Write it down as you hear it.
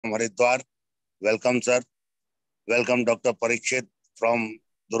from Haridwar. Welcome, sir. Welcome, Dr. Parikshit from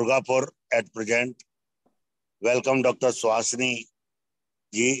Durgapur at present. Welcome, Dr. Swasini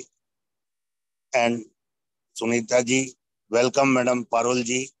ji and Sunita ji. Welcome, Madam Parul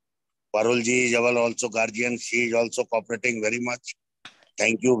ji. Parul ji is our also guardian. She is also cooperating very much.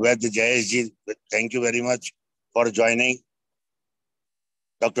 Thank you, Ved Jayesh ji. Thank you very much for joining.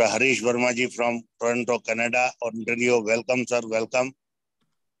 Dr. Harish Verma ji from Toronto, Canada, Ontario. Welcome, sir. Welcome.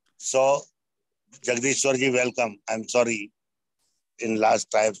 So, Jagdishwar ji, welcome. I'm sorry, in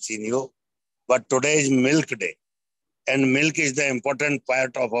last I have seen you. But today is Milk Day. And milk is the important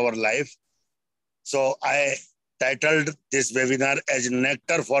part of our life. So, I titled this webinar as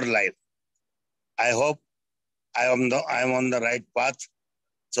Nectar for Life. I hope I am on the right path.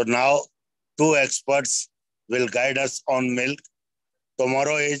 So now, two experts will guide us on milk.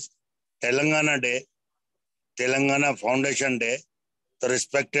 Tomorrow is Telangana Day, Telangana Foundation Day. The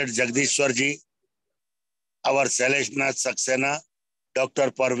respected Jagdishwar ji, our Saleshnath Saxena, Dr.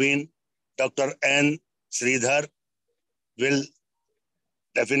 Parveen, Dr. N. Sridhar will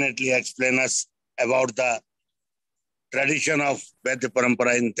definitely explain us about the tradition of Vedya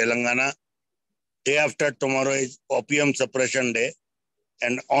Parampara in Telangana. Day after tomorrow is Opium Suppression Day.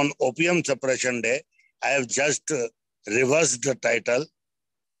 And on Opium Suppression Day, I have just reversed the title,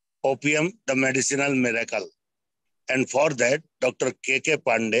 Opium, the Medicinal Miracle. And for that, Dr. K.K.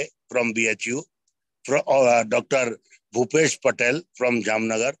 Pandey from BHU, Dr. Bhupesh Patel from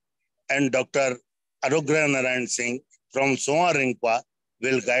Jamnagar, and Dr. Anugrah Narayan Singh from Soa Ringpa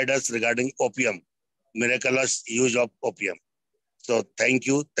will guide us regarding opium, miraculous use of opium. So thank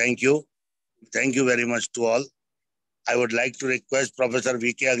you very much to all. I would like to request Professor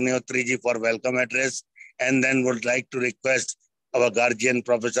V.K. Agnihotri ji for welcome address, and then would like to request our guardian,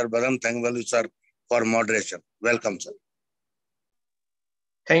 Professor Badam Thangvalu sir, for moderation. Welcome, sir.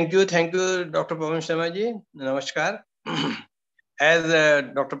 Thank you, Dr. Pawan Sharma ji. Namaskar. As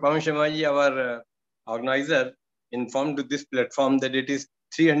Dr. Pawan Sharma ji, our organizer, informed to this platform that it is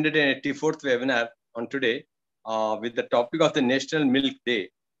 384th webinar on today with the topic of the National Milk Day.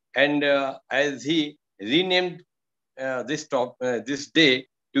 And as he renamed this day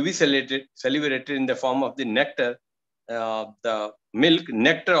to be celebrated in the form of the nectar, the milk,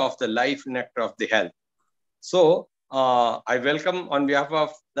 nectar of the life, nectar of the health. So I welcome on behalf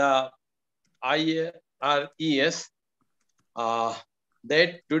of the IRES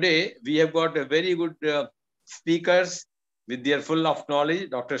that today we have got a very good speakers with their full of knowledge,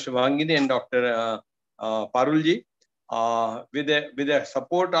 Dr. Shubhangi and Dr. Parul ji. With the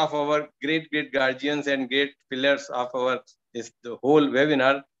support of our great guardians and great pillars of our the whole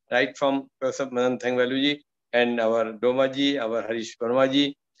webinar, right from Professor Madan Thangvalu ji and our Doma ji, our Harish Verma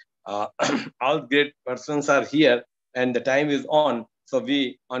ji, all great persons are here, and the time is on. So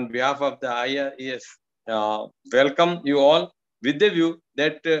we, on behalf of the IRES, welcome you all with the view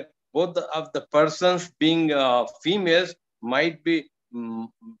that both of the persons being females might be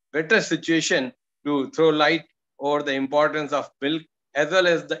better situation to throw light over the importance of milk, as well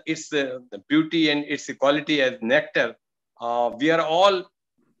as its the beauty and its quality as nectar. We are all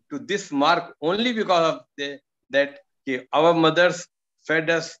to this mark only because of that our mothers fed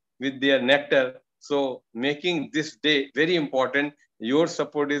us with their nectar. So making this day very important. Your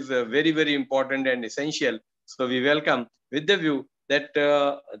support is very important and essential. So we welcome with the view that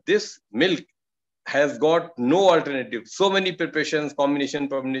this milk has got no alternative. So many preparations,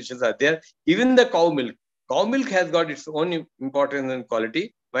 combinations are there. Even the cow milk. Cow milk has got its own importance and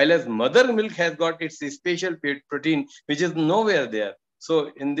quality, while as mother milk has got its special protein, which is nowhere there.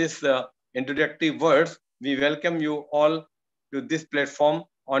 So in this introductory words, we welcome you all to this platform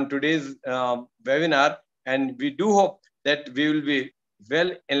on today's webinar, and we do hope that we will be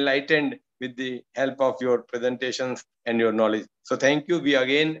well enlightened with the help of your presentations and your knowledge. So thank you. We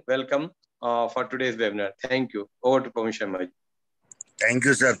again welcome for today's webinar. Thank you. Over to Pawan Sharma. Thank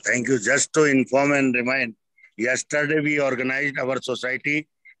you, sir. Thank you. Just to inform and remind, yesterday we organized, our society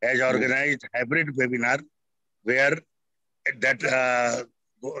has organized hybrid webinar where that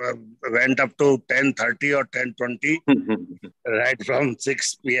went up to 10:30 or 10:20, right from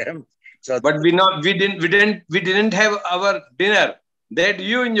 6 p.m. So, but we didn't have our dinner that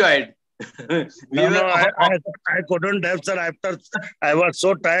you enjoyed. I couldn't have, sir. After I was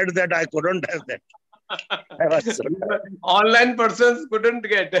so tired that I couldn't have that. I was so tired. Online persons couldn't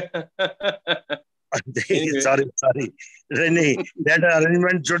get. Anyway. Sorry. That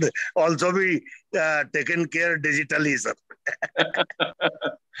arrangement should also be taken care digitally, sir.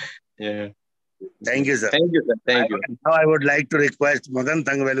 Yeah. Thank you, sir. Thank you, sir. Thank you. Now I would like to request Madan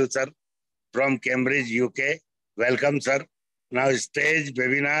Thangvalu, sir, from Cambridge, UK. Welcome, sir. Now stage,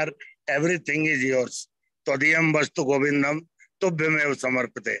 webinar, everything is yours. Todiyam vastu govindam tubhyamev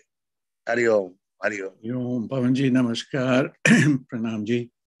samarpite. Hari Om. Hari Om. Hari Om. Pavan ji, namaskar. Pranam ji.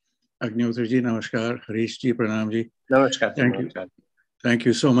 Agnihotra ji, namaskar. Harish ji, pranam ji. Namaskar. Thank you. Thank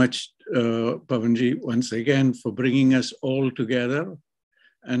you so much, Pavan ji, once again for bringing us all together.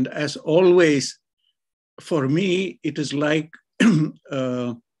 And as always, for me, it is like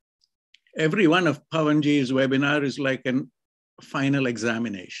every one of Pavan ji's webinar is like a final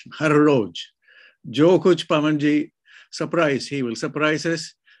examination. Har roj. Jo kuch Pavan ji surprise, he will surprise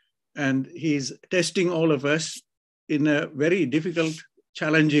us. And he's testing all of us in a very difficult,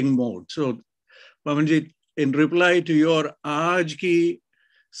 challenging mode. So, Pavan ji, in reply to your आज की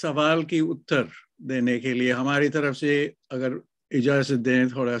सवाल की उत्तर देने के लिए हमारी तरफ से अगर इजाजत दें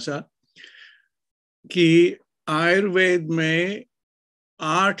थोड़ा सा कि आयुर्वेद में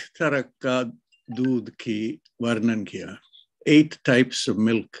 8 तरह का दूध की वर्णन किया. 8 types of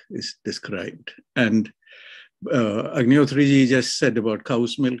milk is described. And Agnihotra ji just said about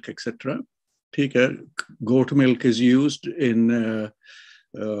cow's milk, etc. Goat milk is used in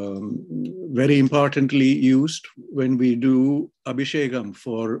very importantly used when we do abhishekam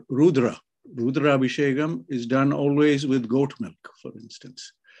for Rudra. Rudra abhishekam is done always with goat milk, for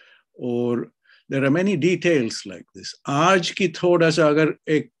instance. Or there are many details like this. आज की थोड़ा सा अगर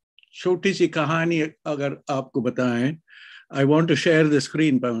एक छोटी सी कहानी अगर आपको बताएं, I want to share the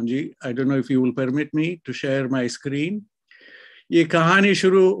screen, Pavan ji. I don't know if you will permit me to share my screen. ये कहानी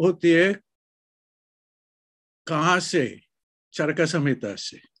शुरू होती है कहाँ से? Charaka Samhita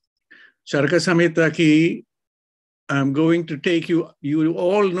se. Charaka Samhita ki, I'm going to take you, you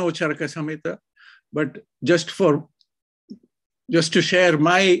all know Charaka Samhita, but just to share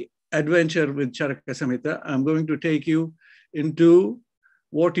my adventure with Charaka Samhita, I'm going to take you into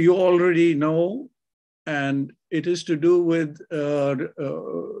what you already know, and it is to do with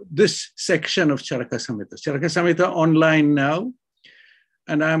this section of Charaka Samhita. Charaka Samhita online now,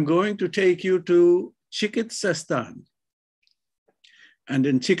 and I'm going to take you to Chikitsastan. And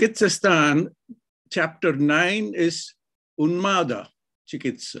in Chikitsastan, chapter 9 is Unmada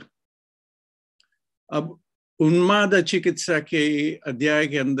Chikitsa. अब उन्माद चिकित्सा के अध्याय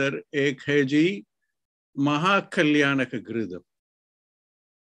के अंदर एक है जी महाकल्याणक घृतम.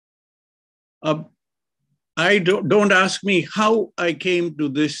 अब don't ask me how I came to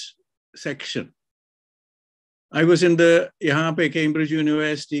this section. I was in यहाँ पे Cambridge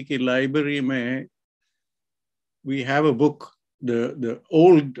University की library में, we have a book, the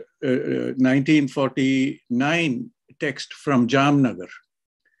old 1949 text from Jamnagar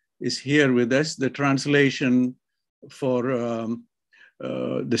is here with us. The translation for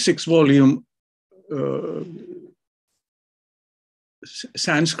the 6-volume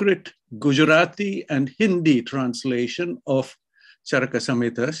Sanskrit, Gujarati, and Hindi translation of Charaka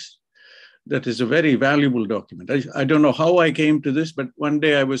Samhitas. That is a very valuable document. I don't know how I came to this, but one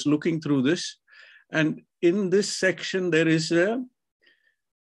day I was looking through this, and in this section there is a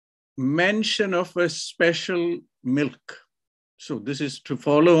mention of a special milk. So this is to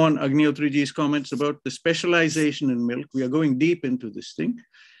follow on Agnihotra ji's comments about the specialization in milk. We are going deep into this thing.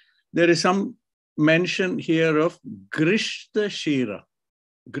 There is some mention here of Grishta Shira.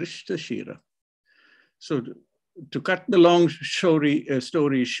 Grishta Shira. So to cut the long story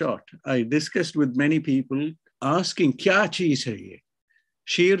short, I discussed with many people asking, kya cheez hai ye?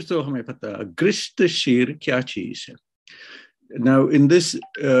 Sheer to hame pata. Grishta Shir kya cheez hai? Now in this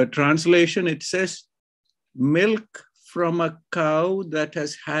translation, it says milk from a cow that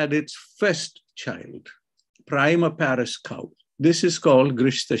has had its first child, primiparous cow. This is called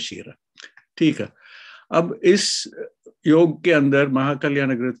Grishta Shira. ठीक है. अब इस योग के अंदर,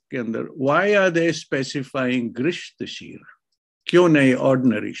 महाकल्याण ग्रंथ के अंदर, why are they specifying Grishta Shira? क्यों नहीं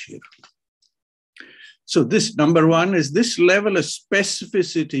ordinary Shira? So this, number one, is this level of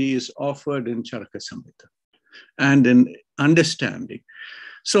specificity is offered in Charaka Samhita and in understanding.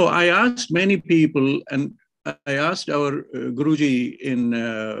 So I asked many people, and I asked our Guruji in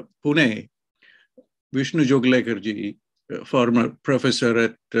Pune, Vishnu Joglekar ji, former professor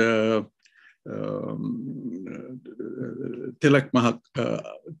at Tilak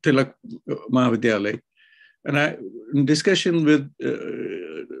Mahavidyalaya, and in discussion with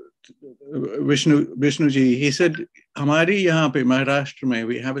Vishnu ji, he said, "Hamari yahan pe Maharashtra mein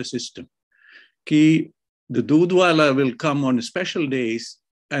we have a system ki the doodwala will come on special days,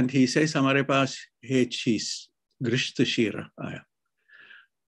 and he says, "Hamare paas hai cheese, Grishta Shira aaya."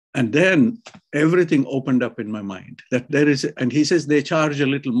 And then everything opened up in my mind that there is, and he says they charge a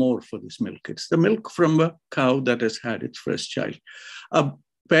little more for this milk. It's the milk from a cow that has had its first child. Ab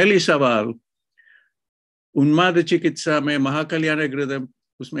pehli sawal, उन्माद चिकित्सा में महाकल्याण घृतम,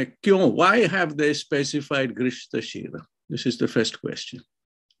 उसमें क्यों, why have they specified Grishta Shira? This is the first question.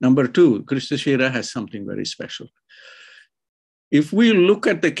 Number two, Grishta Shira has something very special. If we look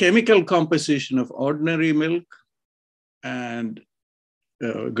at the chemical composition of ordinary milk and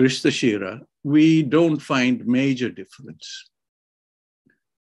Grishta Shira, we don't find major difference.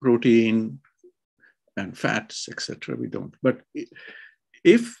 Protein and fats, etc., we don't. But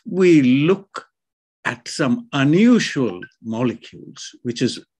if we look at some unusual molecules, which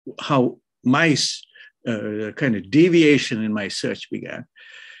is how my kind of deviation in my search began.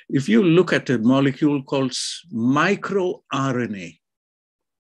 If you look at a molecule called microRNA,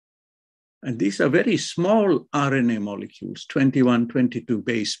 and these are very small RNA molecules, 21, 22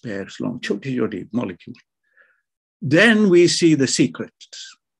 base pairs long, choti molecule, then we see the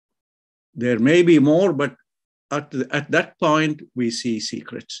secrets. There may be more, but at that point, we see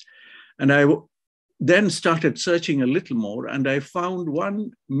secrets. And I then started searching a little more, and I found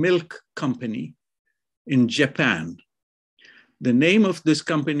one milk company in Japan. The name of this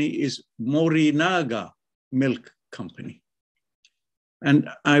company is Morinaga Milk Company. And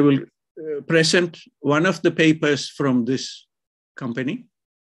I will present one of the papers from this company.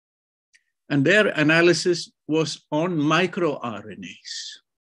 And their analysis was on microRNAs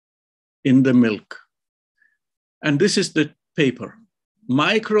in the milk. And this is the paper.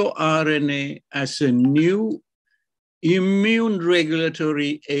 MicroRNA as a new immune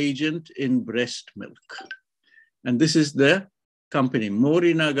regulatory agent in breast milk. And this is the company,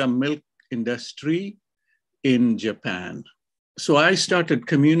 Morinaga Milk Industry in Japan. So I started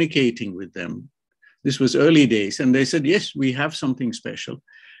communicating with them. This was early days. And they said, yes, we have something special.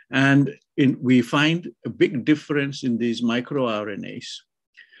 And we find a big difference in these microRNAs.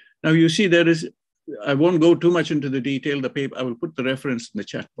 Now you see there is, I won't go too much into the detail, the paper, I will put the reference in the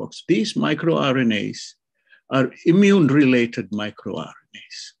chat box. These microRNAs are immune-related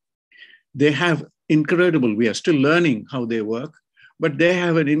microRNAs. They have incredible, we are still learning how they work, but they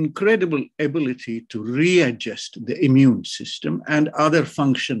have an incredible ability to readjust the immune system and other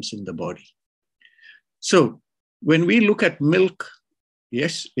functions in the body. So when we look at milk,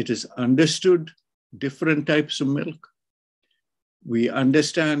 yes, it is understood, different types of milk. We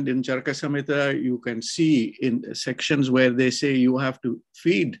understand in Charaka Samhita, you can see in sections where they say you have to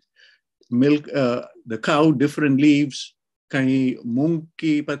feed milk, the cow, different leaves, kahin moong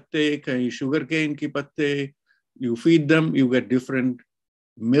ki patte, kahin sugarcane ki patte. You feed them, you get different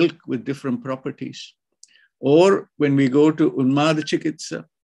milk with different properties. Or when we go to Unmad Chikitsa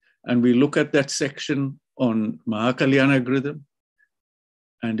and we look at that section on Mahakalyana Gridham,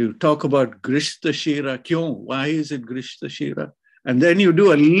 and you talk about Grishta Shira, kyun, why is it Grishta Shira? And then you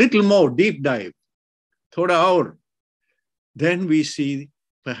do a little more deep dive, thoda aur. Then we see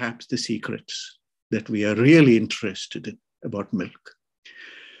perhaps the secrets that we are really interested in about milk.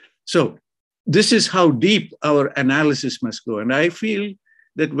 So this is how deep our analysis must go. And I feel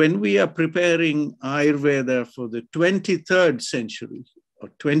that when we are preparing Ayurveda for the 23rd century or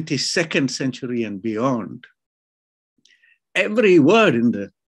 22nd century and beyond, every word in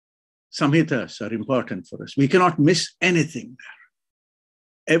the Samhitas are important for us. We cannot miss anything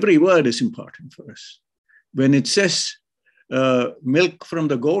there. Every word is important for us. When it says milk from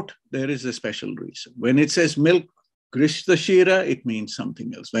the goat, there is a special reason. When it says milk, Grishta Shira, it means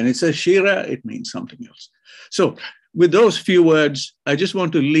something else. When it says Shira, it means something else. So with those few words, I just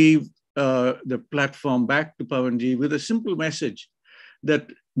want to leave the platform back to Pavanji with a simple message that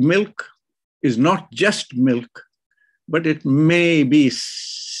milk is not just milk, but it may be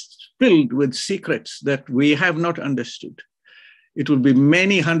filled with secrets that we have not understood. It will be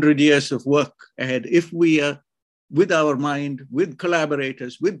many hundred years of work ahead if we are with our mind, with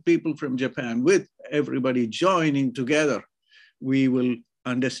collaborators, with people from Japan, with everybody joining together, we will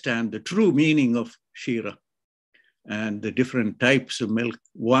understand the true meaning of Shira and the different types of milk.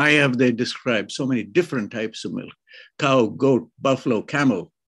 Why have they described so many different types of milk? Cow, goat, buffalo,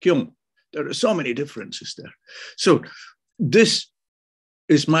 camel, kyun. There are so many differences there. So this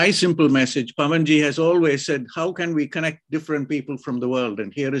is my simple message. Pavanji has always said, how can we connect different people from the world?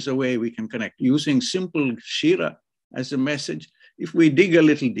 And here is a way we can connect using simple Shira as a message. If we dig a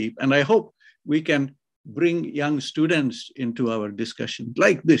little deep, and I hope we can bring young students into our discussion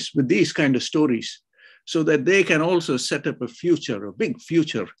like this, with these kind of stories, so that they can also set up a future, a big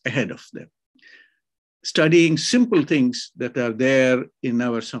future ahead of them. Studying simple things that are there in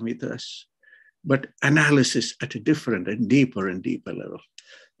our Samhitas, but analysis at a different and deeper level.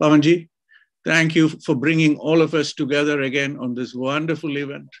 Pavanji, thank you for bringing all of us together again on this wonderful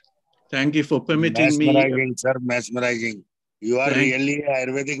event. Thank you for permitting me. Mesmerizing, sir, mesmerizing. You are really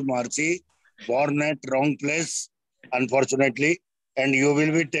Ayurvedic Marchi. born at wrong place, unfortunately, and you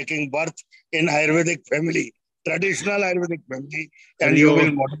will be taking birth in Ayurvedic family, traditional Ayurvedic family, and you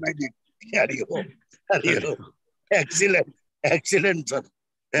will modernize it. Hari Om. Hari Om. Excellent, excellent, sir.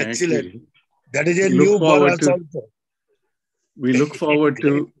 Excellent. That is a new for us also. We look forward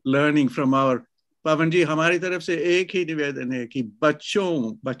to learning from our पवन जी. हमारी तरफ से एक ही निवेदन है कि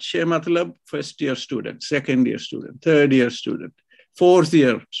बच्चे मतलब first year student, second year student, third year student, fourth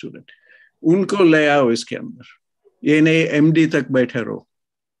year student, उनको ले आओ इसके अंदर. ये नहीं एमडी तक बैठे रहो,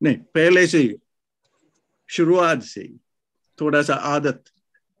 नहीं, पहले से ही शुरुआत से ही थोड़ा सा आदत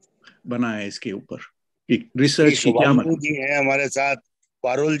बनाए इसके ऊपर कि रिसर्च की क्या मतलब. जी हैं हमारे साथ,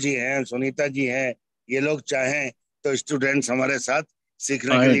 पारुल जी हैं, सुनीता जी हैं, ये लोग चाहें तो स्टूडेंट्स हमारे साथ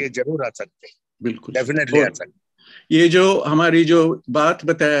सीखने के लिए जरूर आ सकते हैं. बिल्कुल, डेफिनेटली आ सकते. ये जो हमारी जो बात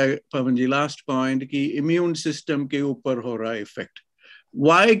बताया पवन जी, लास्ट पॉइंट की इम्यून सिस्टम के ऊपर हो रहा है effect.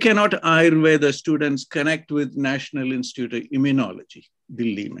 Why cannot Ayurveda students connect with National Institute of Immunology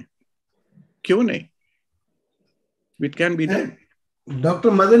Delhi में? क्यों नहीं? It can be done. Doctor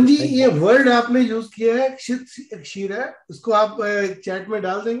Madan ji, ये वर्ड आपने यूज किया है क्षीरा, इसको आप चैट में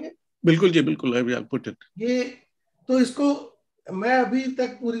डाल देंगे? बिल्कुल जी, बिल्कुल. I will put it. ये तो इसको मैं अभी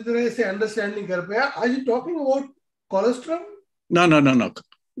तक पूरी तरह से अंडरस्टैंड नहीं कर पाया. Are you talking about colostrum? No.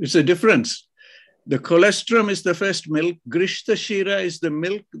 It's a difference. The colostrum is the first milk. Grishtashira is the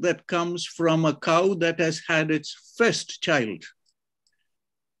milk that comes from a cow that has had its first child.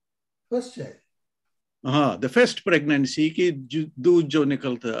 First child? The first pregnancy की दूध जो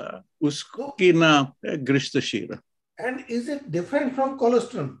निकलता उसकी नाम है Grishtashira. And is it different from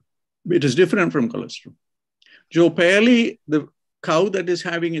colostrum? It is different from colostrum. जो पहली, the cow that is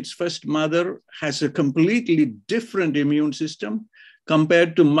having its first mother has a completely different immune system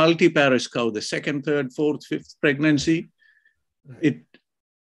compared to multiparous cow, the second, third, fourth, fifth pregnancy. It's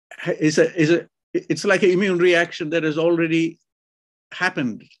like an immune reaction that has already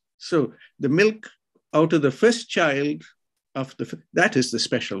happened. So the milk out of the first child that is the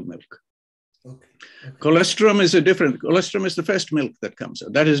special milk. Okay. Colostrum is colostrum is the first milk that comes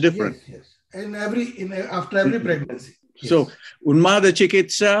out. That is different. Yes. After every pregnancy. Yes. So Unmada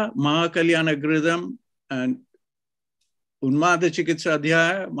Chikitsa, Mahakalyana and Unmada Chikitsa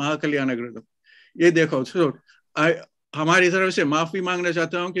Adhyaya, Mahakalyana Gridam. ये देखो, so हमारी तरफ से माफी मांगना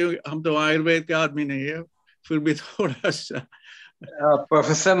चाहता हूँ कि हम तो आयुर्वेद के आदमी नहीं है, फिर भी थोड़ा सा.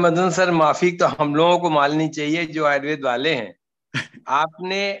 प्रोफेसर मदन सर, माफी तो हम लोगों को माननी चाहिए जो आयुर्वेद वाले हैं.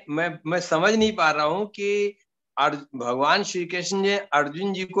 आपने मैं समझ नहीं पा रहा हूँ कि भगवान श्री कृष्ण ने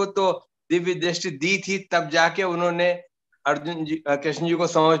अर्जुन जी को तो दिव्य दृष्टि दी थी, तब जाके उन्होंने कृष्ण जी को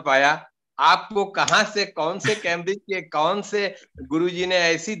समझ पाया. आपको कहां से, कौन से कैम्ब्रिज के कौन से गुरुजी ने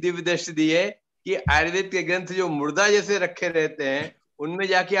ऐसी दिव्य दृष्टि दी है कि आयुर्वेद के ग्रंथ जो मुर्दा जैसे रखे रहते हैं उनमें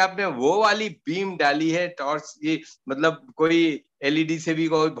जाके आपने वो वाली बीम डाली है, टॉर्च की, मतलब कोई एलईडी से भी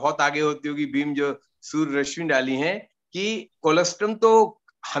कोई बहुत आगे होती होगी बीम, जो सूर्य रश्मि डाली है कि कोलेस्ट्रम तो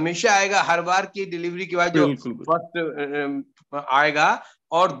हमेशा आएगा, हर बार की डिलीवरी के बाद जो फर्स्ट आएगा.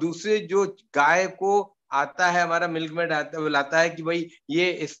 और दूसरे जो गाय को आता है, हमारा मिल्क मेड लाता है कि भाई ये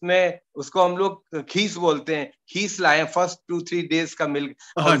इसमें, उसको हम लोग खीस बोलते हैं, खीस लाए फर्स्ट 2-3 डेज का मिल्क,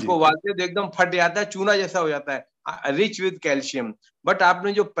 और उसको उबालते तो एकदम फट जाता है, चूना जैसा हो जाता है, रिच विद कैल्शियम. बट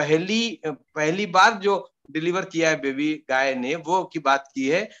आपने जो पहली बार जो डिलीवर किया है बेबी गाय ने, वो की बात की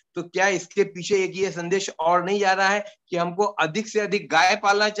है, तो क्या इसके पीछे एक ये संदेश और नहीं जा रहा है कि हमको अधिक से अधिक गाय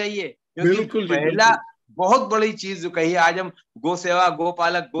पालना चाहिए? क्योंकि पहला बहुत बड़ी चीज जो कही, आज हम गो सेवा, गो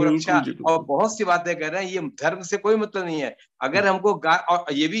पालक, गो रक्षा और बहुत सी बातें कर रहे हैं, ये धर्म से कोई मतलब नहीं है. अगर हमको गाय,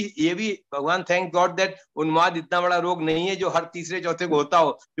 और ये भी भगवान थैंक गॉड दैट उन्माद इतना बड़ा रोग नहीं है जो हर तीसरे चौथे को होता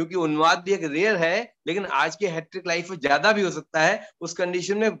हो, क्योंकि उन्माद भी एक रेयर है, लेकिन आज के हेक्टिक लाइफ में ज्यादा भी हो सकता है. उस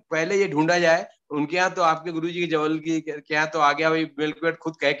कंडीशन में पहले ये ढूंढा जाए. उनके यहाँ तो आपके गुरुजी की जवल के यहाँ तो आ गया भाई, मिल्क मेड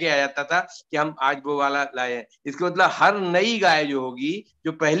खुद कह के आ जाता था कि हम आज वो वाला लाए हैं. इसका मतलब हर नई गाय जो होगी,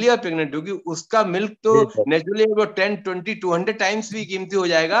 जो पहली बार प्रेग्नेंट होगी, उसका मिल्क तो नेचुरली 10, 20, 200 टाइम्स भी कीमती हो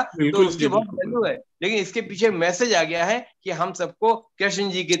जाएगा, तो उसकी बहुत वैल्यू है. लेकिन इसके पीछे मैसेज आ गया है कि हम सबको कृष्ण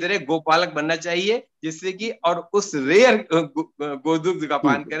जी की तरह गोपालक बनना चाहिए, जिससे कि और उस रेयर गोदूध का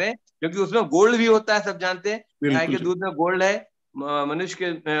पान करें, क्योंकि उसमें गोल्ड भी होता है, सब जानते हैं गाय के दूध में गोल्ड है. मनुष्य के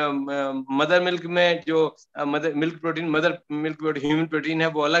मदर मिल्क में जो mother milk protein human protein है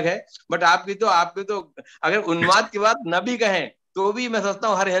वो अलग है. बट आपकी तो अगर उन्माद की बात न भी कहें तो भी मैं समझता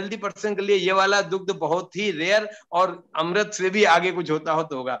हूँ हर हेल्दी पर्सन के लिए ये वाला दुग्ध बहुत ही रेयर, और अमृत से भी आगे कुछ होता हो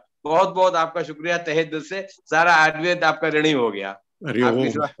तो होगा. बहुत बहुत आपका शुक्रिया तहे दिल से. सारा आयुर्वेद आपका ऋणी हो गया,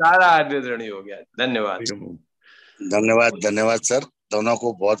 सारा आयुर्वेद ऋणी हो गया. धन्यवाद. धन्यवाद सर, दोनों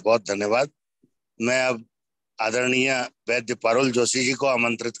को बहुत बहुत धन्यवाद. मैं अब आदरणीय वैद्य पारुल जोशी जी को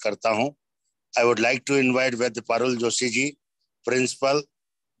आमंत्रित करता हूं I would like to invite with Parul Joshi ji, Principal,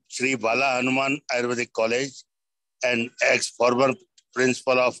 Sri Bala Hanuman Ayurvedic College, and ex-former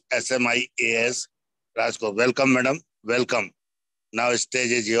Principal of SMI AS, Rajko. Welcome, madam. Welcome. Now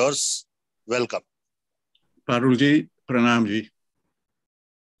stage is yours. Welcome. Parul ji, pranam ji.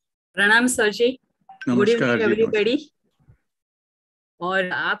 प्रणाम sir जी, good evening everybody. और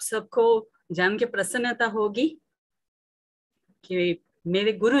आप सबको जान के प्रसन्नता होगी कि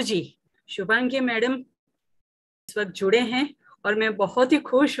मेरे गुरुजी शुभांगी मैडम इस वक्त जुड़े हैं और मैं बहुत ही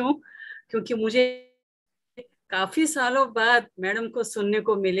खुश हूँ क्योंकि मुझे काफी सालों बाद मैडम को सुनने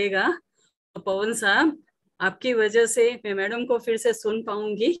को मिलेगा। तो पवन साहब, आपकी वजह से मैं मैडम को फिर से सुन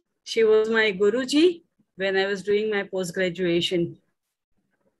पाऊंगी। She was my Guruji when I was doing my post graduation.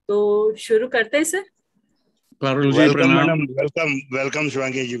 तो शुरू करते हैं सर। पारुल जी, वेलकम मैडम, वेलकम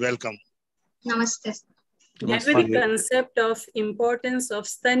शिवांगी जी, वेलकम। नमस्ते। Every concept of importance of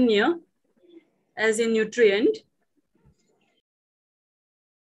stanya as a nutrient.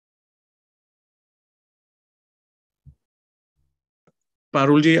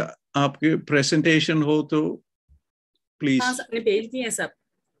 Parul जी, आपके प्रेजेंटेशन हो तो प्लीज। हाँ, सबने भेज दिए हैं।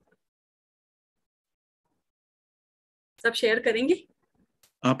 सब शेयर करेंगे।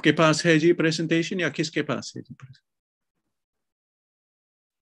 आपके पास है जी प्रेजेंटेशन या किसके पास है जी?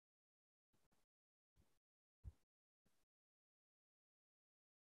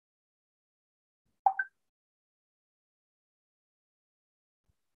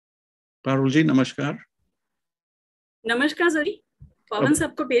 पारुल जी नमस्कार। नमस्कार सर जी, पवन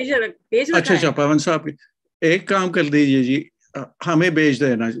साहब को भेज रखा अच्छा अच्छा, पवन साहब एक काम कर दीजिए जी, हमें भेज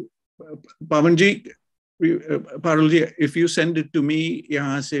देना जी। पवन जी, Parul ji, if you send it to me,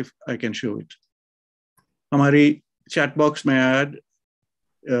 यहाँ से I can show it. हमारी chat box में add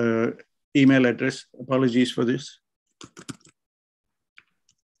email address. Apologies for this.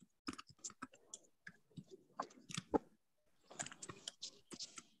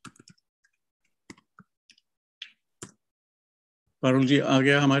 Parul ji, आ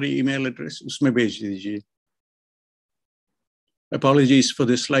गया हमारी email address, उसमें भेज दीजिए. Apologies for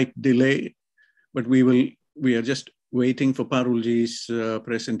the slight delay, but we are just waiting for Parul ji's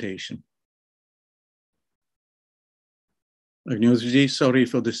presentation. Agnyoshi ji, sorry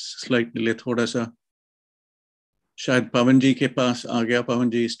for this slight delay. थोड़ा सा शायद पवन जी के पास आ गया. Pavan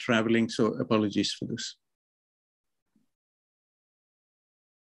ji is traveling, so apologies for this.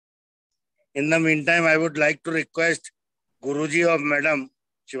 In the meantime, I would like to request Guruji of Madam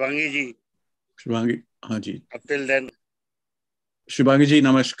Shubhangi ji. Shubhangi, हाँ जी. Up till then. Shubhangi ji,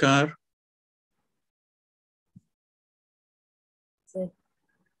 namaskar.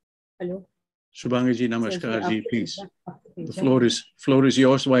 Hello. Shubhangi ji, namaskar ji, please. The floor is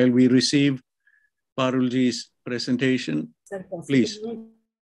yours while we receive Parul ji's presentation. Please.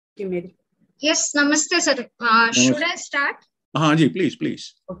 Yes, namaste sir. Should I start? हाँ जी,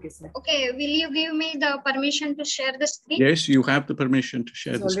 please. Okay, sir. Okay, will you give me the permission to share the screen? Yes, you have the permission to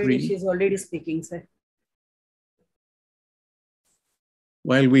share the screen. She's already speaking, sir.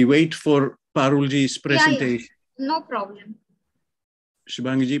 While we wait for Parul ji's presentation. Yeah. No problem.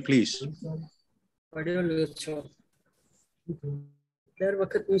 Shubhangi ji, please.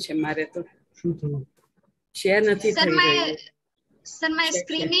 Sir, my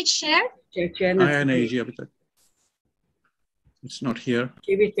screen is shared. It's not here.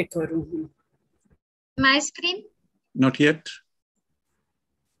 My screen? Not yet.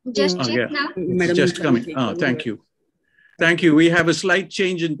 Just check now. It's just coming. Thank you. Thank you. We have a slight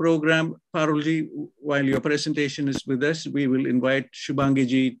change in program. Parul ji, while your presentation is with us, we will invite Shubhangi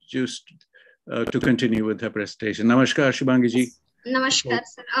ji just to continue with her presentation. Namaskar, Shubhangi ji. Namaskar,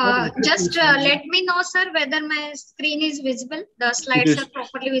 sir. Just let me know, sir, whether my screen is visible. The slides are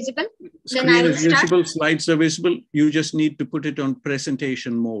properly visible. Screen then I will start. Visible, slides are visible. You just need to put it on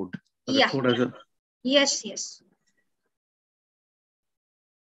presentation mode. Yeah. Yes.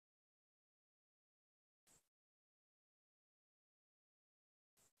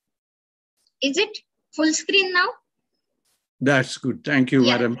 Is it full screen now? That's good. Thank you,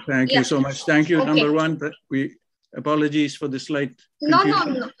 madam. Thank you so much. Thank you. Okay. Number one, apologies for the slight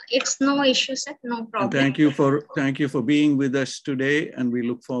confusion. No. It's no issue, sir. No problem. And thank you for being with us today, and we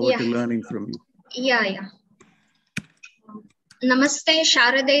look forward to learning from you. Yeah. Namaste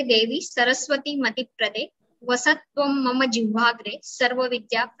Sharade Devi Saraswati Mati Prade Vasatvam Mama Jivagre Sarva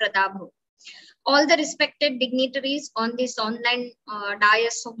Vidya Pradabhu. All the respected dignitaries on this online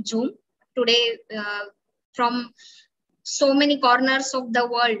dais of Zoom today from so many corners of the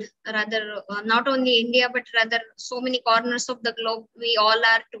world, rather not only India, but rather so many corners of the globe. We all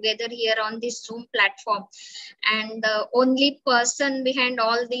are together here on this Zoom platform. And the only person behind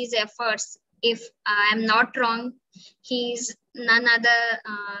all these efforts If I am not wrong, he is none other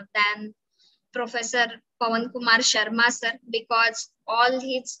than Professor Pawan Kumar Sharma sir, because all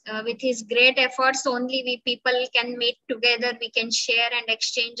his with his great efforts only we people can meet together, we can share and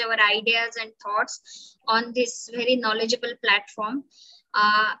exchange our ideas and thoughts on this very knowledgeable platform.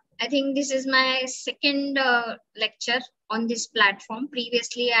 I think this is my second lecture on this platform.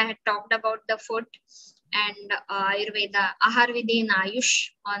 Previously, I had talked about the food and Ayurveda, Ahar Vidhi in Ayush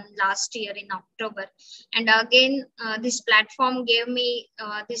on last year in October. And again, this platform gave me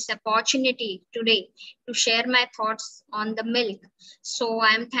this opportunity today to share my thoughts on the milk. So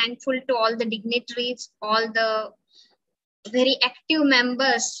I'm thankful to all the dignitaries, all the very active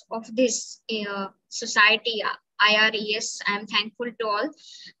members of this society, IRES. I'm thankful to all.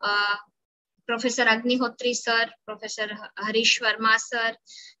 Professor Agnihotri sir, Professor Harish Verma sir,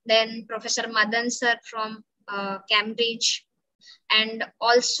 then Professor Madan sir from Cambridge. And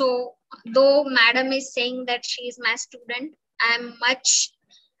also, though madam is saying that she is my student, I am much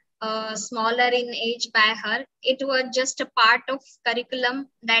smaller in age by her. It was just a part of curriculum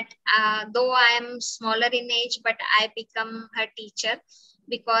that though I am smaller in age, but I become her teacher,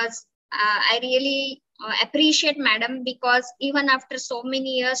 because I really appreciate madam, because even after so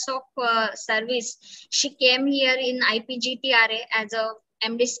many years of service, she came here in IPGTRA as a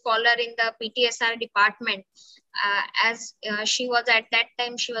MD scholar in the PTSR department. As she was at that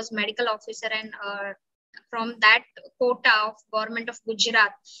time, she was medical officer, and from that quota of government of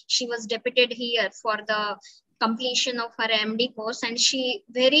Gujarat, she was deputed here for the completion of her MD course, and she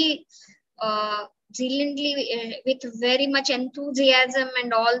very brilliantly, with very much enthusiasm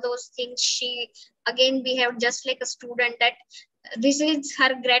and all those things, she again behaved just like a student. That this is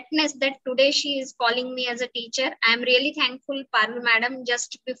her greatness that today she is calling me as a teacher. I am really thankful, Parul madam.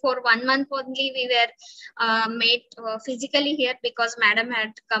 Just before 1 month only we were met physically here, because madam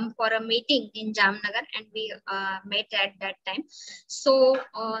had come for a meeting in Jamnagar, and we met at that time. So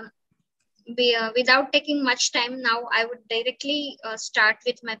without taking much time now, I would directly start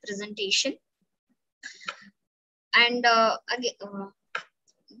with my presentation. And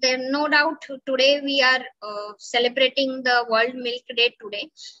there no doubt today we are celebrating the World Milk Day today,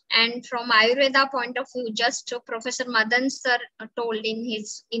 and from Ayurveda point of view, just Professor Madan sir told in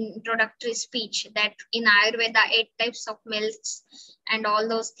his introductory speech that in Ayurveda 8 types of milks and all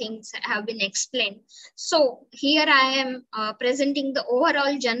those things have been explained. So here I am presenting the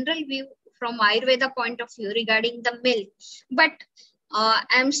overall general view from Ayurveda point of view regarding the milk, but I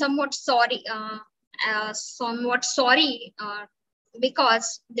am somewhat sorry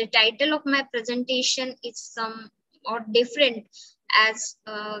because the title of my presentation is somewhat different as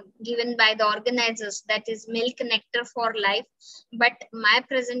given by the organizers, that is Milk Nectar for Life. But my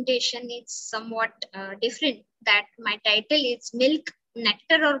presentation is somewhat different, that my title is Milk,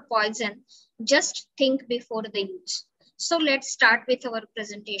 Nectar or Poison, Just Think Before the Use. So let's start with our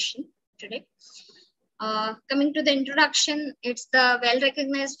presentation today. Coming to the introduction, it's the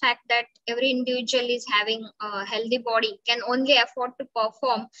well-recognized fact that every individual is having a healthy body can only afford to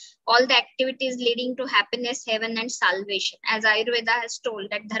perform all the activities leading to happiness, heaven, and salvation. As Ayurveda has told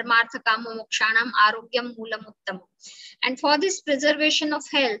that dharmartha kama mokshanam arogyam moolam uttamam. And for this preservation of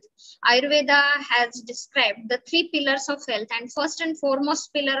health, Ayurveda has described the 3 pillars of health. And first and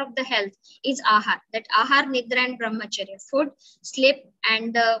foremost pillar of the health is ahar. That ahar, nidra, and brahmacharya, food, sleep,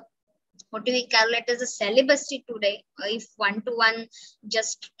 and what do we call it as a celibacy today, if one-to-one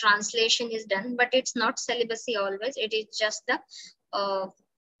just translation is done, but it's not celibacy always. It is just the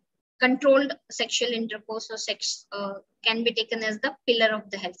controlled sexual intercourse or sex can be taken as the pillar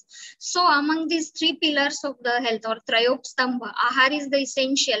of the health. So among these 3 pillars of the health, or Trayopstambha, ahar is the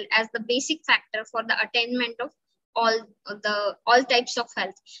essential as the basic factor for the attainment of all types of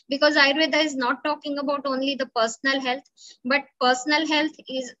health, because Ayurveda is not talking about only the personal health, but personal health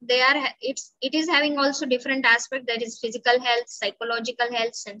is it is having also different aspects, that is physical health, psychological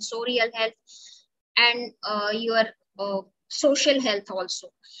health, sensorial health, and your social health also.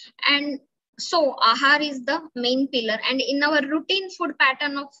 And so ahar is the main pillar. And in our routine food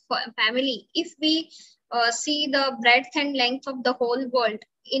pattern of family, if we see the breadth and length of the whole world,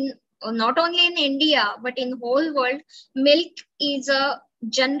 in not only in India, but in whole world, milk is a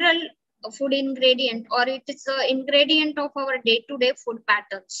general food ingredient, or it is an ingredient of our day-to-day food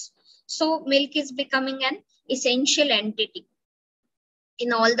patterns. So milk is becoming an essential entity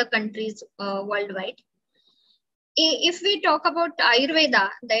in all the countries worldwide. If we talk about Ayurveda,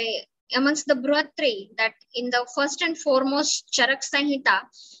 amongst the Bruhatri, that in the first and foremost Charak Sanhita,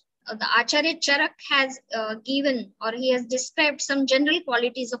 the Acharya Charak has given, or he has described some general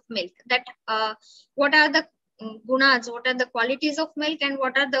qualities of milk, that what are the gunas, what are the qualities of milk, and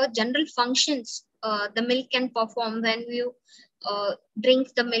what are the general functions the milk can perform when you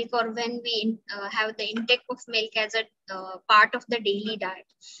drink the milk, or when we have the intake of milk as a part of the daily diet.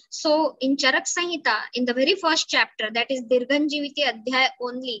 So in Charak Samhita, in the very first chapter, that is Dirghanjiviti Adhyay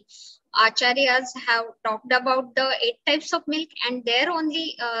only, Acharyas have talked about the 8 types of milk, and there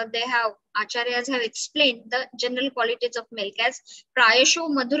only Acharyas have explained the general qualities of milk as Prayasho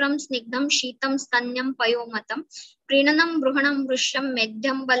Madhuram Snigdham Sheetam Stanyam Payomatam Prinanam Bruhanam Vrushyam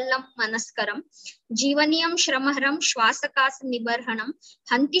Medhyam Ballam Manaskaram Jivaniyam Shramahram Shwasakas Nibarhanam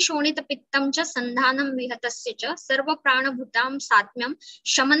Hanti Shonita Pittam Cha Sandhanam Vihatasya Cha Sarva Prana Bhutam Satmyam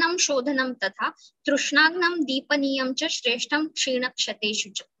Shamanam Shodhanam Tatha Trushnaagnam Deepaniyam Cha Shreshtam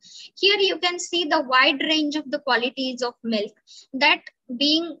Kshinakshate Cha. Here you can see the wide range of the qualities of milk, that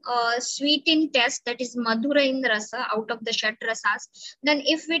being sweet in taste, that is madhura in rasa, out of the shat rasas. Then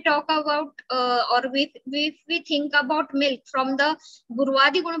if we talk about if we think about milk from the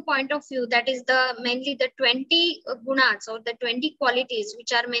Gurvadi Guna point of view, that is mainly the 20 gunas or the 20 qualities,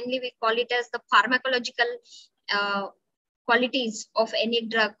 which are mainly, we call it as the pharmacological qualities of any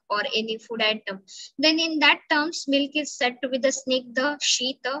drug or any food item. Then in that terms, milk is said to be the snigdha,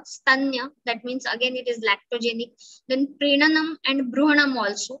 shita, stanya, that means again it is lactogenic. Then prinanam and bruhanam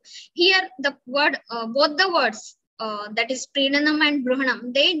also. Here the word, both the words, that is prinanam and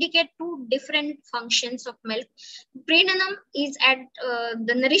bruhanam, they indicate 2 different functions of milk. Prinanam is at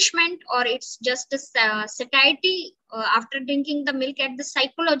the nourishment, or it's just a satiety after drinking the milk at the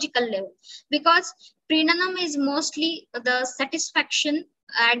psychological level, because prinanam is mostly the satisfaction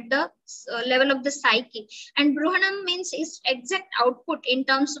at the level of the psyche, and bruhanam means is exact output in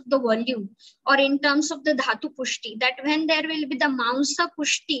terms of the volume or in terms of the dhatu pushti, that when there will be the mamsa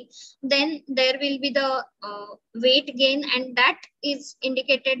pushti, then there will be the weight gain, and that is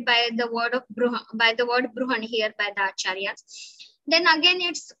indicated by the word of bruhan here by the acharyas. Then again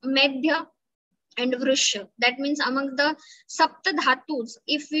it's medhya and vrusha, that means among the sapta dhatus,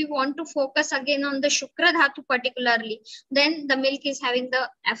 if we want to focus again on the shukra dhatu particularly, then the milk is having the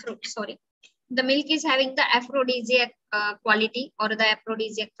aphrodisiac quality or the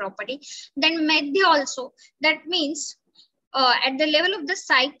aphrodisiac property. Then medhya also, that means at the level of the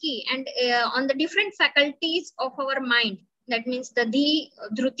psyche and on the different faculties of our mind, that means the dhi,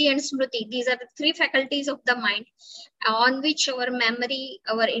 dhruti and smriti, these are the 3 faculties of the mind on which our memory,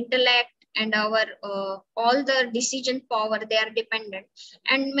 our intellect, and our all the decision power, they are dependent.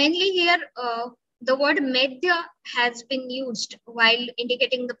 And mainly here the word medhya has been used while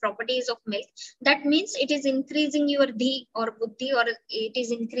indicating the properties of milk. That means it is increasing your dhi or buddhi, or it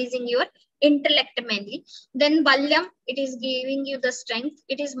is increasing your intellect mainly. Then balyam, it is giving you the strength.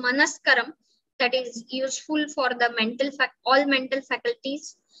 It is manaskaram, that is useful for the all mental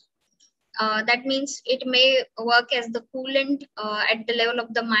faculties. That means it may work as the coolant at the level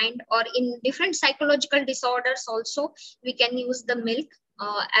of the mind, or in different psychological disorders also we can use the milk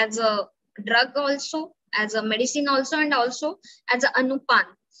as a drug also, as a medicine also, and also as a anupan.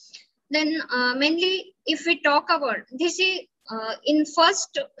 Then mainly if we talk about this is in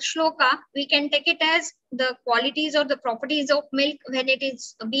first shloka, we can take it as the qualities or the properties of milk when it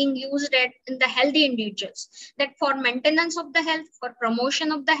is being used in the healthy individuals, that for maintenance of the health, for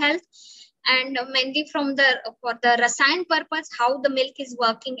promotion of the health, and mainly for the rasayan purpose, how the milk is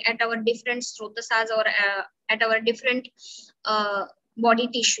working at our different srotasas or at our different body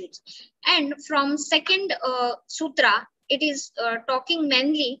tissues. And from second sutra, it is talking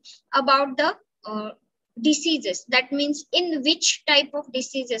mainly about the diseases. That means in which type of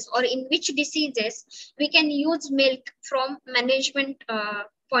diseases or in which diseases we can use milk from management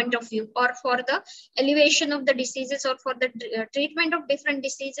point of view, or for the elevation of the diseases, or for the treatment of different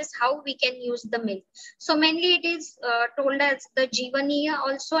diseases, how we can use the milk. So mainly it is told as the jivaniya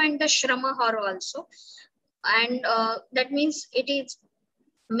also and the shramahar also. And that means it is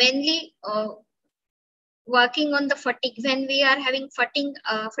mainly working on the fatigue. When we are having fatigue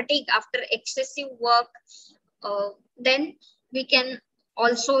after excessive work, then we can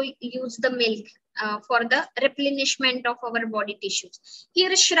also use the milk for the replenishment of our body tissues.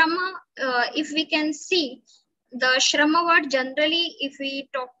 Here shrama, if we can see, the shrama word generally, if we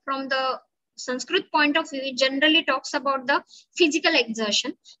talk from the Sanskrit point of view, it generally talks about the physical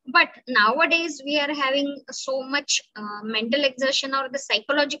exertion. But nowadays we are having so much mental exertion or the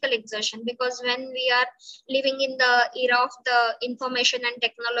psychological exertion, because when we are living in the era of the information and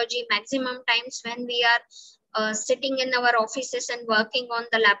technology, maximum times when we are sitting in our offices and working on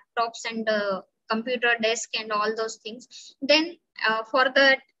the laptops and computer desk and all those things. Then for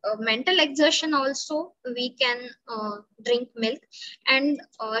the mental exertion also we can drink milk. And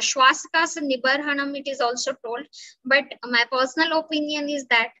Shwaskas Nibarhanam it is also told, but my personal opinion is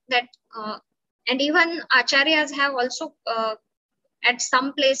that and even acharyas have also at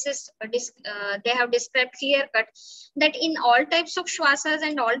some places they have described clear cut that in all types of shwasas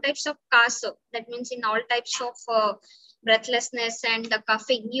and all types of kasa, that means in all types of breathlessness and the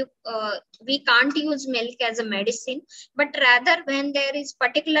coughing, we can't use milk as a medicine, but rather when there is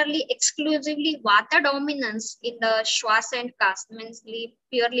particularly exclusively vata dominance in the shwas and kas, means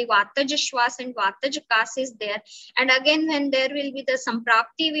purely vataja shwas and vataja kas is there, and again when there will be the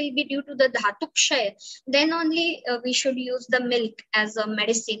samprapti will be due to the dhatukshaya, then only we should use the milk as a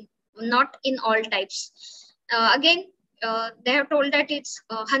medicine, not in all types. Again, they have told that it's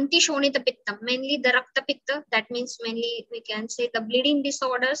hanti shonita pitta, mainly the rakta pitta, that means mainly we can say the bleeding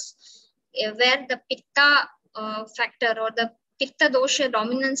disorders where the pitta factor or the pitta dosha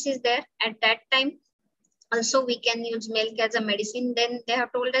dominance is there. At that time also we can use milk as a medicine. Then they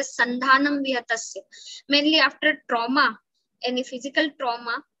have told us sandhanam vihatasya, mainly after trauma, any physical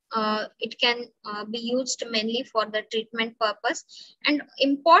trauma, it can be used mainly for the treatment purpose. And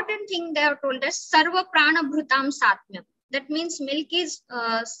important thing they have told us sarva prana bhrutam satmya, that means milk is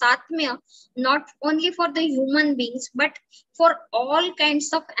satmya not only for the human beings but for all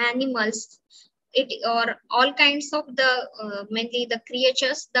kinds of animals, or all kinds of the mainly the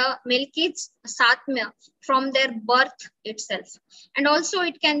creatures. The milk is satmya from their birth itself. And also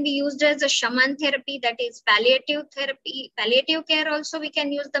it can be used as a shaman therapy, that is palliative therapy, palliative care also we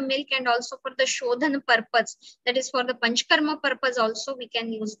can use the milk, and also for the shodhana purpose, that is for the panchkarma purpose also we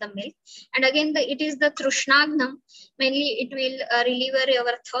can use the milk. And again it is the trushnaghnam, mainly it will relieve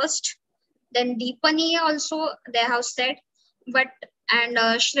our thirst. Then deepaniya also they have said, but and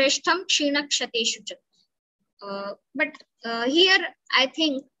shreshtham kshina kshateshu. But here I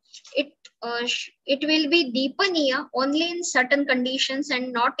think it will be deepaniya only in certain conditions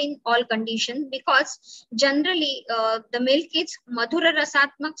and not in all conditions, because generally the milk is madhura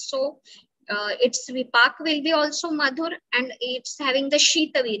rasatmak, so its vipak will be also madhur, and it's having the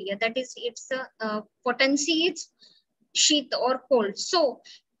shita virya, that is its potency is shita or cold. So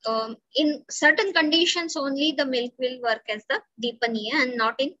in certain conditions only the milk will work as the deepaniya and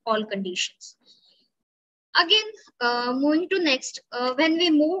not in all conditions. Again, moving to next, when we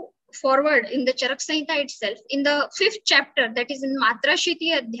move forward in the Charak Samhita itself, in the 5th chapter, that is in Matra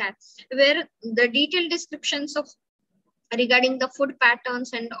Shiti Adhyay, where the detailed descriptions of regarding the food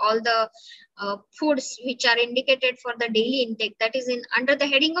patterns and all the foods which are indicated for the daily intake, that is in under the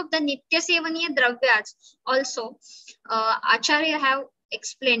heading of the Nitya Sevaniya Dravyas, also Acharya have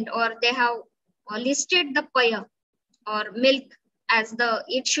explained, or they have listed the paya or milk as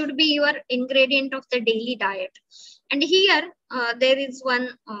it should be your ingredient of the daily diet. And here there is one,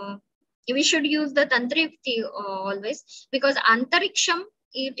 we should use the tantriyukti always, because antariksham,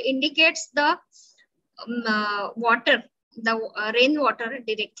 it indicates the water, the rainwater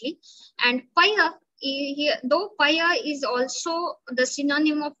directly. And paya, here, though paya is also the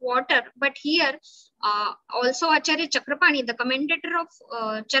synonym of water, but here also Acharya Chakrapani, the commentator of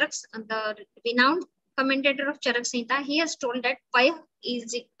the renowned commentator of Charak Samhita, he has told that paya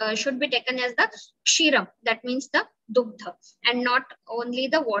is should be taken as the kshiram, that means the dugdha, and not only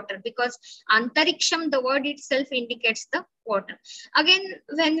the water, because antariksham, the word itself indicates the water. Again,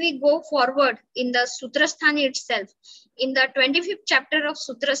 when we go forward in the Sutrasthana itself, in the 25th chapter of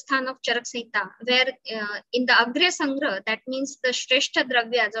Sutrasthana of Charak Samhita, where in the Agriya Sangraha, that means the Shrestha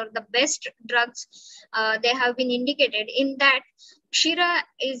Dravyas or the best drugs, they have been indicated. In that, Kshira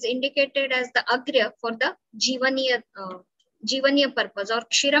is indicated as the Agriya for the Jivaniya purpose, or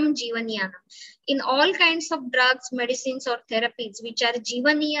Kshiram Jivaniyana. In all kinds of drugs, medicines or therapies which are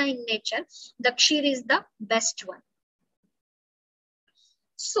Jivaniya in nature, the Kshir is the best one.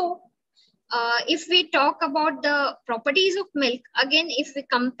 So, if we talk about the properties of milk, again, if we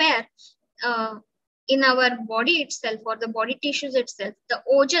compare in our body itself or the body tissues itself, the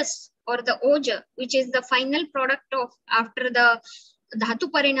ojas or the oja, which is the final product of after the dhatu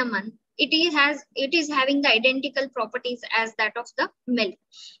parinaman, it is having the identical properties as that of the milk.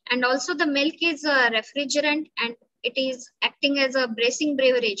 And also the milk is a refrigerant, and it is acting as a bracing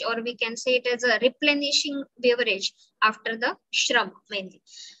beverage, or we can say it as a replenishing beverage after the shram mainly.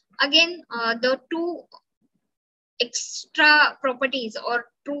 Again, the two extra properties or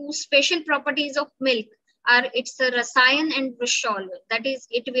two special properties of milk are it's a rasayan and vrishya. That is,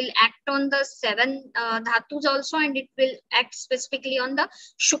 it will act on the 7 dhatus also, and it will act specifically on the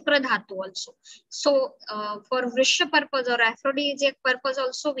shukra dhatu also. So for vrishya purpose or aphrodisiac purpose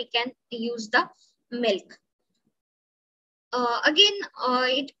also, we can use the milk.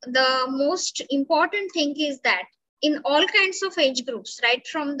 The most important thing is that in all kinds of age groups, right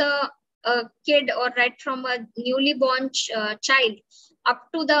from the kid or right from a newly born child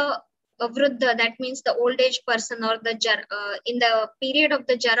up to the vruddha, that means the old age person, or the in the period of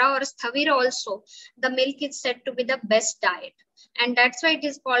the jara or sthavira also, the milk is said to be the best diet. And that's why it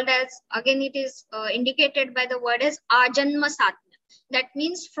is called as, again it is indicated by the word as ajanma satya. That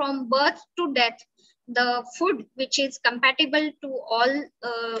means from birth to death, the food which is compatible to all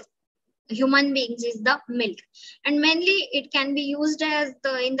human beings is the milk. And mainly it can be used as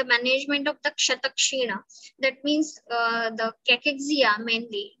in the management of the kshatakshina. That means the cachexia,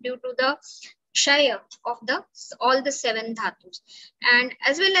 mainly due to the kshaya of all the 7 dhatus. And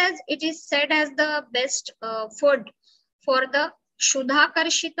as well as it is said as the best food for the Shuddha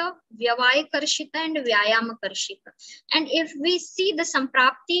Karshita, Vyavai Karshita, and Vyayama Karshita. And if we see the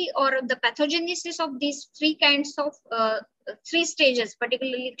Samprapti or the pathogenesis of these 3 kinds of 3 stages,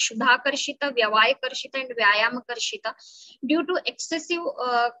 particularly Shuddha Karshita, Vyavai Karshita, and Vyayama Karshita, due to excessive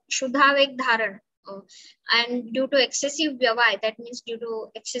Shuddha Vek Dharan and due to excessive Vyavai, that means due to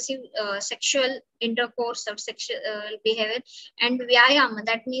excessive sexual intercourse or sexual behavior, and Vyayama,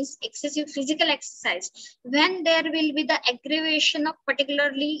 that means excessive physical exercise, when there will be the aggravation of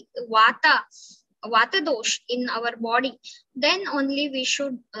particularly Vata dosh in our body, then only we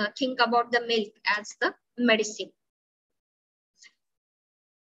should think about the milk as the medicine.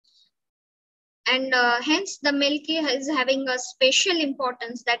 And hence the milk is having a special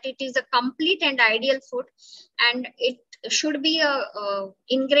importance, that it is a complete and ideal food, and it should be a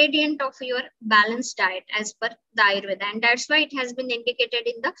ingredient of your balanced diet as per the Ayurveda. And that's why it has been indicated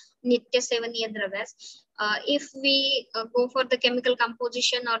in the Nitya Sevaniya Dravyas. If we go for the chemical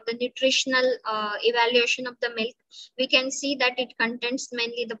composition or the nutritional evaluation of the milk, we can see that it contains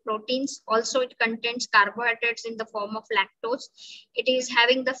mainly the proteins. Also, it contains carbohydrates in the form of lactose. It is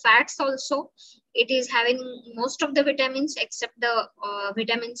having the fats also. It is having most of the vitamins except the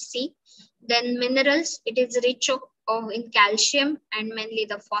vitamin C. Then minerals, it is rich in calcium and mainly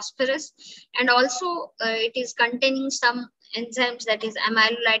the phosphorus. And also it is containing some enzymes, that is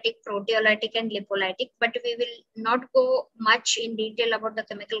amylolytic, proteolytic, and lipolytic. But we will not go much in detail about the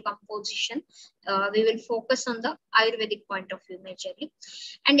chemical composition. We will focus on the Ayurvedic point of view majorly.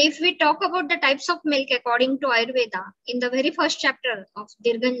 And if we talk about the types of milk according to Ayurveda, in the very first chapter of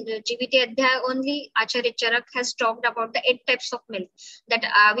Dirghan Jiviti Adhyaya, only Acharya Charak has talked about the 8 types of milk, that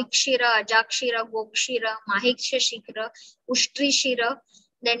Avikshira, Ajakshira, Gokshira, Mahiksha Shikra, Ushtri Shira,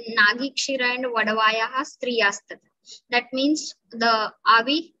 then Nagikshira, and Vadavayaha Striyastata. That means the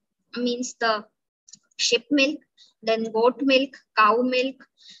Avi means the sheep milk, then goat milk, cow milk,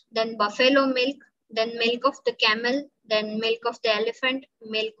 then buffalo milk, then milk of the camel, then milk of the elephant,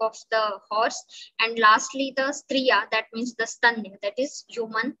 milk of the horse, and lastly the Striya, that means the stanya, that is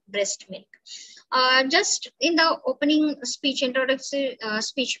human breast milk. Just in the opening speech, introductory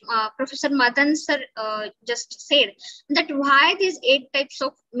speech, Professor Madan sir just said that why these 8 types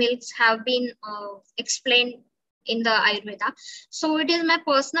of milks have been explained in the Ayurveda. So it is my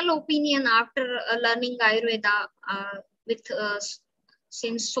personal opinion after learning Ayurveda with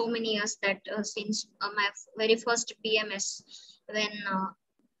since so many years, that since my very first BMS, when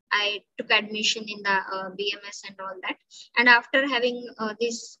I took admission in the BMS and all that, and after having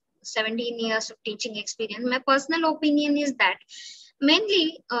this 17 years of teaching experience, my personal opinion is that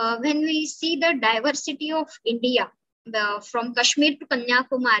mainly when we see the diversity of India, from Kashmir to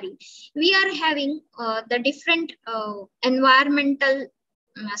Kanyakumari, we are having the different environmental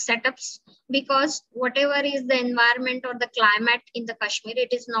setups, because whatever is the environment or the climate in the Kashmir,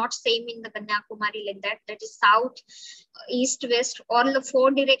 it is not same in the Kanyakumari like that. That is south, east, west, all the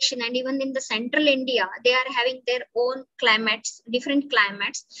 4 direction, and even in the central India, they are having their own climates, different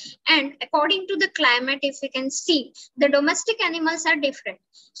climates. And according to the climate, if we can see, the domestic animals are different.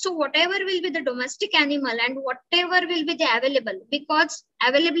 So whatever will be the domestic animal and whatever will be the available, because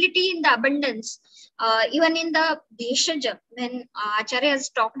availability in the abundance, even in the Bheshaja, when Acharya has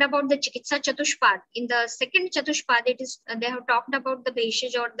talked about the Chikitsa Chatushpad, in the second Chatushpad, it is they have talked about the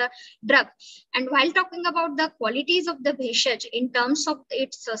Bheshaj or the drug. And while talking about the qualities of the Bheshaj in terms of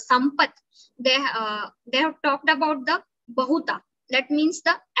its sampat, they have talked about the Bahuta, That means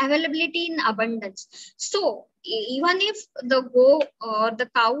the availability in abundance. So even if the go or the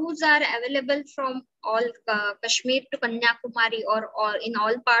cows are available from all Kashmir to Kanyakumari, or in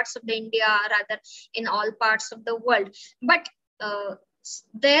all parts of the India, rather in all parts of the world, but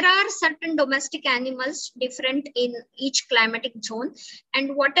there are certain domestic animals different in each climatic zone,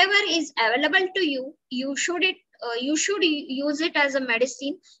 and whatever is available to you, you should use it as a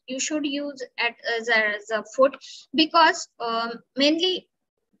medicine. You should use it as a food, because mainly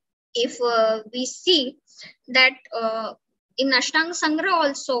if we see that in Ashtanga Sangra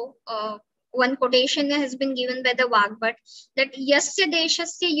also, one quotation has been given by the Vagbhat, that yasya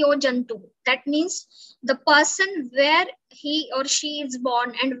deshasya yo jantu. That means the person where he or she is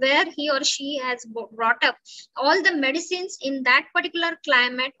born and where he or she has brought up, all the medicines in that particular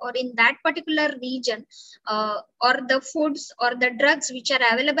climate or in that particular region, or the foods or the drugs which are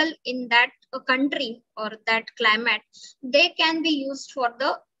available in that country or that climate, they can be used for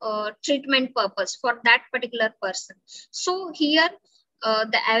the treatment purpose for that particular person. So here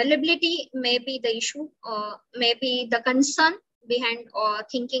the availability may be the issue, may be the concern behind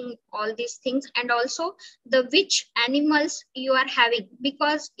thinking all these things, and also the which animals you are having.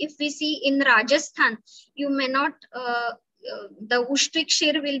 Because if we see in Rajasthan, you may not the Ushtrik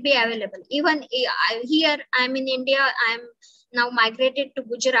Shir will be available. Even here I'm in India, I'm now migrated to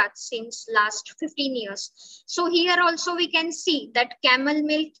Gujarat since last 15 years. So here also we can see that camel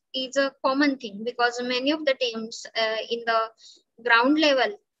milk is a common thing, because many of the times in the ground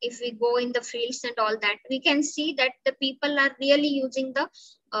level, if we go in the fields and all that, we can see that the people are really using the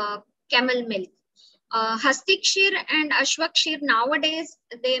camel milk. Hastik Shir and Ashwak Shir nowadays,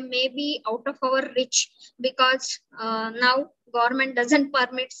 they may be out of our reach, because now government doesn't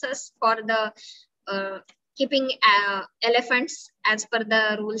permit us for the keeping elephants as per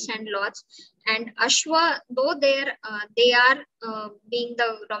the rules and laws. And Ashwa, though they are being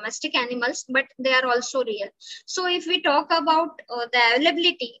the domestic animals, but they are also real. So if we talk about the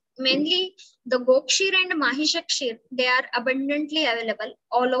availability, mainly the Gokshir and Mahishakshir, they are abundantly available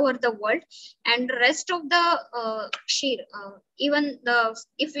all over the world. And rest of the Shir, even the,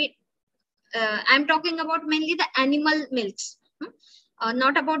 if we, I'm talking about mainly the animal milks.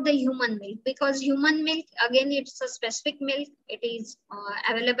 Not about the human milk, because human milk, again, it's a specific milk. It is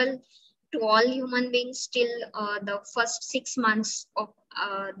available to all human beings till the first 6 months of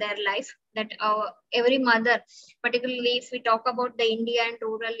their life. That every mother, particularly if we talk about the India and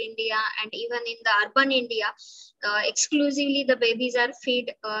rural India, and even in the urban India, exclusively the babies are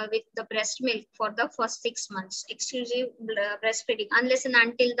fed with the breast milk for the first 6 months, exclusive breastfeeding, unless and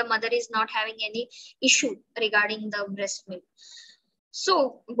until the mother is not having any issue regarding the breast milk.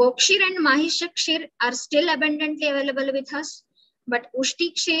 So Gokshir and Mahishak Shir are still abundantly available with us, but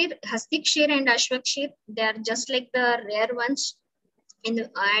Ushtik Shir, Hastik Shir and Ashwak Shir, they are just like the rare ones. And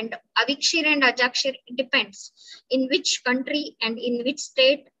Avik Shir and Ajak Shir, it depends in which country and in which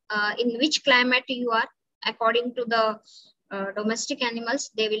state, in which climate you are. According to the domestic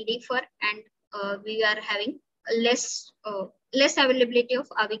animals, they will differ, and we are having less availability of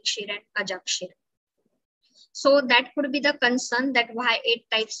Avik Shir and Ajak Shir. So that could be the concern, that why 8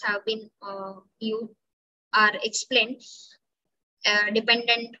 types have been you are explained,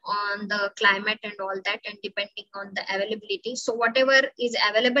 dependent on the climate and all that, and depending on the availability. So whatever is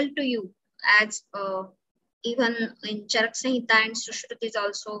available to you, as even in Charak Samhita and Sushruti is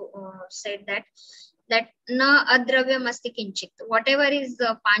also said that na adravyam asti kinchit. Whatever is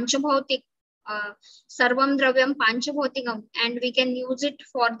panchabhautik, sarvam dravyam panchabhautikam, and we can use it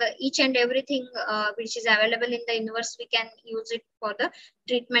for the each and everything which is available in the universe. We can use it for the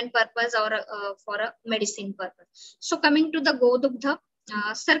treatment purpose or for a medicine purpose. So coming to the Godugdha,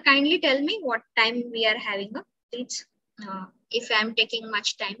 sir, kindly tell me what time we are having. Please, if I am taking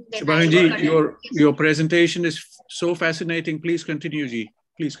much time, then Shubhangi, your presentation is so fascinating. Please continue, Ji.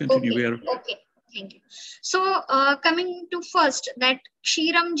 Please continue. Okay. Thank you. So coming to first, that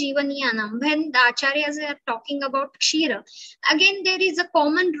Kshiram Jivaniyanam, when the Acharyas are talking about Kshira, again there is a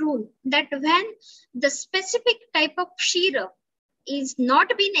common rule that when the specific type of Kshira is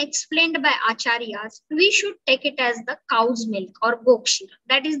not being explained by Acharyas, we should take it as the cow's milk or Gokshira.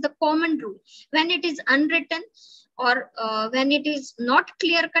 That is the common rule. When it is unwritten, or when it is not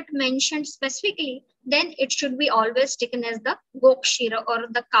clear-cut mentioned specifically, then it should be always taken as the Gokshira or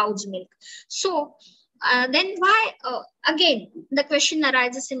the cow's milk. So then why, again, the question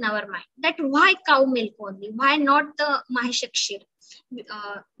arises in our mind, that why cow milk only? Why not the Mahishakshir?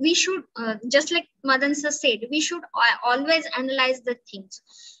 We should, just like Madan sir said, we should always analyze the things.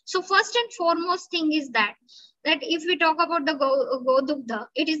 So first and foremost thing is that that if we talk about the Godugdha,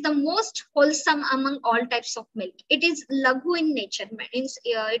 it is the most wholesome among all types of milk. It is laghu in nature, means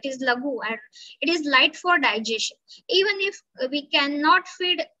it is laghu and it is light for digestion. Even if we cannot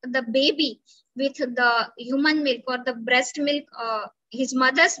feed the baby with the human milk or the breast milk, his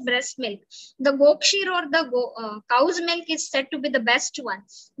mother's breast milk, the gokshir or the cow's milk is said to be the best one.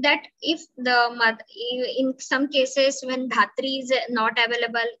 That if the mother, in some cases when dhatri is not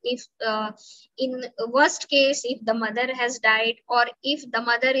available, if in worst case, if the mother has died, or if the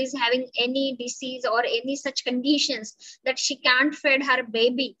mother is having any disease or any such conditions that she can't feed her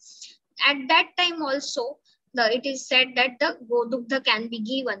baby, at that time also, it is said that the Godugdha can be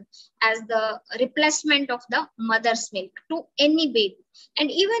given as the replacement of the mother's milk to any baby. And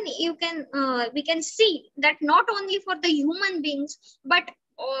even we can see that not only for the human beings, but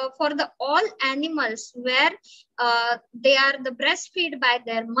for the all animals where they are the breastfeed by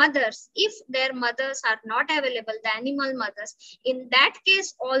their mothers. If their mothers are not available, the animal mothers, in that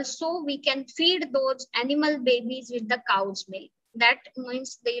case also we can feed those animal babies with the cow's milk. That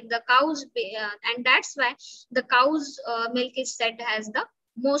means the cows, and that's why the cow's milk is said as the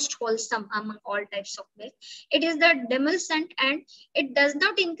most wholesome among all types of milk. It is the demulcent and it does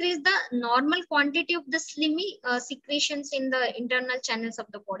not increase the normal quantity of the slimy secretions in the internal channels of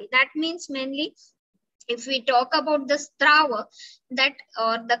the body. That means mainly if we talk about the strava, that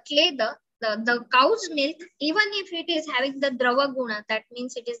or the kleda, the cow's milk, even if it is having the drava guna, that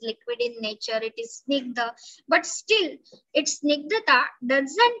means it is liquid in nature, it is snigdha, but still its snigdhata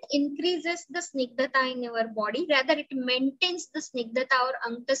doesn't increases the snigdhata in our body, rather it maintains the snigdhata or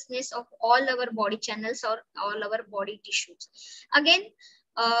unctuousness of all our body channels or all our body tissues. Again,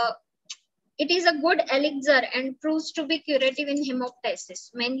 it is a good elixir and proves to be curative in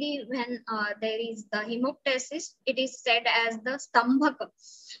hemoptysis. Mainly when there is the hemoptysis, it is said as the stambhaka.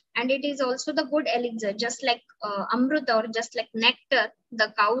 And it is also the good elixir, just like amruta or just like nectar,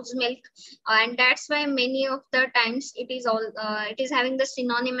 the cow's milk. And that's why many of the times it is having the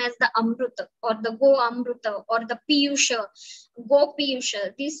synonym as the amruta or the go amruta or the piyusha, go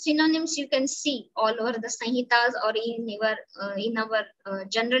piyusha. These synonyms you can see all over the Sanhitas or in our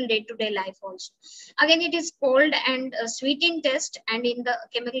general day-to-day life also. Again, it is cold and sweet in taste and in the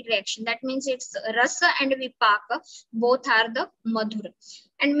chemical reaction. That means it's rasa and vipaka, both are the madhura.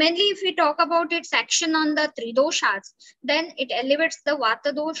 And mainly if we talk about its action on the three doshas, then it elevates the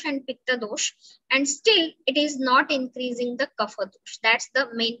vata dosh and pitta dosh, and still it is not increasing the kapha dosh. That's the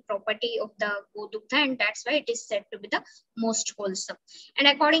main property of the Godugdha, and that's why it is said to be the most wholesome. And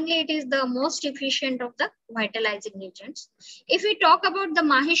accordingly, it is the most efficient of the vitalizing agents. If we talk about the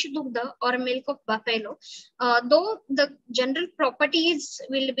Mahish Dugdha or milk of buffalo, though the general properties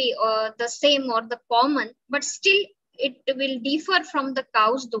will be the same or the common, but still it will differ from the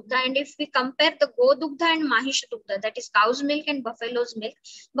cow's dugdha. And if we compare the Godugdha and Mahish Dugdha, that is cow's milk and buffalo's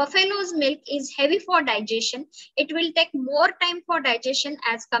milk is heavy for digestion. It will take more time for digestion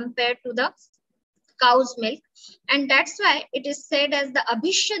as compared to the cow's milk, and that's why it is said as the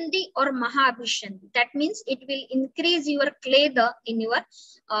abhishandi or mahabhishandi. That means it will increase your kleda in your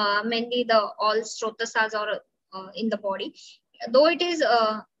mainly the all srotasas or in the body, though it is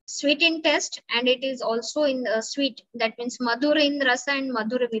sweet in taste and it is also in sweet. That means madhura in rasa and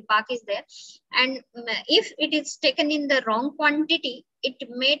madhura vipak is there, and if it is taken in the wrong quantity, it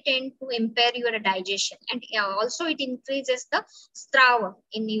may tend to impair your digestion, and also it increases the strava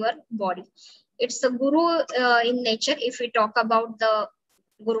in your body. It's a guru in nature if we talk about the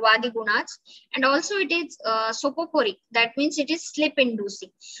Gurvadi Gunas, and also it is sopoporic. That means it is sleep inducing.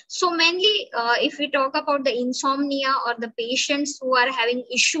 So mainly if we talk about the insomnia or the patients who are having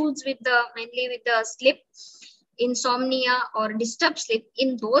issues with mainly with the sleep, insomnia or disturbed sleep,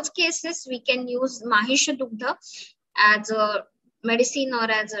 in those cases we can use Mahisha Dugdha as a medicine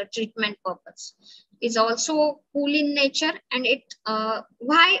or as a treatment purpose. It's also cool in nature, and it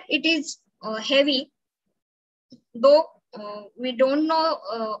why it is heavy, though we don't know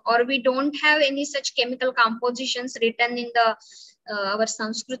or we don't have any such chemical compositions written in the our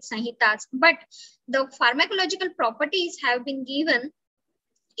Sanskrit Sanhitas, but the pharmacological properties have been given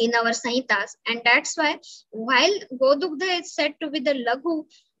in our Sanhitas, and that's why while Godugdha is said to be the Laghu,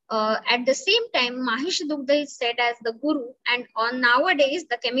 at the same time Mahish Dugdha is said as the Guru, and on nowadays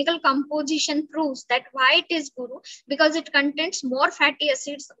the chemical composition proves that why it is Guru, because it contains more fatty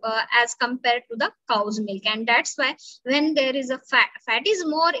acids as compared to the cow's milk, and that's why when there is a fat is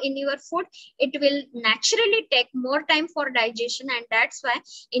more in your food, it will naturally take more time for digestion, and that's why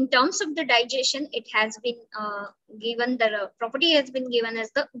in terms of the digestion it has been given, the property has been given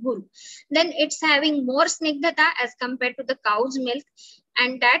as the Guru. Then it's having more snigdhata as compared to the cow's milk,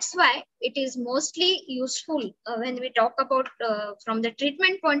 And that's why it is mostly useful when we talk about from the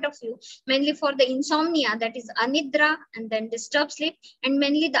treatment point of view, mainly for the insomnia, that is anidra and then disturbed sleep, and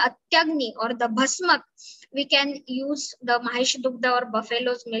mainly the atyagni or the bhasmak, we can use the mahish dugdha or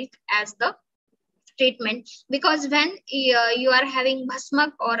buffalo's milk as the treatment. Because when you are having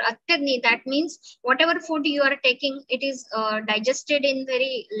bhasmak or atyagni, that means whatever food you are taking, it is digested in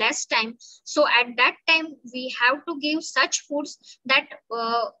very less time. So at that time we have to give such foods that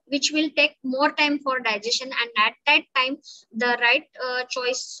which will take more time for digestion, and at that time the right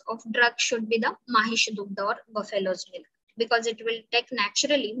choice of drug should be the mahish dugdha or buffalo's milk, because it will take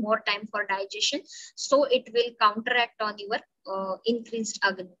naturally more time for digestion, so it will counteract on your increased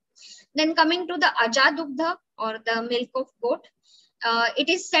agni. Then coming to the ajadugdha or the milk of goat, it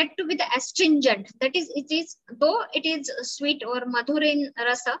is said to be the astringent. That is, it is, though it is sweet or madhur in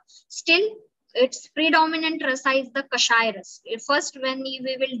rasa, still its predominant rasa is the kashaya ras. First, when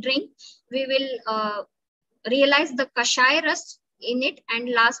we will drink, we will realize the kashaya ras in it, and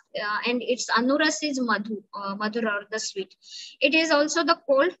last and its anuras is madhur or the sweet. It is also the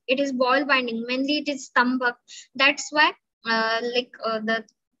cold. It is boil binding. Mainly it is tambak. That's why the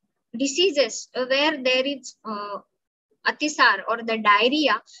diseases where there is atisar or the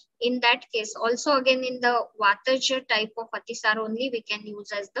diarrhea, in that case also again in the vataja type of atisar only we can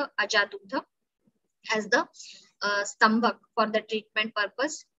use as the ajadugdha as the stambhak for the treatment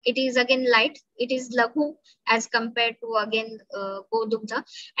purpose. It is again light, it is laghu as compared to again godugdha,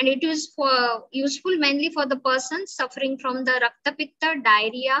 and it is for useful mainly for the person suffering from the rakta pitta,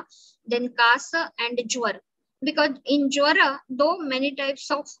 diarrhea, then kasa and jwar. Because in jwara, though many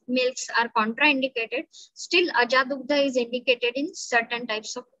types of milks are contraindicated, still ajadugdha is indicated in certain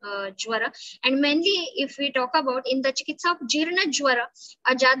types of jwara. And mainly if we talk about in the chikitsa of jirna jwara,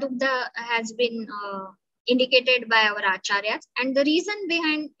 ajadugdha has been indicated by our acharyas. And the reason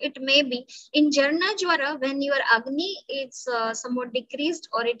behind it may be in jirna jwara, when your agni is somewhat decreased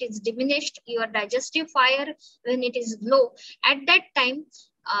or it is diminished, your digestive fire when it is low, at that time,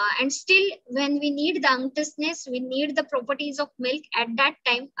 and still when we need the unctuousness, we need the properties of milk, at that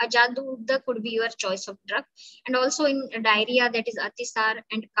time ajadugdha could be your choice of drug. And also in diarrhea, that is atisar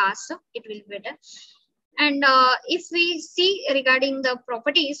and kasa, it will be better. And if we see regarding the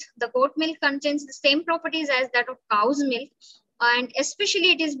properties, the goat milk contains the same properties as that of cow's milk, and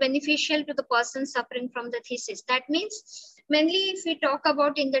especially it is beneficial to the person suffering from the thesis. That means mainly if we talk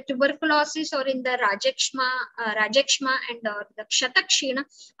about in the tuberculosis or in the rajakshma and the kshatakshina,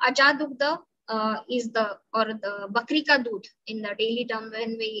 ajadugdha is the, or the bakri ka doodh in the daily term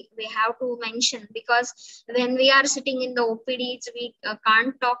when we have to mention, because when we are sitting in the OPDs, we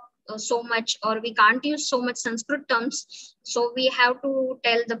can't talk so much, or we can't use so much Sanskrit terms. So we have to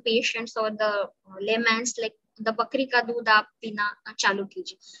tell the patients or the layman's like the bakri ka doodh aap pina chalu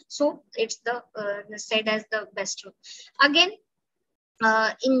kijiye. So it's the said as the best route. Again,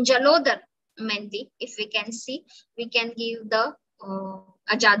 in Jalodhar, mainly, if we can see, we can give the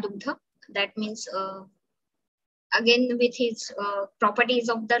ajadugdha. That means again with his properties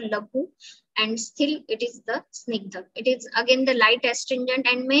of the laghu, and still it is the snigdha. It is again the light astringent,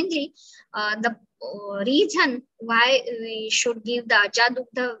 and mainly the reason why we should give the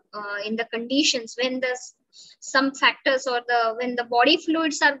ajadugdha in the conditions when the some factors or when the body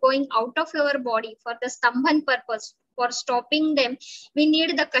fluids are going out of our body for the stambhan purpose, for stopping them, we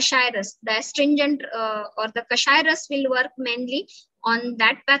need the kashaya ras. The astringent or the kashaya ras will work mainly on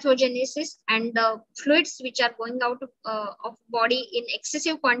that pathogenesis, and the fluids which are going out of body in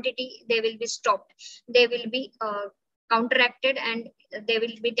excessive quantity, they will be stopped. They will be counteracted, and they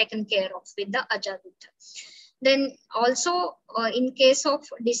will be taken care of with the ajadugdha. Then also in case of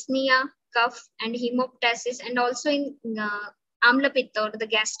dyspnea, cough and hemoptysis, and also in amla pitta or the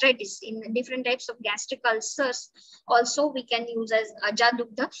gastritis, in different types of gastric ulcers, also we can use as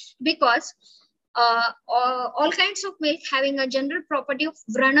ajadugdha, because all kinds of milk having a general property of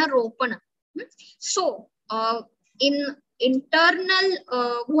vrana ropana. So in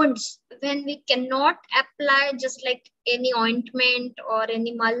internal wounds, when we cannot apply just like any ointment or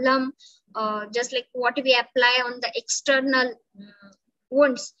any mallam, just like what we apply on the external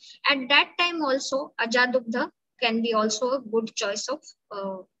wounds, at that time also ajadugdha can be also a good choice of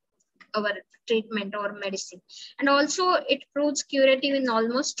our treatment or medicine. And also it proves curative in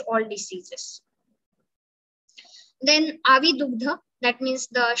almost all diseases. Then avidugdha, that means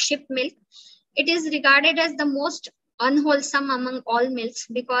the sheep milk. It is regarded as the most unwholesome among all milks,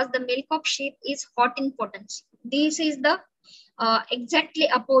 because the milk of sheep is hot in potency. This is the exactly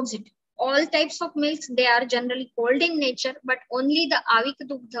opposite. All types of milks, they are generally cold in nature, but only the avik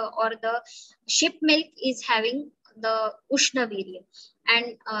dugdha or the sheep milk is having the ushna virya.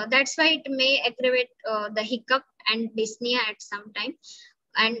 and that's why it may aggravate the hiccup and dyspnea at some time.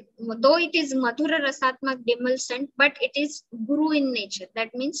 And though it is Madhura Rasatmak demulcent, but it is Guru in nature.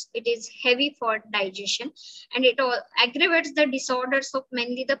 That means it is heavy for digestion, and it all aggravates the disorders of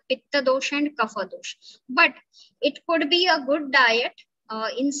mainly the Pitta dosha and Kapha dosha. But it could be a good diet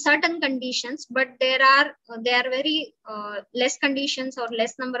in certain conditions, but there are very less conditions or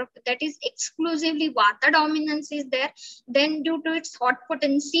less number of, that is exclusively Vata dominance is there. Then due to its hot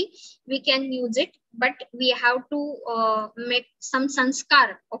potency, we can use it, but we have to make some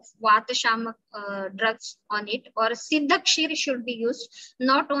sanskar of Vata Shamak drugs on it, or Siddha Kshir should be used,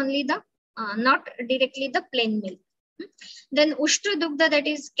 not only the not directly the plain milk. Then Ushtra Dugdha, that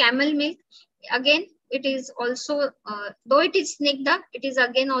is camel milk. Again, it is also, though it is snigdha, it is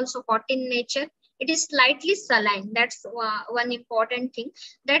again also hot in nature. It is slightly saline. That's one important thing,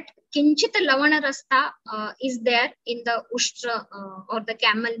 that kinchit lavana rasta is there in the ushtra or the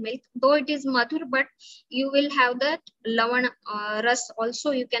camel milk. Though it is madhur, but you will have that lavana ras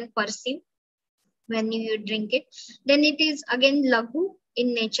also you can perceive when you drink it. Then it is again laghu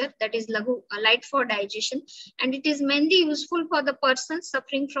in nature, that is laghu, light for digestion, and it is mainly useful for the person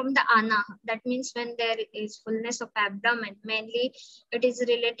suffering from the anaha. That means when there is fullness of abdomen, mainly it is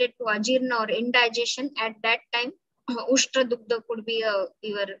related to ajirna or indigestion. At that time, ushtra dugdha could be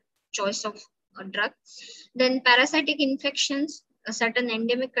your choice of a drug. Then parasitic infections, certain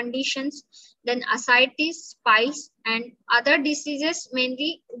endemic conditions, then ascites, piles, and other diseases,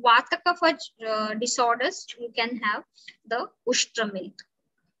 mainly Vata Kapha disorders, you can have the Ushtra milk.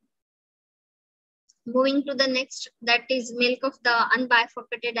 Moving to the next, that is milk of the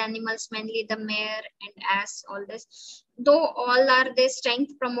unbifurcated animals, mainly the mare and ass, all this. Though all are they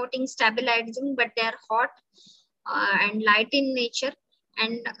strength promoting, stabilizing, but they are hot and light in nature.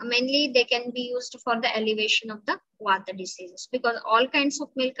 And mainly they can be used for the elevation of the Vata diseases, because all kinds of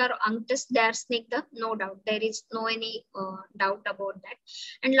milk are unctus, they are snigdha, no doubt. There is no any doubt about that.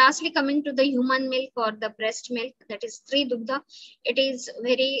 And lastly, coming to the human milk or the breast milk, that is Sri Dugdha. It is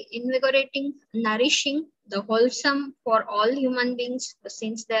very invigorating, nourishing, the wholesome for all human beings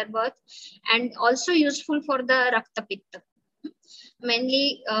since their birth, and also useful for the Rakta Pitta.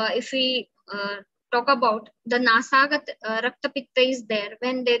 Mainly, if we talk about the Nasagat Rakta Pitta is there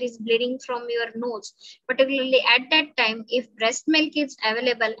when there is bleeding from your nose, particularly at that time, if breast milk is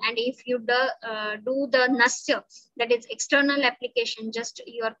available, and if you do the Nasya, that is external application, just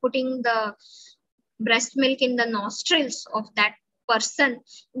you are putting the breast milk in the nostrils of that person,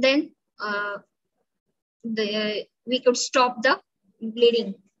 then we could stop the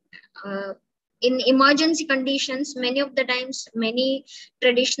bleeding. In emergency conditions, many of the times, many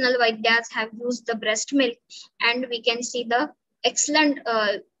traditional Vaidyas have used the breast milk, and we can see the excellent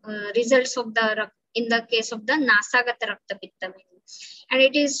results of in the case of the Nasagata Rakta Pitta. And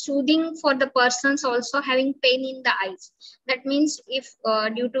it is soothing for the persons also having pain in the eyes. That means if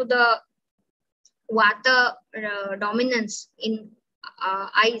due to the Vata dominance in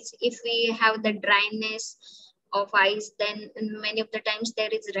eyes, if we have the dryness of eyes, then many of the times there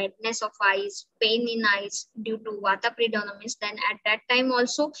is redness of eyes, pain in eyes due to Vata predominance, then at that time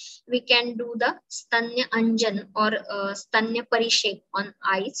also we can do the Stanya Anjan or Stanya Parishek on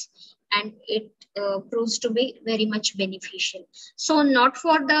eyes, and it proves to be very much beneficial. So not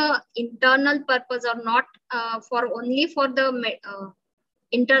for the internal purpose, or not for only for the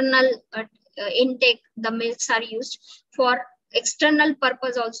internal intake, the milks are used for external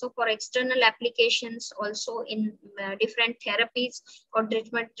purpose, also for external applications, also in different therapies or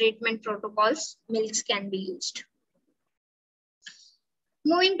treatment protocols, milks can be used.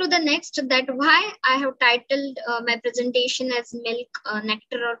 Moving to the next, that why I have titled my presentation as milk,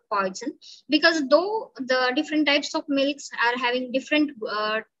 nectar or poison, because though the different types of milks are having different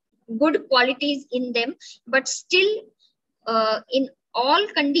good qualities in them, but still in all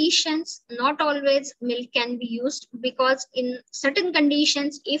conditions, not always milk can be used, because in certain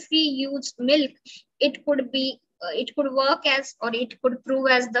conditions, if we use milk, it could work as, or it could prove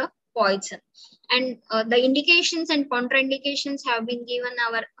as the poison. And the indications and contraindications have been given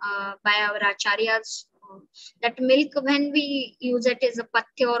by our acharyas, that milk, when we use it as a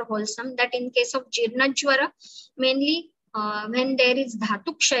pathya or wholesome, that in case of Jirnajwara, mainly when there is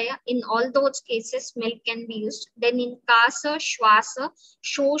dhatukshaya, in all those cases milk can be used. Then in kasa, shwasa,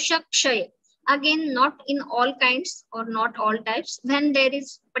 shoshakshaya, again not in all kinds or not all types, when there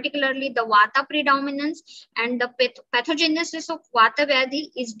is particularly the Vata predominance and the pathogenesis of Vata Vyadhi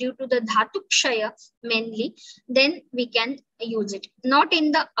is due to the dhatukshaya mainly, then we can use it. Not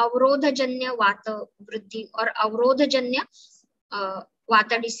in the avrodhajanya Vata Vriddhi or avrodhajanya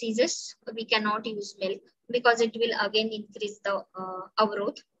Vata diseases, we cannot use milk because it will again increase the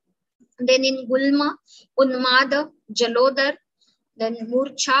avrod. Then in Gulma, Unmada, Jalodar, then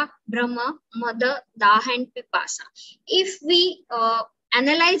Murcha, Brahma, Mada, Daha and Pipasa. If we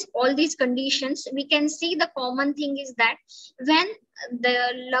analyze all these conditions, we can see the common thing is that when the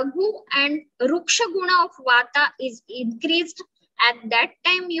Laghu and Ruksha guna of Vata is increased, at that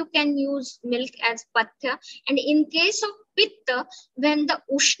time you can use milk as Pathya. And in case of Pitta, when the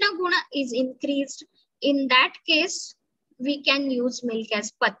Ushna guna is increased, in that case, we can use milk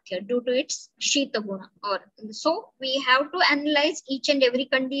as Pathya due to its Shita guna. So we have to analyze each and every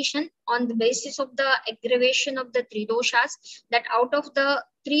condition on the basis of the aggravation of the three doshas, that out of the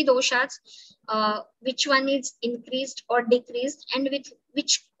three doshas, which one is increased or decreased, and with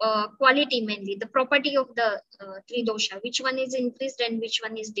which quality, mainly the property of the three dosha, which one is increased and which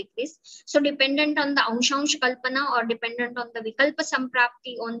one is decreased. So dependent on the Anshansha Kalpana or dependent on the Vikalpa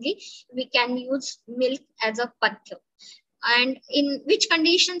Samprapti only, we can use milk as a Pathya. And in which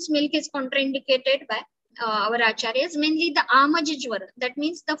conditions milk is contraindicated by our acharyas, mainly the Amaja Jwara. That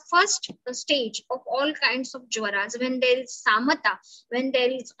means the first stage of all kinds of Jwaras, when there is Samata, when there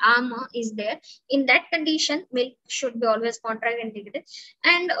is Ama is there, in that condition, milk should be always contraindicated.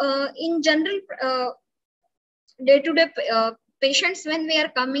 And in general, day-to-day patients, when we are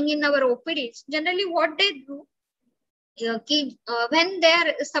coming in our OPDs, generally what they do, when they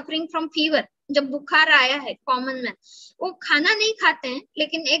are suffering from fever, जब बुखार आया है common man, वो खाना नहीं खाते हैं,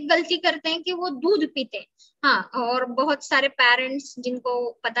 लेकिन एक गलती करते हैं कि वो दूध पीते हैं. हाँ, और बहुत सारे पेरेंट्स जिनको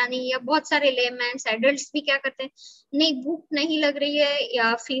पता नहीं, या बहुत सारे लेमैन्स एडल्ट्स भी क्या करते हैं, नहीं भूख नहीं लग रही है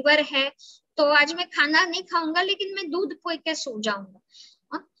या फीवर है तो आज मैं खाना नहीं खाऊंगा लेकिन मैं दूध पी के सो जाऊंगा.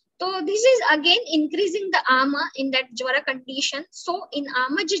 So this is again increasing the ama in that jwara condition. So in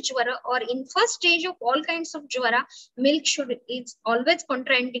amaja jwara, or in first stage of all kinds of jwara, milk is always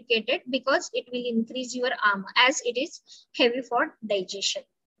contraindicated because it will increase your ama as it is heavy for digestion.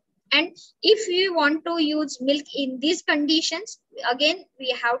 And if we want to use milk in these conditions, again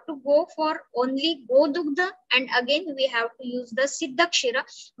we have to go for only Godugdha, and again we have to use the Siddhakshira.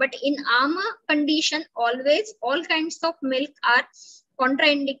 But in ama condition, always all kinds of milk are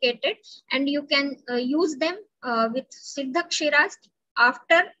contraindicated, and you can use them with Siddhakshiras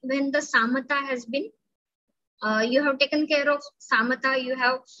after when the Samata has been, you have taken care of Samata, you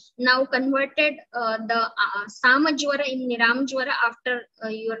have now converted the Samajwara in Niramjwara after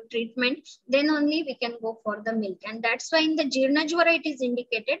your treatment, then only we can go for the milk. And that's why in the Jirnajwara it is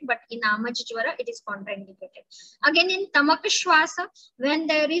indicated, but in Amajwara it is contraindicated. Again in Tamakashwasa, when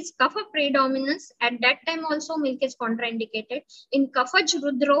there is Kapha predominance, at that time also milk is contraindicated. In Kafaj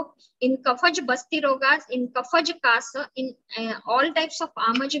Rudro, in Kafaj Basti Rogas, in Kafaj Kasa, in all types of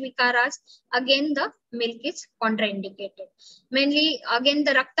Amaj Vikaras, again the milk is contraindicated. Mainly again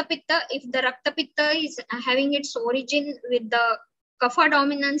the Rakta Pitta, if the Rakta Pitta is having its origin with the Kapha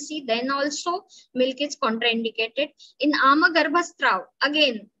dominancy, then also milk is contraindicated. In Ama Garbhastrav,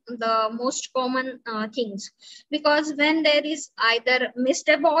 again the most common things, because when there is either missed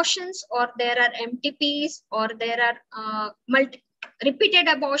abortions or there are MTPs or there are repeated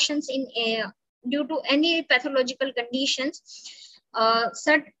abortions in due to any pathological conditions,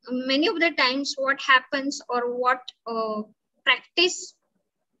 many of the times what happens or what practice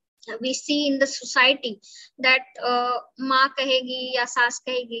we see in the society, that माँ कहेगी या सास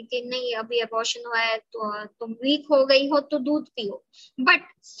कहेगी कि नहीं अभी abortion हुआ है तो तुम weak हो गई हो तो दूध पियो. But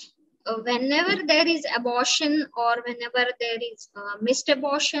whenever there is abortion or whenever there is missed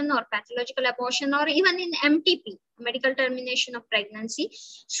abortion or pathological abortion or even in MTP, medical termination of pregnancy,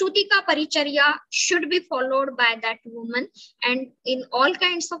 Sutika Paricharya should be followed by that woman, and in all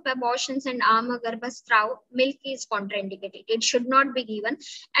kinds of abortions and Ama Garbhastrav, milk is contraindicated. It should not be given.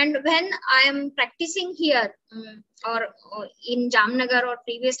 And when I am practicing here or in Jamnagar, or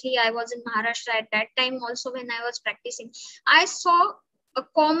previously I was in Maharashtra, at that time also when I was practicing, I saw a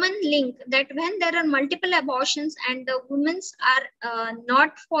common link that when there are multiple abortions and the women are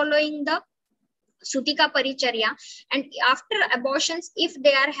not following the Sutika Paricharya, and after abortions, if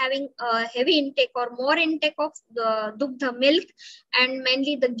they are having a heavy intake or more intake of the dugdha milk and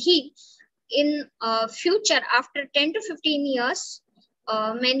mainly the ghee, in future after 10 to 15 years,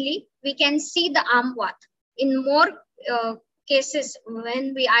 mainly we can see the amvat. In more cases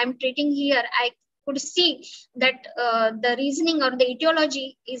when I am treating here, I could see that the reasoning or the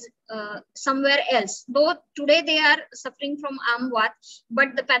etiology is somewhere else. Though today they are suffering from amvat,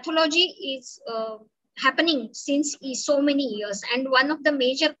 but the pathology is happening since so many years, and one of the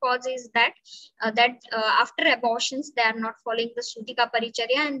major causes is that after abortions they are not following the Sutika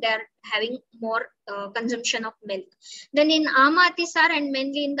Paricharya and they are having more consumption of milk. Then in Ama Atisar and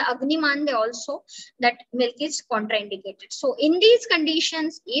mainly in the Agniman, they also that milk is contraindicated. So in these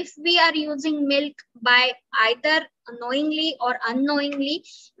conditions, if we are using milk by either knowingly or unknowingly,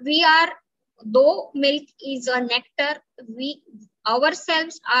 we are, though milk is a nectar, we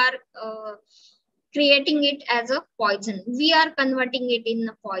ourselves are creating it as a poison. We are converting it in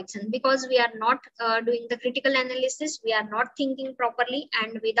a poison because we are not doing the critical analysis. We are not thinking properly,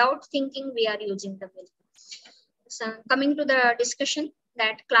 and without thinking, we are using the milk. So coming to the discussion,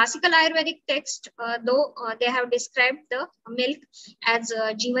 that classical Ayurvedic text, though they have described the milk as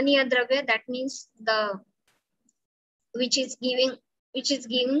a Jivaniya Dravya, that means the which is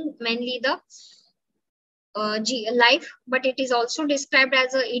giving mainly the life, but it is also described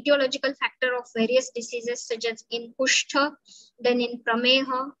as an etiological factor of various diseases such as in Kushtha, then in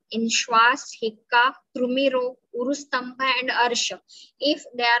Prameha, in Shwas, Hikka, Krumi Rog, Urustambha, and Arsha. If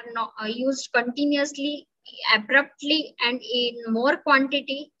they are not used continuously, abruptly, and in more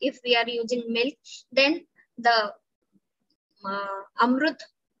quantity, if we are using milk, then the Amrut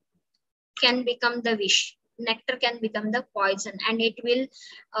can become the Vish. Nectar can become the poison, and it will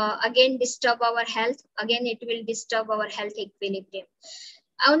again disturb our health. Again, it will disturb our health equilibrium.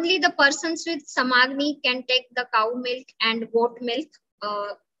 Only the persons with Samagni can take the cow milk and goat milk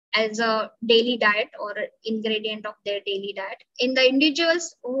as a daily diet or ingredient of their daily diet. In the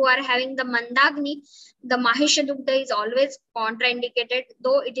individuals who are having the Mandagni, the Mahishadugdha is always contraindicated,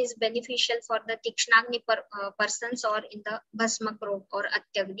 though it is beneficial for the Tikshnagni persons or in the Bhasmak Rog or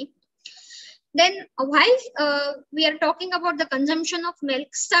Atyagni. Then while we are talking about the consumption of milk,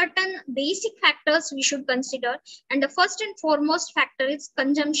 certain basic factors we should consider. And the first and foremost factor is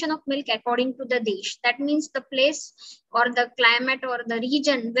consumption of milk according to the desh. That means the place or the climate or the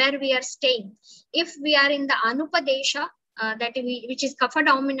region where we are staying. If we are in the Anupadesha, which is kapha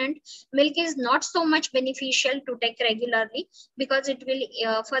dominant, milk is not so much beneficial to take regularly because it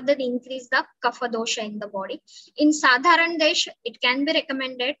will further increase the kapha dosha in the body. In Sadharan Desh, it can be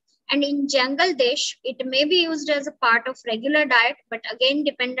recommended. And in Jangal Desh, it may be used as a part of regular diet, but again,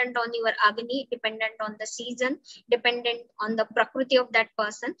 dependent on your Agni, dependent on the season, dependent on the prakriti of that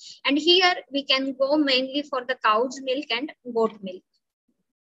person. And here we can go mainly for the cow's milk and goat milk.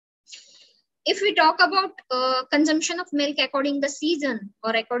 If we talk about consumption of milk according to the season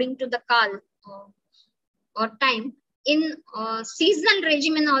or according to the kal or time, in seasonal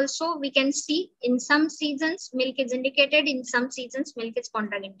regimen also we can see in some seasons milk is indicated, in some seasons milk is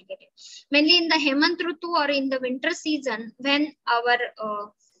contraindicated. Mainly in the Hemant Rutu or in the winter season, when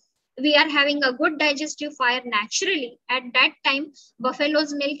our we are having a good digestive fire naturally, at that time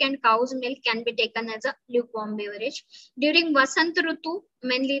buffalo's milk and cow's milk can be taken as a lukewarm beverage. During Vasant Rutu,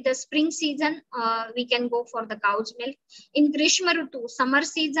 mainly the spring season, we can go for the cow's milk. In Grishma Rutu, summer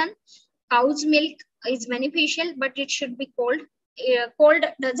season, cow's milk is beneficial, but it should be cold. Cold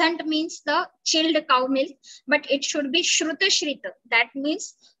doesn't means the chilled cow milk, but it should be Shruta Shrita. That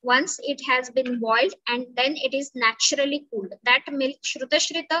means once it has been boiled and then it is naturally cooled. That milk, Shruta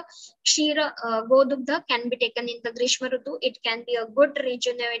Shrita, Kshira, Godugdha can be taken in the Grishma Rutu. It can be a good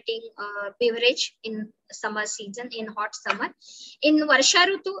rejuvenating beverage in summer season, in hot summer. In Varsha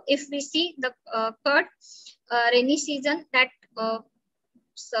Rutu, if we see the curd, rainy season, that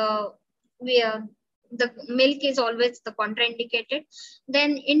the milk is always the contraindicated.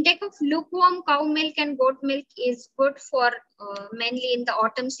 Then intake of lukewarm cow milk and goat milk is good for mainly in the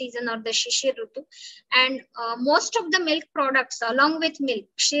autumn season or the Shishir Rutu. And most of the milk products along with milk,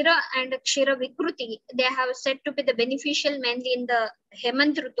 Kshira and Kshira Vikruti, they have said to be the beneficial mainly in the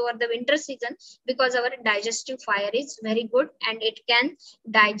Hemant Rutu or the winter season because our digestive fire is very good and it can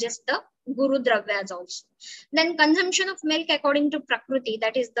digest the Guru Dravyas also. Then consumption of milk according to Prakriti,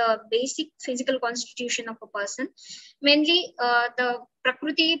 that is the basic physical constitution of a person. Mainly the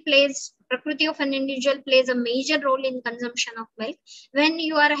Prakriti of an individual plays a major role in consumption of milk. When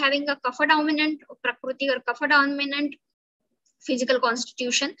you are having a kapha dominant Prakriti or kapha dominant physical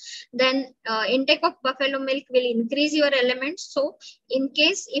constitution, then intake of buffalo milk will increase your elements. So in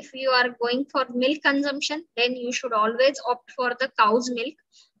case if you are going for milk consumption, then you should always opt for the cow's milk,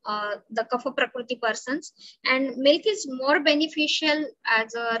 the kapha prakriti persons. And milk is more beneficial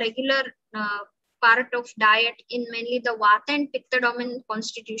as a regular part of diet in mainly the vata and pitta dominant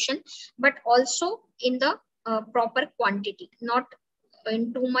constitution, but also in the proper quantity, not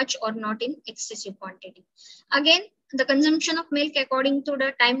in too much or not in excessive quantity. Again, the consumption of milk according to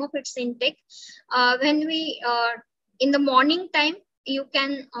the time of its intake. When we in the morning time, you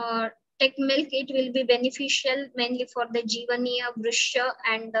can take milk, it will be beneficial mainly for the Jivaniya, Vrishya,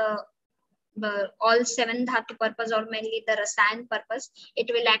 and the all 7 dhatu purpose, or mainly the rasayan purpose. It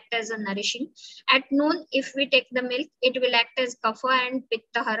will act as a nourishing. At noon, if we take the milk, it will act as kapha and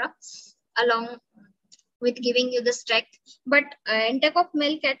pittahara, along with giving you the strength. But intake of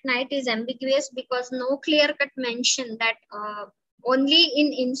milk at night is ambiguous because no clear-cut mention that only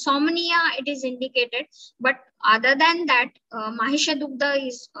in insomnia it is indicated. But other than that, Mahisha Dugdha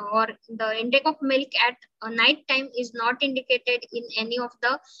is, or the intake of milk at night time is not indicated in any of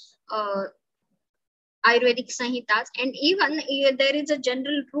the Ayurvedic Sanhitas. And even there is a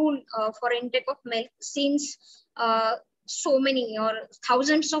general rule for intake of milk since so many or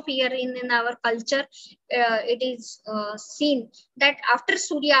thousands of years in our culture. It is seen that after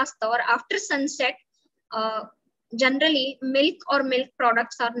Suryasta or after sunset, generally milk or milk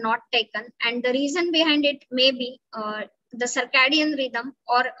products are not taken. And the reason behind it may be the circadian rhythm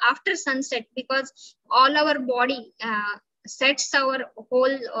or after sunset, because all our body sets our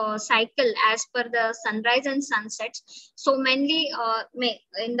whole cycle as per the sunrise and sunsets. So mainly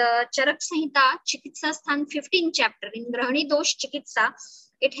in the Charak Samhita Chikitsa Sthan 15 chapter, in Grahani Dosh Chikitsa,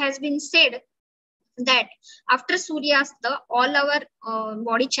 it has been said that after Suryasta, all our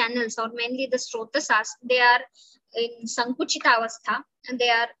body channels, or mainly the Srotasas, they are in Sankuchita Avastha, and they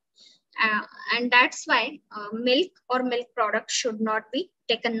are and that's why milk or milk products should not be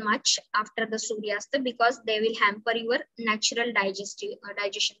taken much after the Suryasta, because they will hamper your natural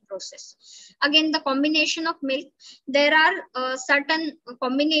digestion process. Again, the combination of milk, there are certain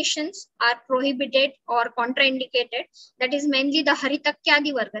combinations are prohibited or contraindicated. That is mainly the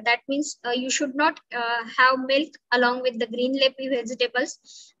Haritakyadi Varga. That means you should not have milk along with the green leafy vegetables.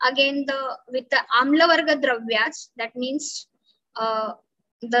 Again, with the Amla Varga Dravyas, that means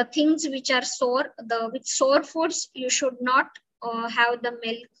the things which are sour, with sour foods, you should not have the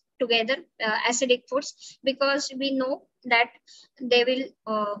milk together, acidic foods, because we know that they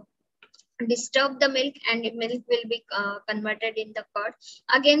will disturb the milk and milk will be converted in the curd.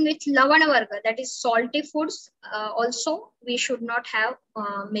 Again, with Lavana Varga, that is salty foods, also we should not have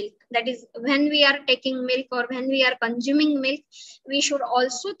milk. That is, when we are taking milk or when we are consuming milk, we should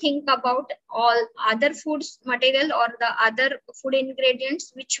also think about all other foods material or the other food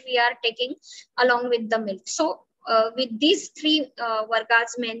ingredients which we are taking along with the milk. So with these 3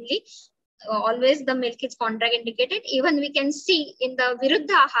 vargas mainly, always the milk is contraindicated. Even we can see in the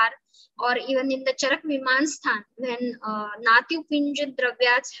Viruddha Ahar or even in the Charak Vimansthan, when Natyu Pinjit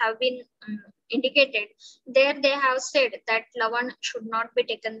Dravyas have been indicated, there they have said that Lavan should not be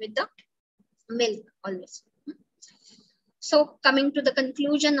taken with the milk always. So coming to the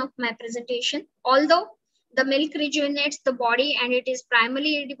conclusion of my presentation, although the milk rejuvenates the body and it is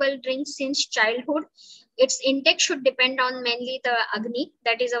primarily edible drink since childhood, its intake should depend on mainly the Agni,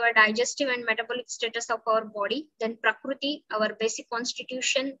 that is our digestive and metabolic status of our body. Then Prakriti, our basic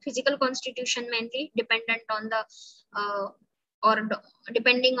constitution, physical constitution mainly, dependent on the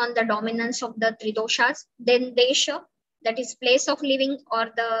depending on the dominance of the Tridoshas. Then Desha, that is place of living or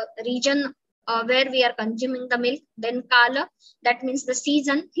the region where we are consuming the milk. Then Kala, that means the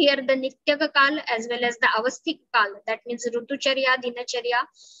season. Here the Nityaka Kala as well as the Avasthik Kala, that means Rutucharya, Dinacharya,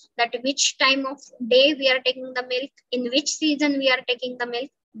 that which time of day we are taking the milk, in which season we are taking the milk,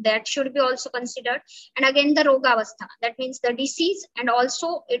 that should be also considered. And again, the Roga Avastha, that means the disease and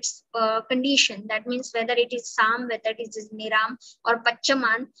also its condition, that means whether it is Sam, whether it is Niram or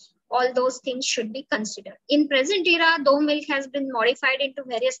Pachaman, all those things should be considered. In present era, though milk has been modified into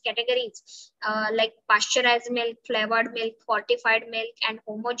various categories like pasteurized milk, flavored milk, fortified milk, and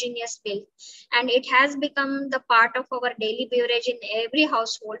homogeneous milk, and it has become the part of our daily beverage in every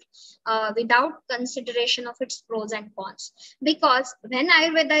household without consideration of its pros and cons. Because when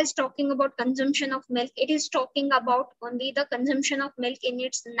Ayurveda is talking about consumption of milk, it is talking about only the consumption of milk in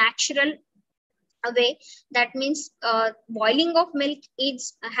its natural way. That means boiling of milk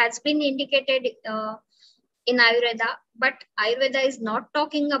has been indicated in Ayurveda, but Ayurveda is not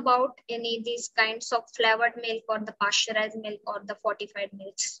talking about any of these kinds of flavored milk or the pasteurized milk or the fortified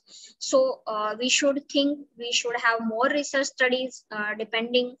milks. So we should have more research studies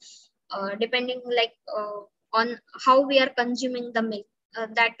depending like on how we are consuming the milk.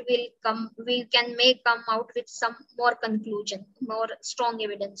 That will come, we may come out with some more conclusion, more strong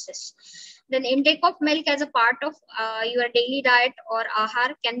evidences. Then intake of milk as a part of your daily diet or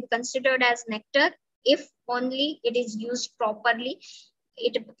ahar can be considered as nectar if only it is used properly.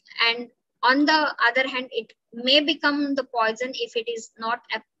 And On the other hand, it may become the poison if it is not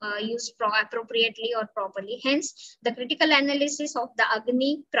used appropriately or properly. Hence, the critical analysis of the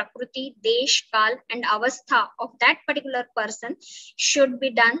Agni, Prakriti, Desh, Kal, and Avastha of that particular person should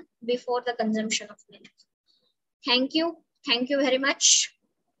be done before the consumption of milk. Thank you. Thank you very much.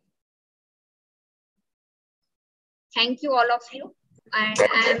 Thank you, all of you. And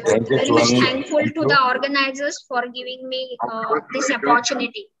I am very much thankful to the organizers for giving me this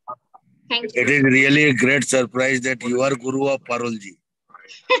opportunity. Thank you. It is really a great surprise that you are Guru of Parulji.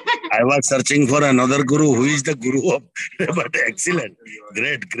 I was searching for another Guru who is the Guru of, but excellent.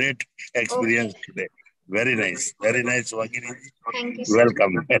 Great experience today. Very nice, Swagini. Thank you, sir.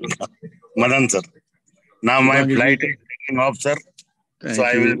 Welcome. Madan, sir. Now my flight is taking off, sir. So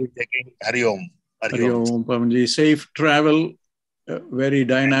I will be taking Hari Om. Hari Om, Pavanji. Safe travel. Very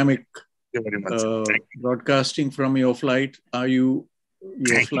dynamic broadcasting from your flight. You're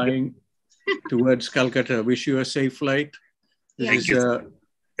flying towards Calcutta. Wish you a safe flight. This is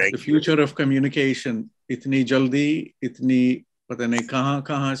the future of communication. Itni jaldi, itni pata nahi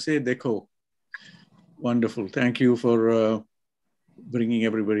kahan se dekho. Wonderful. Thank you for bringing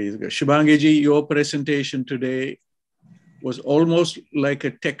everybody. Shubhangi ji, your presentation today was almost like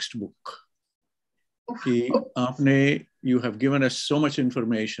a textbook. You have given us so much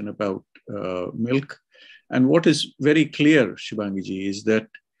information about milk. And what is very clear, Shubhangi ji, is that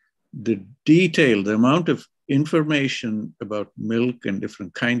the amount of information about milk and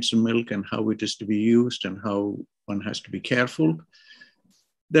different kinds of milk and how it is to be used and how one has to be careful,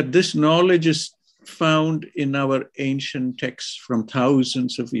 that this knowledge is found in our ancient texts from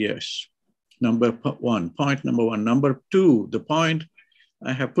thousands of years. Point number one. Number two, the point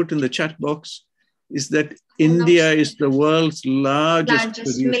I have put in the chat box is that India is the world's largest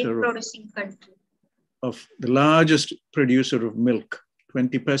producer of milk.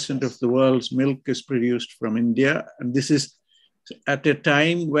 20% of the world's milk is produced from India. And this is at a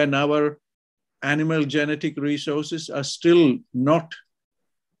time when our animal genetic resources are still not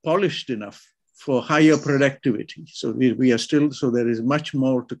polished enough for higher productivity. So we are still, so there is much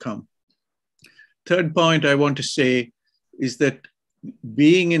more to come. Third point I want to say is that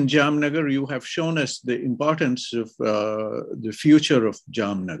being in Jamnagar, you have shown us the importance of the future of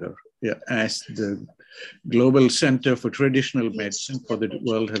Jamnagar as the global center for traditional medicine for the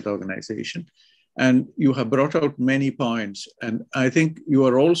World Health Organization. And you have brought out many points. And I think you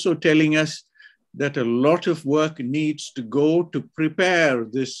are also telling us that a lot of work needs to go to prepare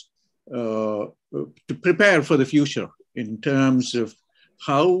this, to prepare for the future in terms of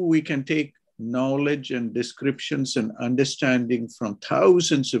how we can take knowledge and descriptions and understanding from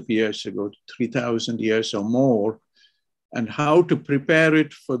thousands of years ago, 3,000 years or more, and how to prepare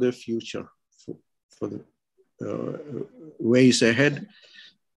it for the future, for the ways ahead.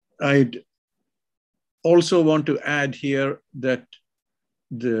 I'd also want to add here that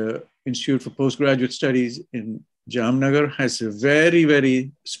the Institute for Postgraduate Studies in Jamnagar has a very,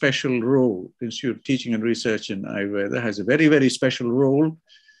 very special role. Institute of Teaching and Research in Ayurveda has a very, very special role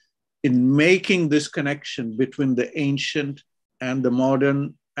in making this connection between the ancient and the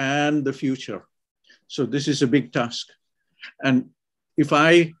modern and the future. So this is a big task. And if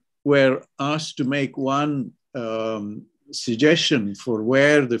I were asked to make one suggestion for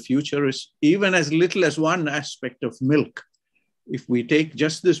where the future is, even as little as one aspect of milk, if we take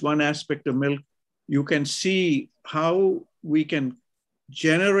just this one aspect of milk, you can see how we can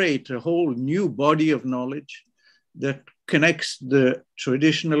generate a whole new body of knowledge that connects the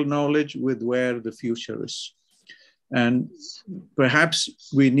traditional knowledge with where the future is. And perhaps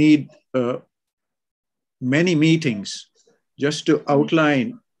we need many meetings just to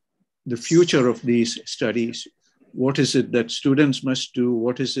outline the future of these studies. What is it that students must do?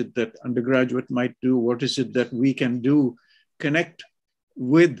 What is it that undergraduate might do? What is it that we can do? Connect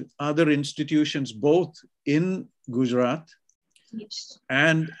with other institutions, both in Gujarat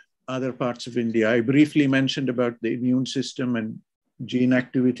and other parts of India. I briefly mentioned about the immune system and gene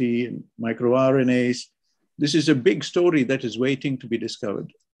activity and microRNAs. This is a big story that is waiting to be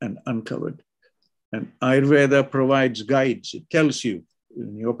discovered and uncovered. And Ayurveda provides guides. It tells you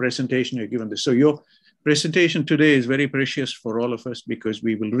in your presentation, you're given this. So your presentation today is very precious for all of us because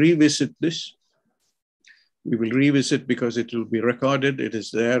we will revisit this. We will revisit because it will be recorded. It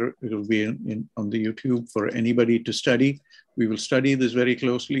is there. It will be on the YouTube for anybody to study. We will study this very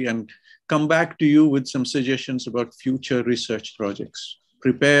closely and come back to you with some suggestions about future research projects.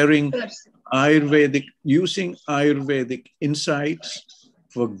 Preparing Ayurvedic, using Ayurvedic insights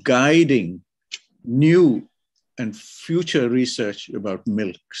for guiding new and future research about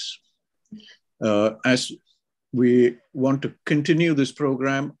milks. As we want to continue this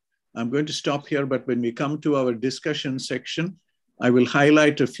program, I'm going to stop here, but when we come to our discussion section, I will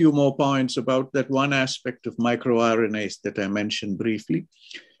highlight a few more points about that one aspect of microRNAs that I mentioned briefly,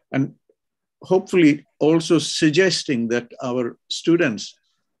 and hopefully also suggesting that our students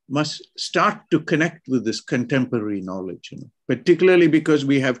must start to connect with this contemporary knowledge, particularly because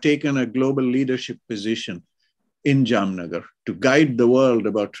we have taken a global leadership position in Jamnagar to guide the world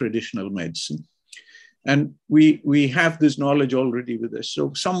about traditional medicine. And we have this knowledge already with us.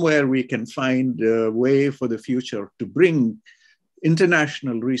 So somewhere we can find a way for the future to bring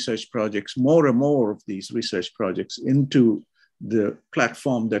international research projects, more and more of these research projects, into the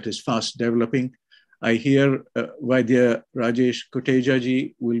platform that is fast developing. I hear Vaidya Rajesh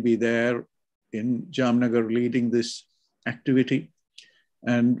Koteja-ji will be there in Jamnagar leading this activity.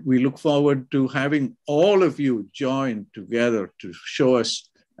 And we look forward to having all of you join together to show us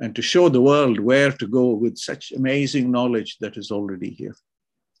and to show the world where to go with such amazing knowledge that is already here.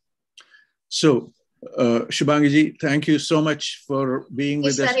 So, Shubhangi ji, thank you so much for being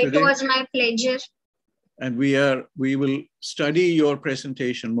with us today. It was my pleasure. And we will study your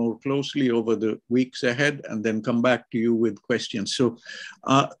presentation more closely over the weeks ahead and then come back to you with questions. So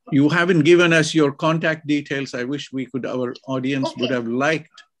you haven't given us your contact details. I wish we could, our audience would have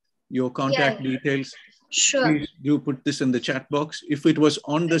liked your contact details. Sure. Please do put this in the chat box. If it was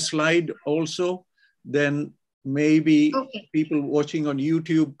on the slide also, then maybe people watching on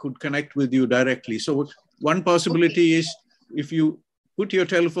YouTube could connect with you directly. So one possibility is if you put your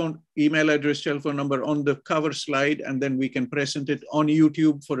telephone, email address, telephone number on the cover slide, and then we can present it on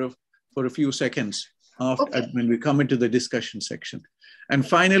YouTube for a few seconds after when we come into the discussion section. And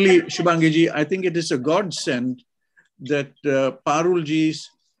finally, Shubhangi ji, I think it is a godsend that Parul ji's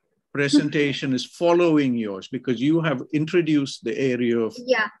presentation is following yours, because you have introduced the area of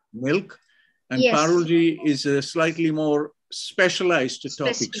milk, and Parul ji is a slightly more specialized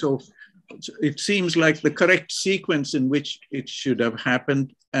topic. So it seems like the correct sequence in which it should have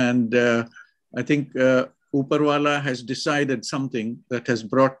happened. And I think Uparwala has decided something that has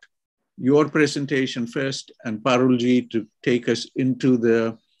brought your presentation first and Parul ji to take us into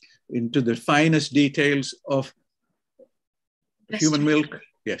the finest details of human milk.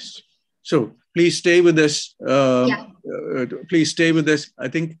 Yes. So please stay with us. Please stay with us. I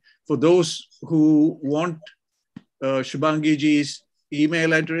think for those who want Shubhangi ji's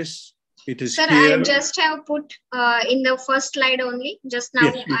email address, it is Sir, here. I just have put in the first slide only. Just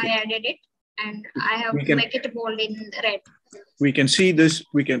now I added it, and I have make it bold in red. We can see this.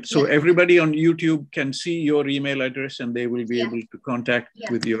 So everybody on YouTube can see your email address, and they will be able to contact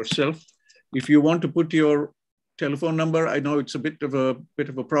with yourself. If you want to put your telephone number, I know it's a bit of a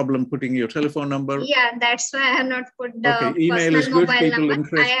problem putting your telephone number. Yeah, that's why I have not put the email is good. People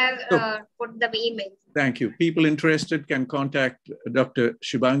number. I have put the email. Thank you. People interested can contact Dr.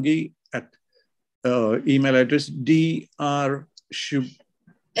 Shubhangi at email address Dr.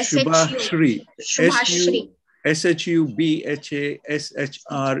 Shubhashree,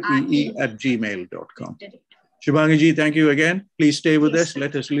 SHUBHASHREE@gmail.com. Shubhangi ji, thank you again. Please stay with us.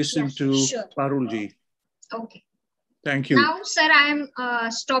 Let us listen to Parul ji. Okay. Thank you. Now, sir, I am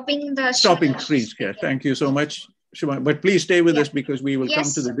stopping the screen share. Thank you so much, Shubhangi. But please stay with us, because we will come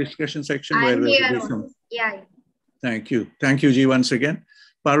to the discussion section where there will be some. Thank you. Thank you, ji, once again.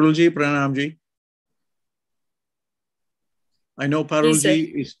 Parul ji, pranam ji. I know Parul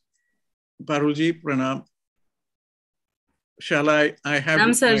ji is Parul ji, pranam. Shall I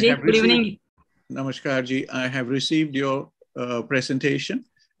have good evening. Namaskar ji. I have received your presentation,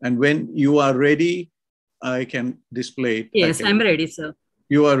 and when you are ready, I can display it. Yes, I'm ready, sir.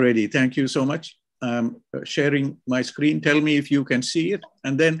 You are ready. Thank you so much. I'm sharing my screen. Tell me if you can see it,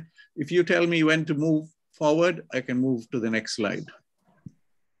 and then if you tell me when to move forward, I can move to the next slide.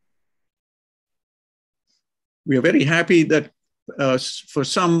 We are very happy that for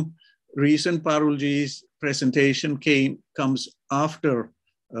some reason, Parul ji's presentation comes after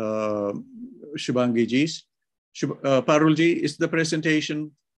Shubhangi ji's. Parul ji, is the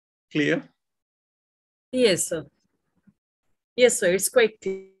presentation clear? Yes, sir. Yes, sir. It's quite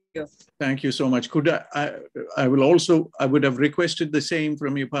clear. Thank you so much. Could I would have requested the same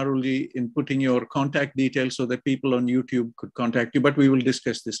from you, Parul ji, in putting your contact details so that people on YouTube could contact you, but we will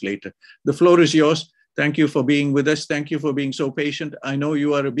discuss this later. The floor is yours. Thank you for being with us. Thank you for being so patient. I know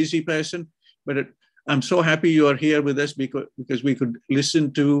you are a busy person, but I'm so happy you are here with us because we could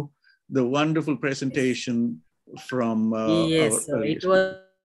listen to the wonderful presentation from yes, sir. It was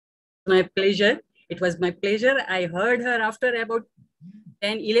my pleasure. It was my pleasure. I heard her after about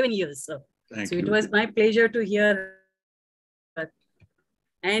 10, 11 years. So it was my pleasure to hear her.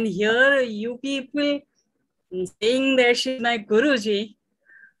 And here you people saying that she's my Guruji.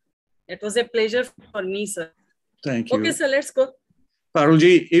 It was a pleasure for me, sir. Thank you. Okay, sir, let's go.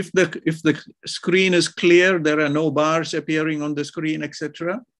 Parulji, if the screen is clear, there are no bars appearing on the screen,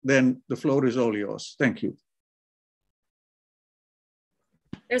 etc., then the floor is all yours. Thank you.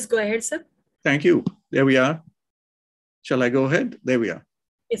 Let's go ahead, sir. Thank you. There we are. Shall I go ahead? There we are.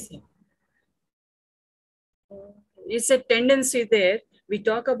 Yes, sir. It's a tendency there. We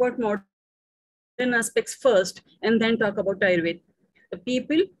talk about modern aspects first and then talk about Ayurveda. The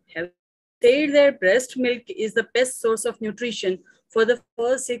people have said that breast milk is the best source of nutrition for the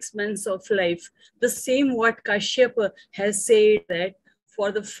first 6 months of life. The same what Kashyap has said, that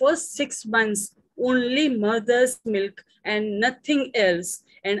for the first 6 months, only mother's milk and nothing else.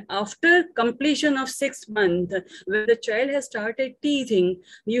 And after completion of 6 months, when the child has started teething,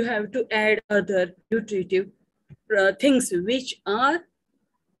 you have to add other nutritive things which are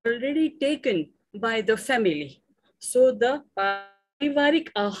already taken by the family. So the parivarik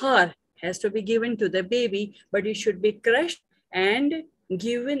ahar has to be given to the baby, but it should be crushed and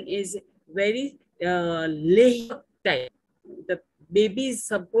given is very late time. The baby is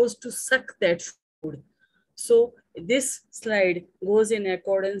supposed to suck that food. So this slide goes in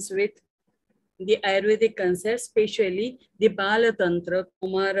accordance with the Ayurvedic concepts, especially the Bala Tantra,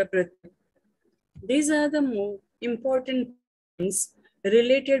 Kumara Pratyaya. These are the more important things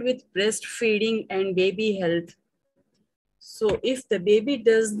related with breastfeeding and baby health. So if the baby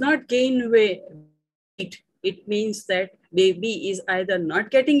does not gain weight, it means that baby is either not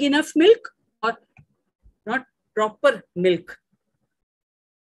getting enough milk or not proper milk.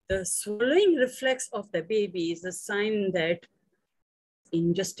 The swallowing reflex of the baby is a sign that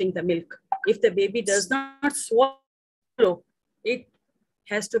ingesting the milk. If the baby does not swallow, it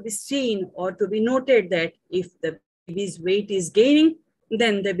has to be seen or to be noted that if the baby's weight is gaining,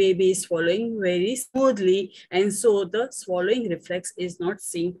 then the baby is swallowing very smoothly, and so the swallowing reflex is not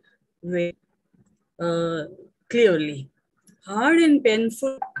seen very clearly. Hard and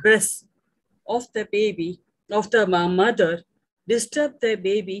painful breaths of the baby, of the mother, disturb the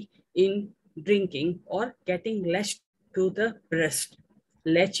baby in drinking or getting latched to the breast.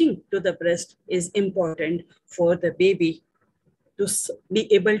 Latching to the breast is important for the baby to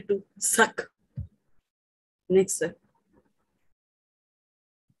be able to suck. Next, sir.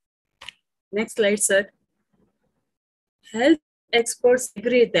 Next slide, sir. Health experts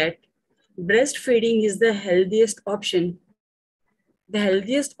agree that breastfeeding is the healthiest option. The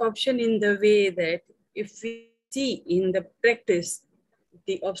healthiest option in the way that if we see in the practice,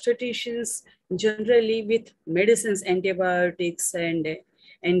 the obstetricians generally with medicines, antibiotics and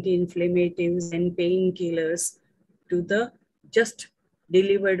anti-inflammatives and painkillers to the just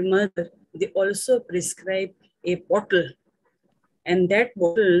delivered mother, they also prescribe a bottle, and that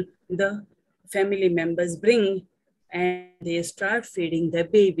bottle the family members bring and they start feeding the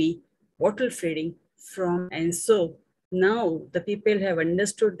baby, bottle feeding from, and so now the people have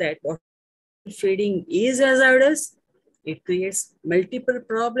understood that bottle feeding is hazardous. It creates multiple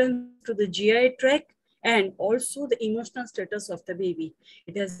problems to the GI tract and also the emotional status of the baby.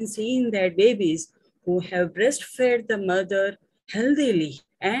 It has been seen that babies who have breastfed the mother healthily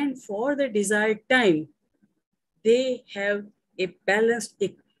and for the desired time, they have a balanced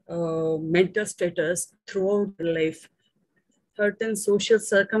mental status throughout their life. Certain social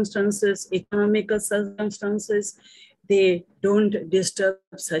circumstances, economical circumstances, they don't disturb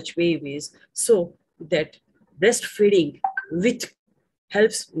such babies. So that breastfeeding with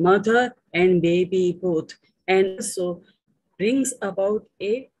helps mother and baby both, and also brings about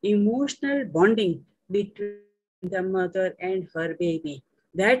a emotional bonding between the mother and her baby.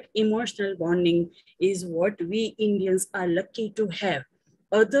 That emotional bonding is what we Indians are lucky to have.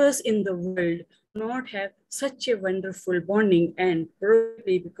 Others in the world do not have such a wonderful bonding, and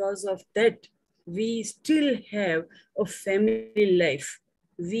probably because of that, we still have a family life.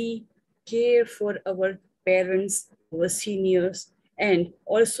 We care for our parents, our seniors, and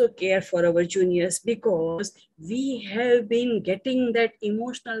also care for our juniors because we have been getting that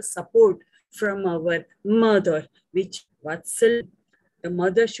emotional support from our mother, which Vatsal, the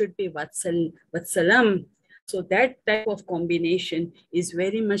mother should be Vatsalam. So that type of combination is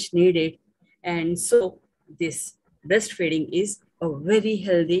very much needed. And so this breastfeeding is a very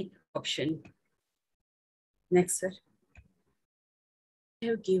healthy option. Next, sir. I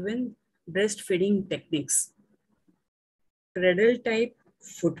have given breastfeeding techniques. Cradle type,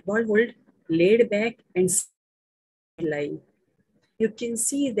 football hold, laid back and lying. You can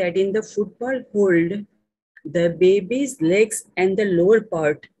see that in the football hold, the baby's legs and the lower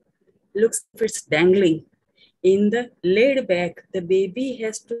part looks like it's dangling. In the laid back, the baby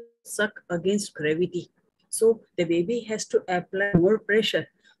has to suck against gravity. So the baby has to apply more pressure.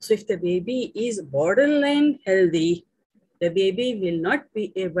 So if the baby is borderline healthy, the baby will not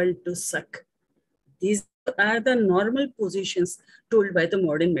be able to suck. These are the normal positions told by the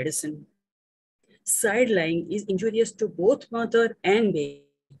modern medicine. Side lying is injurious to both mother and baby.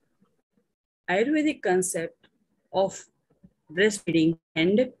 Ayurvedic concept of breastfeeding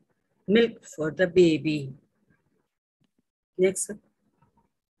and milk for the baby. Next.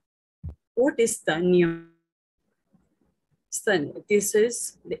 What is stanya? Stanya. This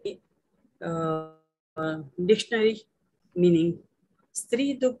is the dictionary meaning.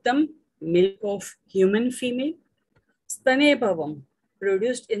 Stri duktam, milk of human female. Stane bhavam,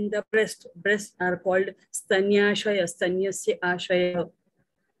 produced in the breast. Breasts are called stanyashaya, stanyasya ashaya.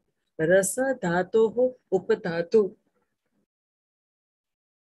 Rasa dhatoho upadhatu.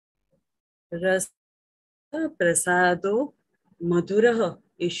 Rasa prasado madhuraha.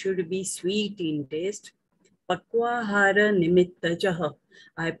 It should be sweet in taste. Pakwahara nimittajaha.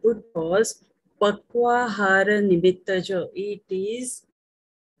 I put pause. Pakwahara nimittaja. It is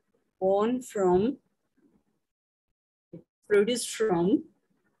born from, produced from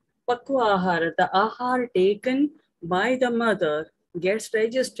Pakwahara. The ahar taken by the mother gets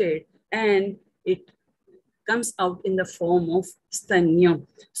digested and it comes out in the form of stanya.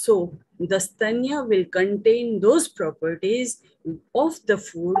 So the stanya will contain those properties of the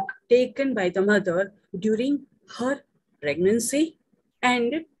food taken by the mother during her pregnancy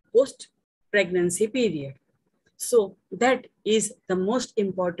and post-pregnancy period. So that is the most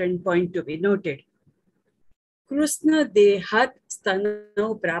important point to be noted. Krishna dehat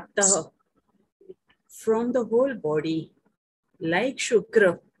stanav praptaha. From the whole body, like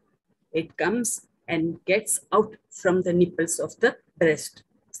shukra, it comes and gets out from the nipples of the breast.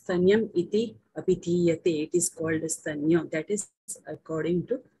 Stanyam iti abhidhiyate. It is called stanya. That is according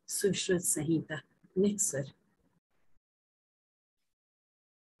to Sushruta Samhita. Next, sir.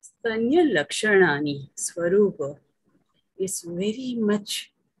 Stanya lakshanani swarupa is very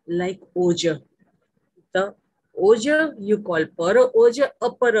much like oja. The oja you call para oja,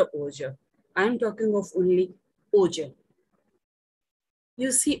 apara oja. I am talking of only oja.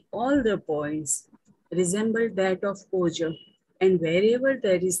 You see all the points resemble that of oja, and wherever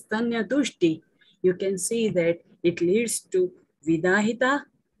there is stanya dushti, you can see that it leads to vidahita,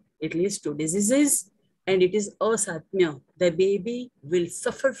 it leads to diseases, and it is asatmya. The baby will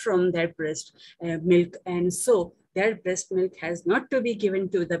suffer from that breast milk, and so that breast milk has not to be given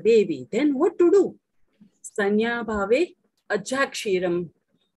to the baby. Then what to do? Stanya bhave ajakshiram,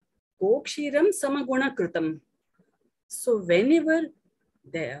 kokshiram samaguna kritam. So whenever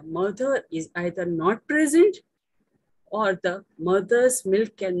the mother is either not present or the mother's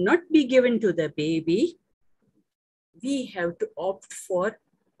milk cannot be given to the baby, we have to opt for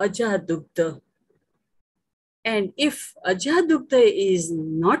ajadugdha. And if ajadugdha is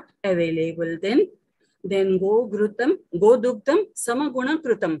not available, then go dugdham samaguna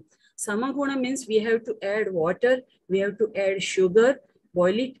krutam. Samaguna means we have to add water, we have to add sugar,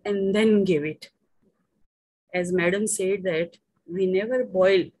 boil it and then give it. As madam said that we never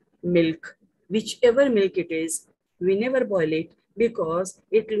boil milk, whichever milk it is, we never boil it because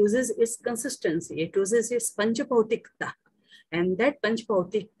it loses its consistency, it loses its panchapautikta. And that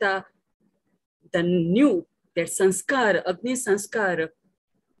panchapautikta, the new, that sanskar, agni sanskar,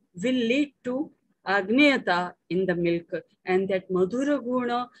 will lead to agneyata in the milk, and that madhura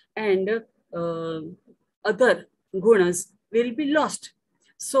guna and other gunas will be lost.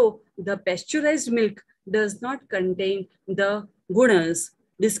 So the pasteurized milk does not contain the gunas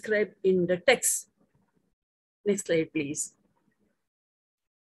described in the text. Next slide, please.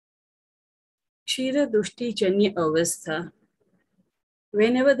 Kshira dushti janya avastha.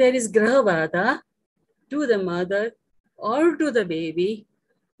 Whenever there is grahavada to the mother or to the baby,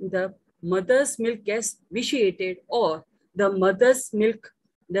 the mother's milk gets vitiated or the mother's milk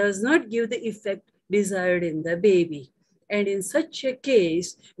does not give the effect desired in the baby. And in such a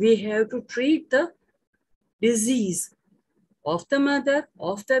case, we have to treat the disease of the mother,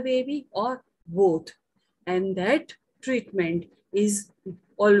 of the baby, or both. And that treatment is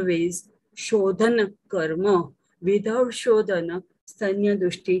always shodhana karma. Without shodhana, stanya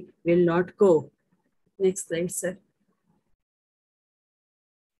dushti will not go. Next slide, sir.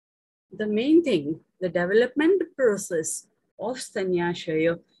 The main thing, the development process of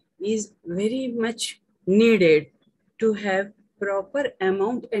stanyashaya is very much needed to have proper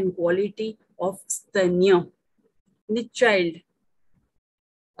amount and quality of stanya in the child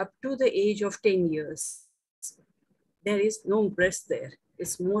up to the age of 10 years. There is no breast there.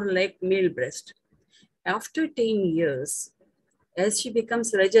 It's more like male breast. After 10 years, as she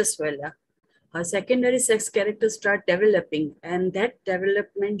becomes Rajaswala, her secondary sex characters start developing, and that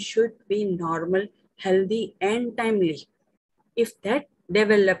development should be normal, healthy, and timely. If that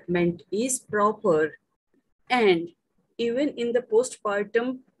development is proper, and even in the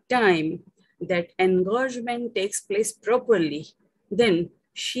postpartum time, that engorgement takes place properly, then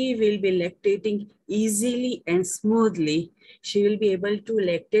she will be lactating easily and smoothly. She will be able to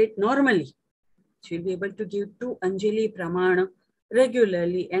lactate normally. She will be able to give 2 Anjali Pramana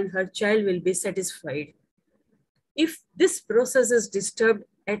regularly, and her child will be satisfied. If this process is disturbed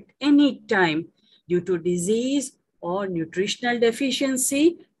at any time due to disease or nutritional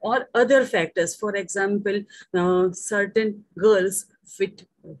deficiency or other factors, for example, certain girls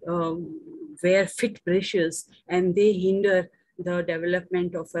wear fit braces and they hinder the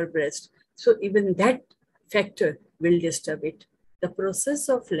development of her breast. So even that factor will disturb it. The process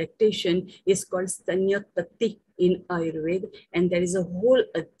of lactation is called stanyotpatti in Ayurveda, and there is a whole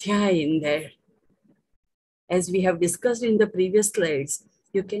adhyaya in there. As we have discussed in the previous slides,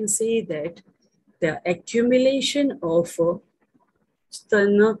 you can see that the accumulation of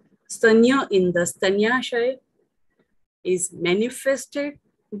stanya in the stanyashaya is manifested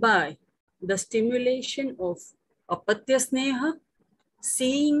by the stimulation of apatya sneha,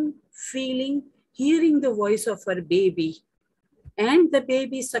 seeing, feeling, hearing the voice of her baby, and the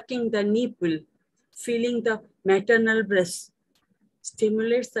baby sucking the nipple, feeling the maternal breast,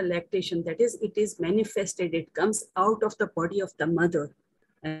 stimulates the lactation. That is, it is manifested, it comes out of the body of the mother,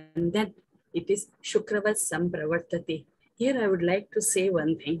 and then it is Shukravat Sampravartate. Here I would like to say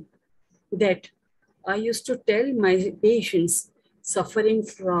one thing, that I used to tell my patients suffering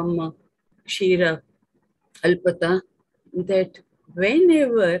from Shira Alpata that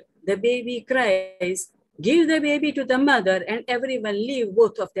whenever the baby cries, give the baby to the mother and everyone leave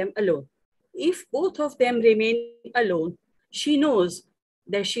both of them alone. If both of them remain alone, she knows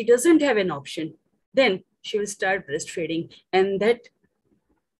that she doesn't have an option. Then she will start breastfeeding, and that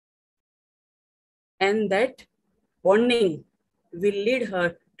bonding will lead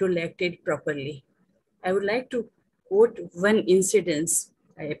her to lactate properly. I would like to quote one incidence,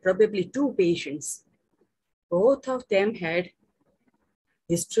 probably 2 patients. Both of them had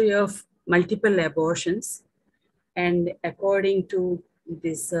history of multiple abortions, and according to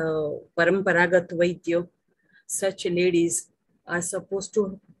this Paramparagat Vaidya, such ladies are supposed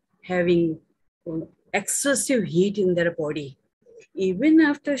to having excessive heat in their body. Even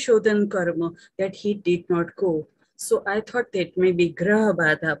after Shodhan Karma, that heat did not go. So I thought that may be Graha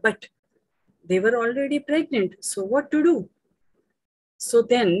Badha, but they were already pregnant. So what to do? So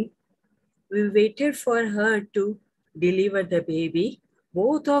then we waited for her to deliver the baby.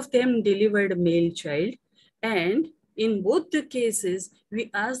 Both of them delivered a male child, and in both the cases, we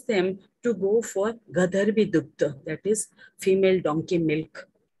asked them to go for Gadharbi Dugdha, that is female donkey milk.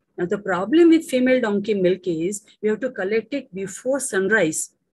 Now the problem with female donkey milk is we have to collect it before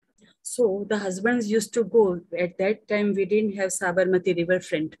sunrise. So the husbands used to go. At that time, we didn't have Sabarmati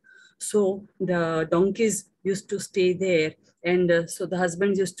riverfront. So the donkeys used to stay there. And so the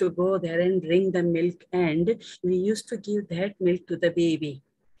husbands used to go there and bring the milk, and we used to give that milk to the baby.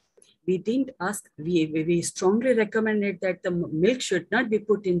 We didn't ask, we strongly recommended that the milk should not be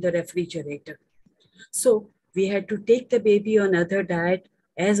put in the refrigerator. So we had to take the baby on other diet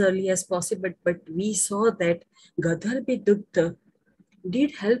as early as possible, but we saw that Gadharbi Dugdha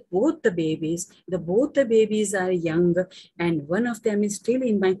did help both the babies. Both the babies are young, and one of them is still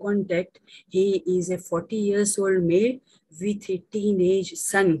in my contact. He is a 40 years old male with a teenage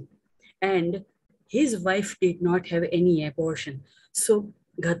son, and his wife did not have any abortion. So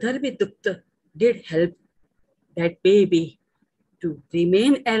Gadharbi Dugdha did help that baby to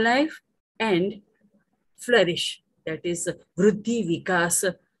remain alive and flourish. That is Vriddhi Vikas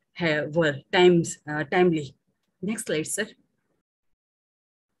were timely. Next slide, sir.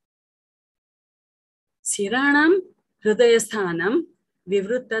 Siranam Hridayasthanam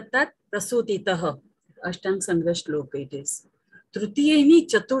Vivruttatat Prasutitaha. Ashtang Sangra Shloka it is. Trutiyeni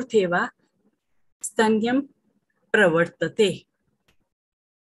Chaturtheva Stanyam Pravartate.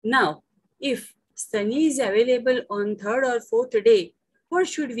 Now, if stanya is available on 3rd or 4th day, what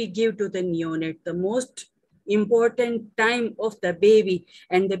should we give to the neonate? The most important time of the baby,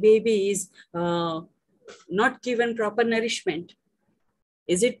 and the baby is not given proper nourishment.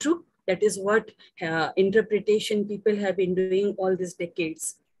 Is it true? That is what interpretation people have been doing all these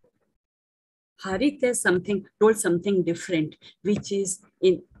decades. Harith has told something different, which is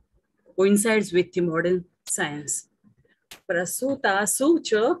coincides with the modern science. Prasutasu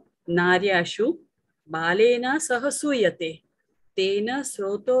cha naryashu balena sahasuyate tena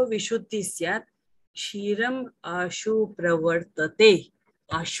sroto vishuddhi syat shiram ashu pravartate.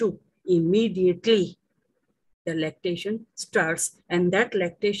 Ashu immediately the lactation starts, and that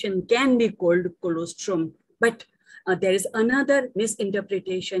lactation can be called colostrum. But there is another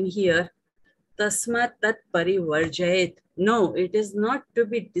misinterpretation here. Tasmat tat parivarjayet. No, it is not to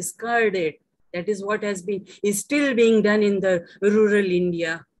be discarded. That is what is still being done in the rural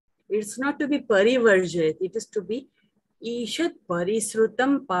India. It's not to be parivarjayet. It is to be ishat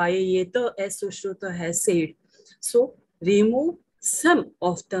parisrutam payayeta, as Sushruta has said. So remove some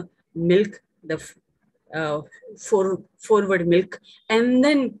of the milk, the forward milk, and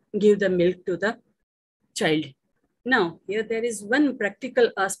then give the milk to the child. Now, here there is one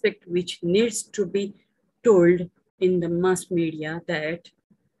practical aspect which needs to be told in the mass media, that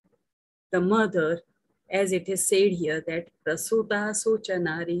the mother, as it is said here, that prasuta socha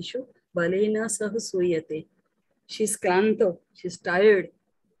narishu balena sahasuyate. She's klanta, she's tired,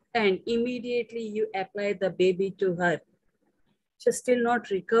 and immediately you apply the baby to her. She's still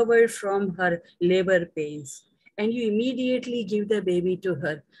not recovered from her labor pains, and you immediately give the baby to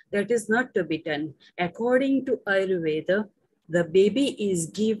her. That is not to be done. According to Ayurveda, the baby is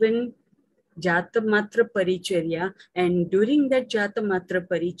given Jatamatra Paricharya, and during that Jatamatra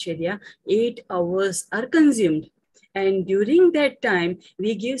Paricharya, 8 hours are consumed. And during that time,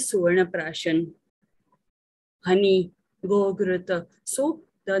 we give Suvarna Prashan, honey, Gograta. So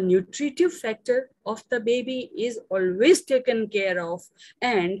the nutritive factor of the baby is always taken care of,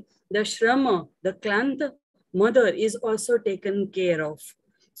 and the Shrama, the Klanta mother, is also taken care of.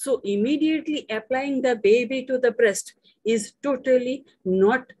 So immediately applying the baby to the breast is totally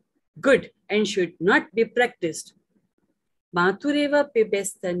not good and should not be practiced. Matureva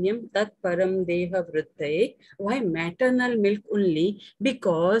pibestanyam tat param deha vrittaye. Why maternal milk only?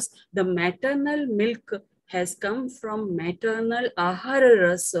 Because the maternal milk has come from maternal ahara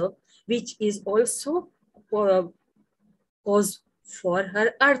rasa, which is also cause for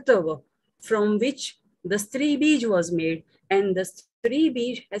her artava, from which the Stri Bij was made, and the Stri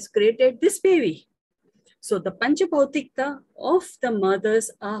Bij has created this baby. So the Panchabhautikta of the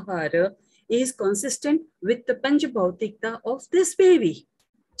mother's ahara is consistent with the Panchabhautikta of this baby.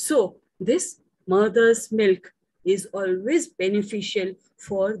 So this mother's milk is always beneficial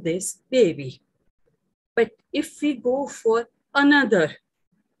for this baby. But if we go for another,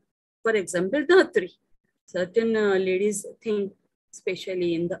 for example, Dhatri, certain ladies think,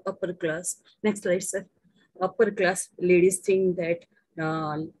 especially in the upper class, next slide, sir, upper class ladies think that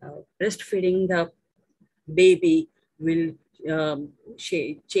breastfeeding the baby will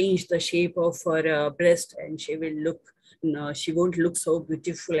change the shape of her breast, and she will look, she won't look so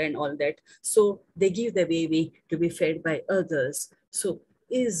beautiful and all that. So they give the baby to be fed by others. So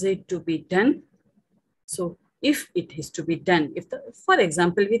is it to be done? So if it is to be done, if for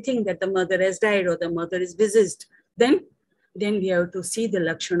example, we think that the mother has died or the mother is diseased, then we have to see the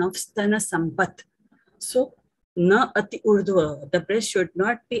lakshana of stana sampat. So na ati urdhva, the breast should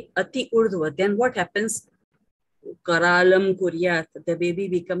not be ati urdhva. Then what happens? Karalam kuryat, the baby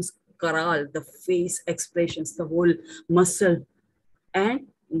becomes karal, the face expressions, the whole muscle and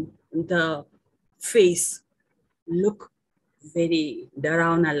the face look very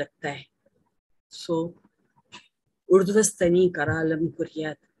daravna lagta hai. So urdhvastani karalam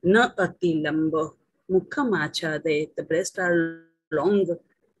kuryat, na ati lamba, mukham achade, the breasts are long.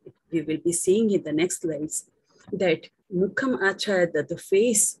 We will be seeing in the next slides that mukham achade, the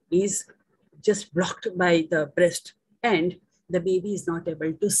face is just blocked by the breast, and the baby is not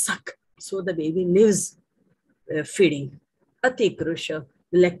able to suck. So the baby lives feeding. Ati krusha,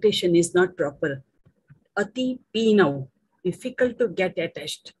 lactation is not proper. Ati pinav, difficult to get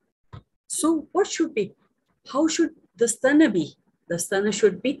attached. So what should be? How should the stana be? The stana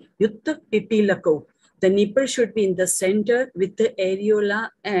should be yutta pipilako. The nipple should be in the center with the areola,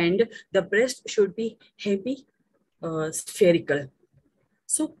 and the breast should be heavy, spherical.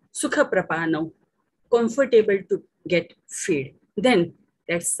 So sukha prapano, comfortable to get feed. Then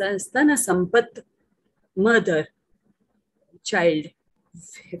that's stana sampat, mother, child,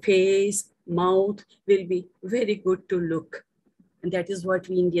 face, mouth will be very good to look. And that is what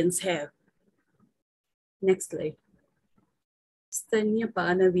we Indians have. Next slide.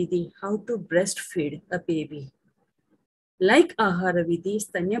 Stanyapana Vidhi, how to breastfeed a baby. Like Ahara Vidhi,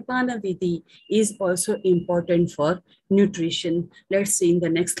 Stanyapana Vidhi is also important for nutrition. Let's see in the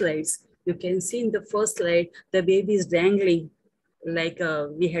next slides. You can see in the first slide, the baby is dangling like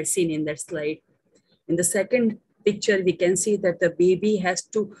we had seen in that slide. In the second picture, we can see that the baby has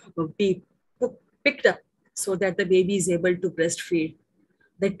to be picked up so that the baby is able to breastfeed.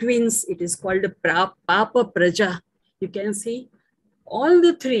 The twins, it is called Papa Praja. You can see all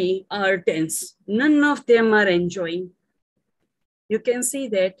the three are tense. None of them are enjoying. You can see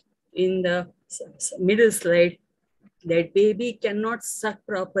that in the middle slide, that baby cannot suck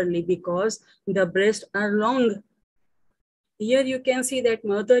properly because the breasts are long. Here you can see that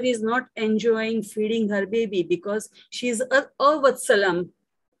mother is not enjoying feeding her baby because she is avatsalam.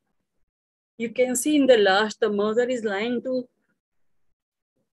 You can see in the last, the mother is lying to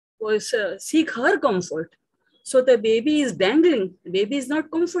seek her comfort. So the baby is dangling, the baby is not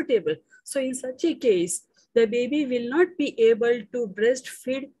comfortable. So in such a case, the baby will not be able to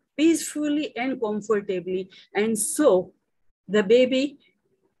breastfeed peacefully and comfortably. And so the baby,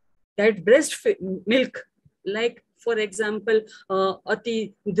 that breast milk, like for example,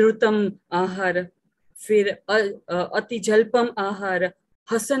 ati drutam ahara, fir ati jalpam ahara,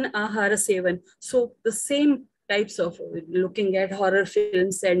 hasan ahara sevan. So the same types of looking at horror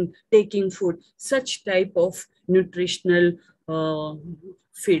films and taking food, such type of nutritional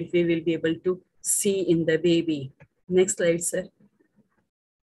feed we will be able to see in the baby. Next slide, sir.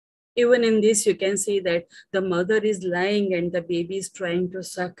 Even in this, you can see that the mother is lying and the baby is trying to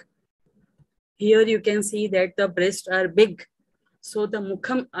suck. Here you can see that the breasts are big. So the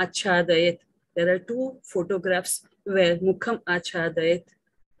mukham achadayat. There are two photographs where mukham achadayat.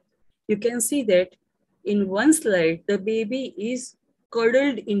 You can see that in one slide, the baby is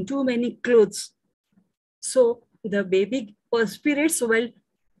cuddled in too many clothes. So the baby perspirates well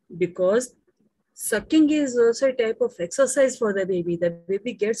because sucking is also a type of exercise for the baby. The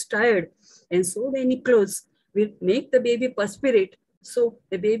baby gets tired and so many clothes will make the baby perspirate. So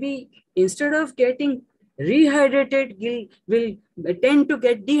the baby, instead of getting rehydrated, will tend to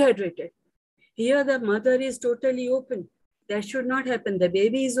get dehydrated. Here the mother is totally open. That should not happen. The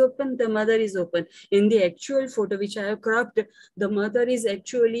baby is open, the mother is open. In the actual photo which I have cropped, the mother is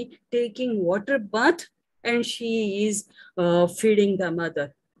actually taking water bath and she is feeding the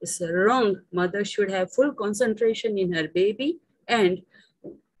mother. It's wrong. Mother should have full concentration in her baby and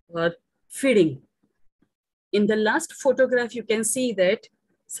feeding. In the last photograph, you can see that,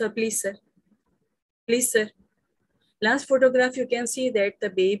 sir, please, sir. Please, sir. Last photograph, you can see that the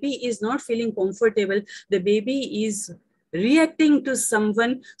baby is not feeling comfortable. The baby is reacting to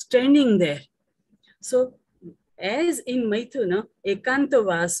someone standing there. So, as in Maithuna,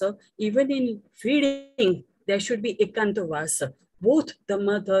 Ekantavasa, even in feeding, there should be Ekantavasa. Both the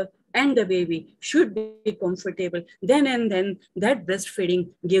mother and the baby should be comfortable. Then and then, that breastfeeding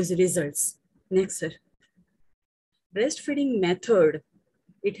gives results. Next, sir. Breastfeeding method.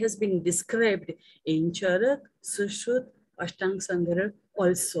 It has been described in Charak, Sushruta, Ashtanga Sangra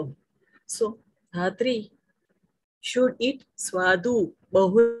also. So, Dhatri should eat Swadu,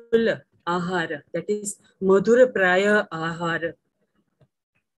 Bahula, Ahara, that is Madhura Praya Ahara.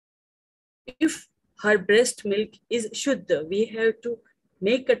 If her breast milk is Shuddha, we have to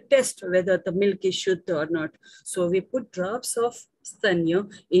make a test whether the milk is Shuddha or not. So we put drops of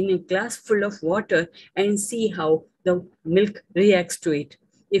Stanya in a glass full of water and see how the milk reacts to it.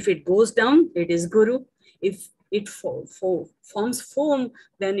 If it goes down, it is Guru. If it forms foam,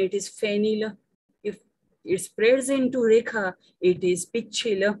 then it is Fenila. If it spreads into Rekha, it is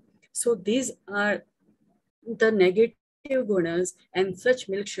Pichila. So these are the negative gunas, and such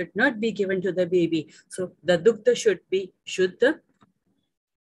milk should not be given to the baby. So the dugdha should be Shuddha.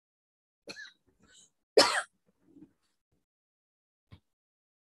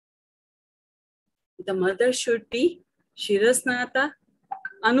 The mother should be Shirasnata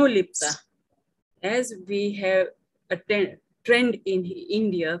Anulipta. As we have a trend in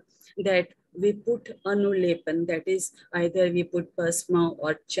India that we put anulepan, that is either we put pasma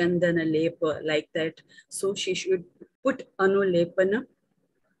or chandana lepa like that. So she should put anulepana.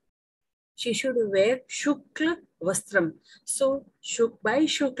 She should wear shukla vastram. So by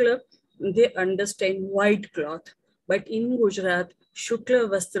shukla, they understand white cloth. But in Gujarat, shukla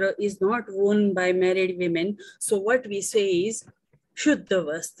vastra is not worn by married women. So what we say is shuddha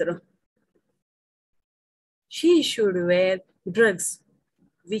vastra. She should wear drugs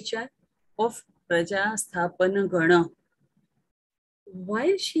which are of Praja Sthapana Gana.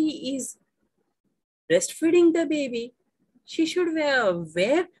 While she is breastfeeding the baby, she should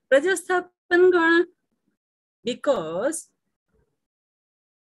wear Praja Sthapana Gana because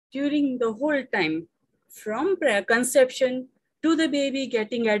during the whole time, from conception to the baby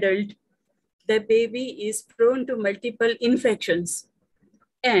getting adult, the baby is prone to multiple infections.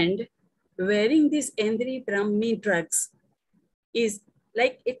 And wearing these Endri Brahmi drugs is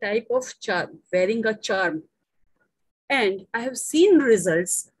like a type of charm, wearing a charm. And I have seen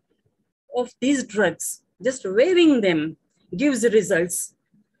results of these drugs. Just wearing them gives results.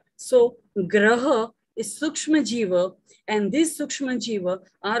 So Graha is Sukshma Jiva, and these Sukshma Jiva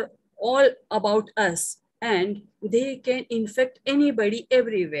are all about us. and they can infect anybody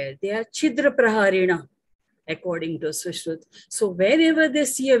everywhere. They are Chidra Praharina, according to Sushrut. So wherever they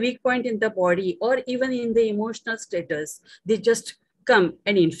see a weak point in the body or even in the emotional status, they just come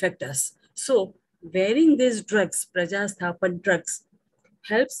and infect us. So wearing these drugs, Prajasthapan drugs,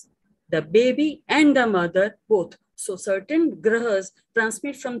 helps the baby and the mother both. So certain grahas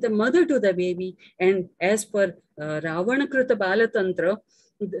transmit from the mother to the baby, and as per Ravana Krita Balatantra,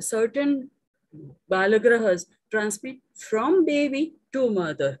 certain balagrahas transmit from baby to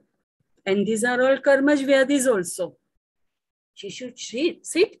mother. And these are all karmaj vyadhis also. She should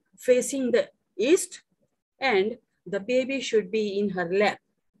sit facing the east and the baby should be in her lap.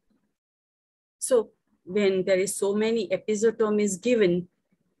 So when there is so many episiotomies given,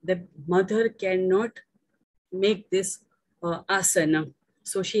 the mother cannot make this asana.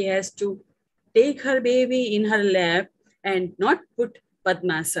 So she has to take her baby in her lap and not put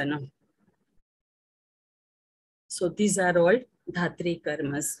Padmasana. So these are all Dhatri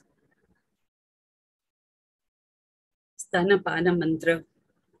karmas. Stanapana mantra.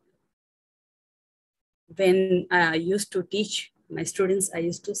 When I used to teach my students, I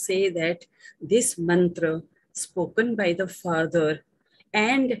used to say that this mantra spoken by the father,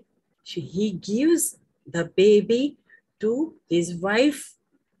 and he gives the baby to his wife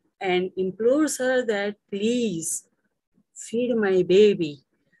and implores her that please feed my baby.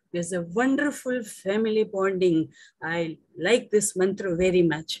 There's a wonderful family bonding. I like this mantra very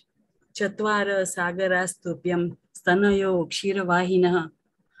much. Chatvara sagarastubhyam stanayo kshiravahinaha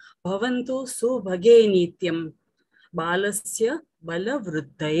bhavantu subhage nityam balasya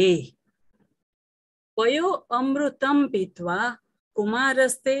balavruddhaye. Payo amrutam pitva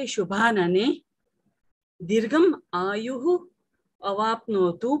kumaraste shubhanane dirgham ayuhu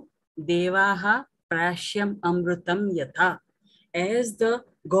avapnotu devaha prashyam amrutam yatha. As the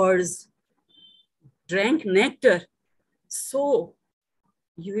gods drank nectar, so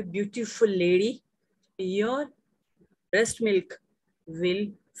you beautiful lady, your breast milk will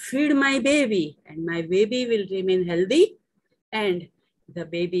feed my baby and my baby will remain healthy and the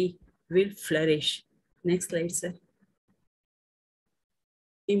baby will flourish. Next slide, sir.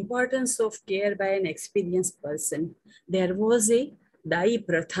 Importance of care by an experienced person. There was a Dai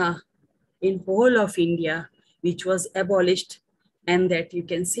Pratha in whole of India, which was abolished, and that you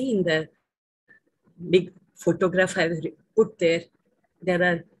can see in the big photograph I have put there. There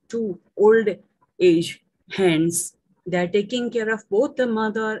are two old age hands. They are taking care of both the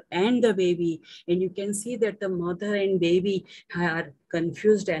mother and the baby. And you can see that the mother and baby are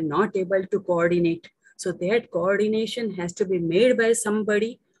confused and not able to coordinate. So that coordination has to be made by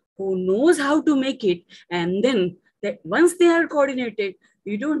somebody who knows how to make it. And then that once they are coordinated,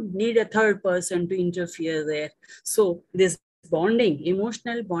 you don't need a third person to interfere there. So this bonding,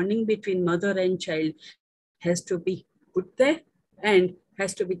 emotional bonding between mother and child has to be put there and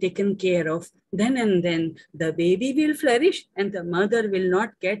has to be taken care of. Then and then the baby will flourish and the mother will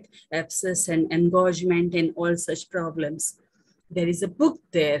not get abscess and engorgement and all such problems. There is a book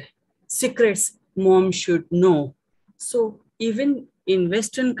there, Secrets Mom Should Know. So even in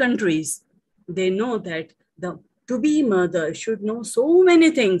Western countries, they know that the to-be mother should know so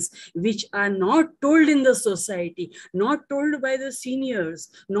many things which are not told in the society, not told by the seniors,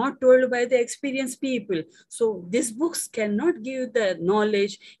 not told by the experienced people. So these books cannot give the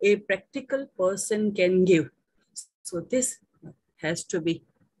knowledge a practical person can give. So this has to be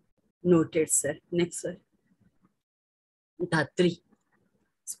noted, sir. Next, sir. Dhatri,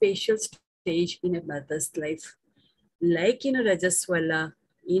 spatial stage in a mother's life. Like in a Rajaswala,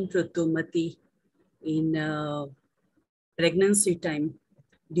 in Rutumati, in pregnancy time,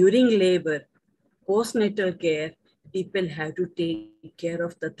 during labor, postnatal care, people have to take care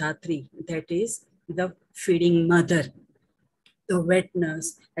of the Dhatri, that is the feeding mother. The wet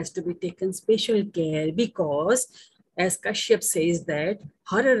nurse has to be taken special care because, as Kashyap says, that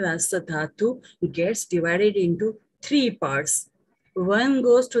Hara Rasa Dhatu gets divided into three parts. One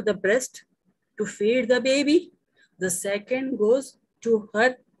goes to the breast to feed the baby. The second goes to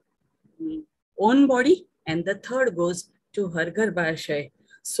her own body, and the third goes to her garbhashay.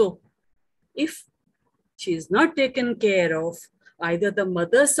 So if she is not taken care of, either the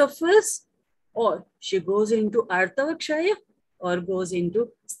mother suffers or she goes into artavakshaya or goes into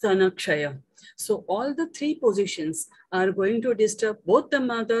stanakshaya. So all the three positions are going to disturb both the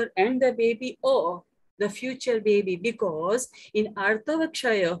mother and the baby or the future baby, because in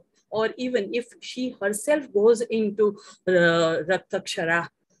artavakshaya, or even if she herself goes into raktakshara,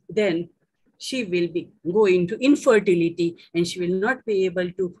 then she will go into infertility and she will not be able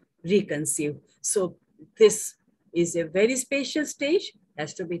to reconceive. So this is a very special stage,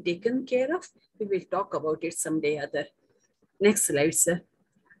 has to be taken care of We will talk about it someday other. Next slide, sir.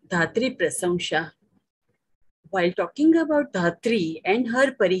 Dhatri Prasamsha. While talking about Dhatri and her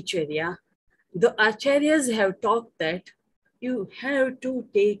Paricharya, the Acharyas have talked that you have to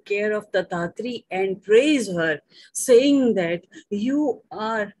take care of the Dhatri and praise her, saying that you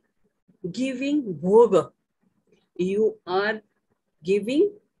are giving bhoga. You are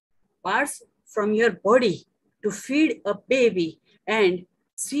giving parts from your body to feed a baby and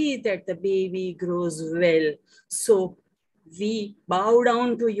see that the baby grows well. So we bow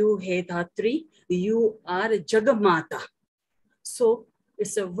down to you, He Dhatri. You are Jagamata. So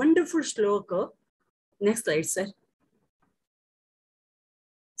it's a wonderful shloka. Next slide, sir.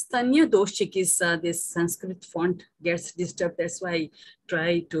 Stanya Dosh Chikitsa, this Sanskrit font gets disturbed. That's why I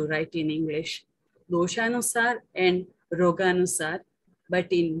try to write in English. Doshanusar and Roganusar. But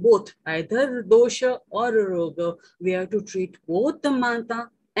in both, either dosha or roga, we have to treat both the mata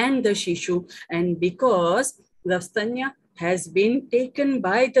and the shishu. And because the stanya has been taken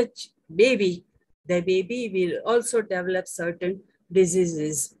by the baby will also develop certain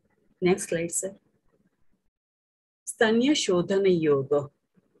diseases. Next slide, sir. Stanya Shodhana Yoga.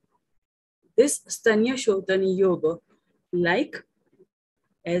 This Stanya Shodhana Yoga, like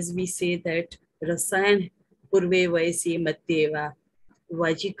as we say that Rasayan Purve Vaisi Matyeva,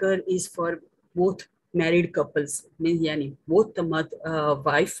 Vajikar is for both married couples, means yani, both the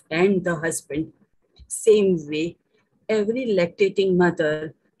wife and the husband. Same way, every lactating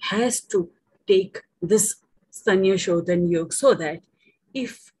mother has to take this Stanya Shodhan Yoga so that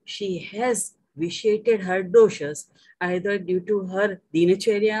if she has vitiated her doshas, either due to her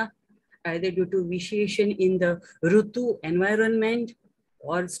dinacharya, either due to vitiation in the Rutu environment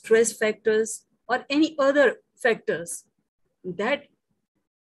or stress factors or any other factors, that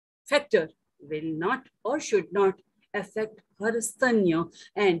factor will not or should not affect her stanya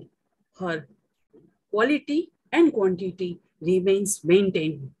and her quality and quantity remains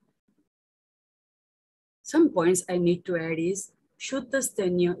maintained. Some points I need to add is, Shuddha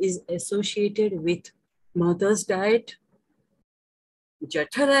stanya is associated with mother's diet,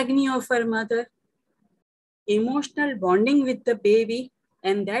 Jatharagni of her mother, emotional bonding with the baby,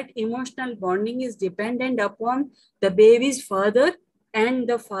 and that emotional bonding is dependent upon the baby's father and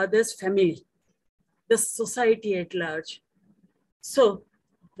the father's family, the society at large. So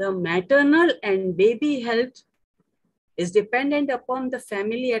the maternal and baby health is dependent upon the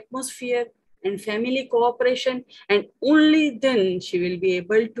family atmosphere and family cooperation, and only then she will be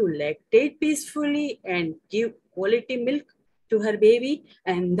able to lactate peacefully and give quality milk to her baby,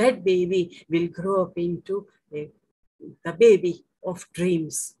 and that baby will grow up into the baby of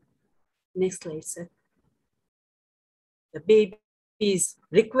dreams. Next slide, sir. The baby is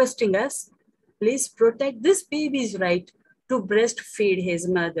requesting us, please protect this baby's right to breastfeed his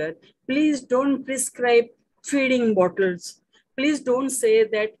mother. Please don't prescribe feeding bottles. Please don't say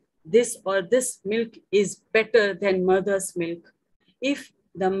that this or this milk is better than mother's milk. If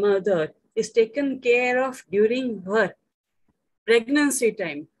the mother is taken care of during her pregnancy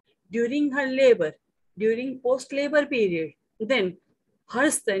time, during her labor, during post-labor period, then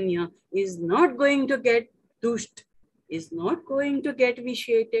her stanya is not going to get dushed, is not going to get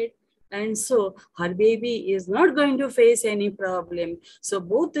vitiated, and so her baby is not going to face any problem. So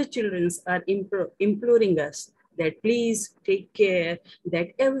both the children are imploring us that please take care that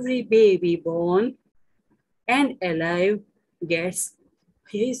every baby born and alive gets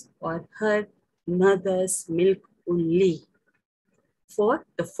his or her mother's milk only. For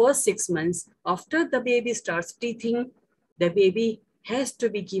the first 6 months after the baby starts teething, the baby has to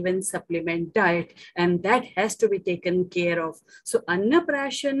be given supplement diet, and that has to be taken care of. So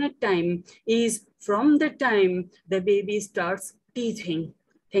Annaprashana time is from the time the baby starts teething.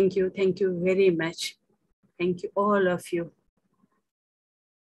 Thank you very much. Thank you all of you.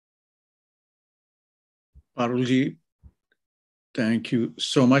 Parulji, thank you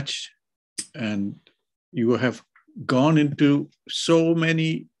so much. And you have gone into so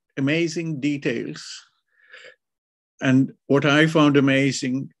many amazing details. And what I found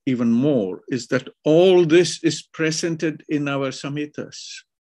amazing even more is that all this is presented in our samhitas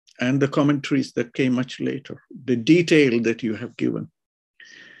and the commentaries that came much later, the detail that you have given.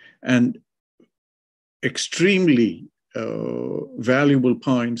 And extremely valuable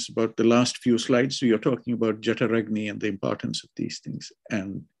points about the last few slides. You're talking about Jataragni and the importance of these things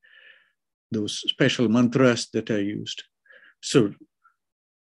and those special mantras that are used. So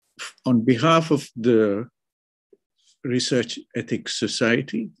on behalf of the Research Ethics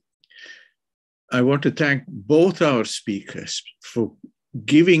Society, I want to thank both our speakers for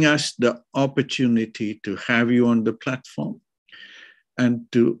giving us the opportunity to have you on the platform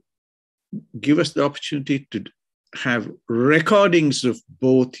and to give us the opportunity to have recordings of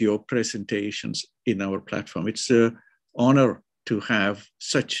both your presentations in our platform. It's an honor to have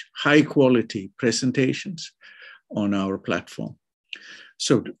such high quality presentations on our platform.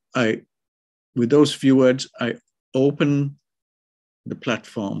 So with those few words, I open the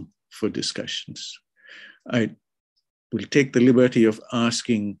platform for discussions. I will take the liberty of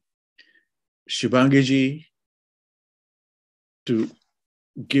asking Shubhangi ji to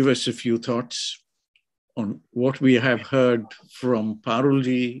give us a few thoughts on what we have heard from Parul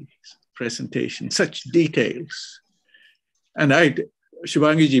ji's presentation, such details. And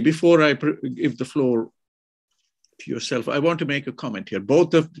Shubhangi ji, before I give the floor to yourself, I want to make a comment here.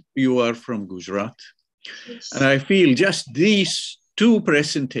 Both of you are from Gujarat. Yes. And I feel just these two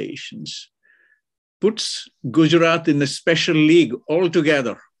presentations puts Gujarat in a special league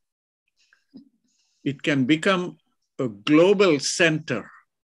altogether. It can become a global center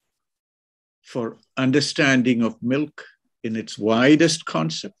for understanding of milk in its widest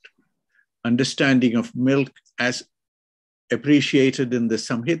concept, understanding of milk as appreciated in the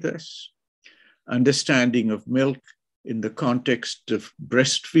Samhitas, understanding of milk in the context of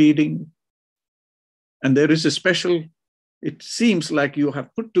breastfeeding. And there is a special, it seems like you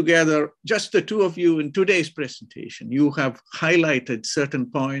have put together, just the two of you in today's presentation, you have highlighted certain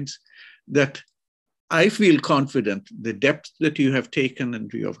points that I feel confident the depth that you have taken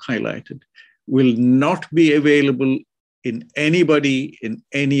and you have highlighted will not be available in anybody in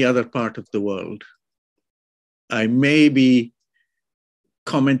any other part of the world. I may be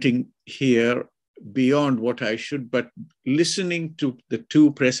commenting here beyond what I should, but listening to the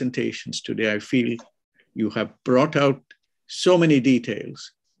two presentations today, I feel you have brought out so many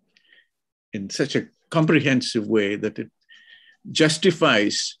details in such a comprehensive way that it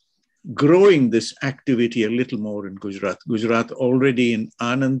justifies growing this activity a little more in Gujarat. Gujarat already in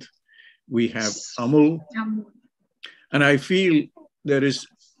Anand, we have Amul. And I feel there is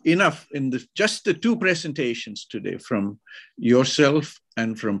enough in just the two presentations today from yourself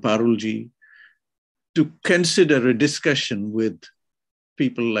and from Parul ji to consider a discussion with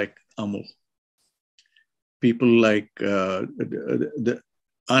people like Amul, people like the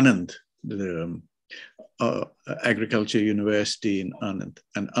Anand, the Agriculture University in Anand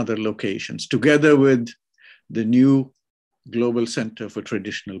and other locations, together with the new Global Center for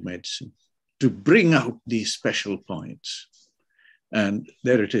Traditional Medicine, to bring out these special points. And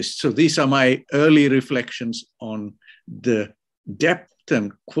there it is. So these are my early reflections on the depth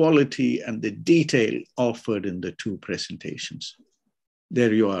and quality and the detail offered in the two presentations.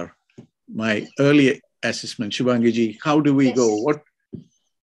 There you are, my early assessment. Shubhangi ji, how do we go? What?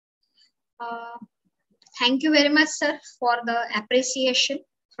 Thank you very much, sir, for the appreciation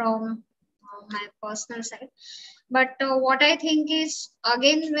from my personal side. But what I think is,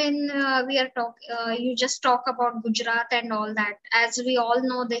 again, when we are you just talk about Gujarat and all that, as we all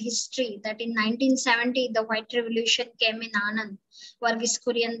know the history that in 1970, the White Revolution came in Anand, Varghese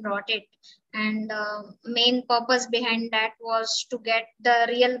Kurian brought it. And main purpose behind that was to get the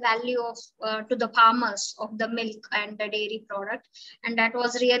real value of to the farmers of the milk and the dairy product. And that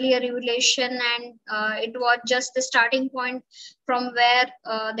was really a revelation, and it was just the starting point from where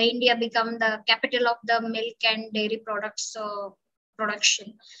the India became the capital of the milk and dairy products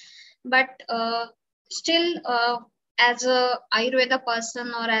production. But still, as a Ayurveda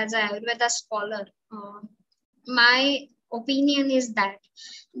person or as an Ayurveda scholar, my opinion is that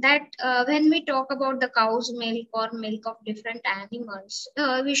when we talk about the cow's milk or milk of different animals,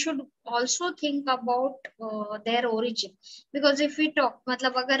 we should also think about their origin. Because if we talk,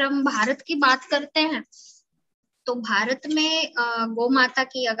 मतलब अगर हम भारत की बात करते हैं, तो भारत में गौ माता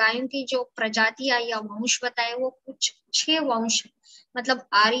की या गायों की जो प्रजातियां या वंश बताए वो कुछ 6 वंश, मतलब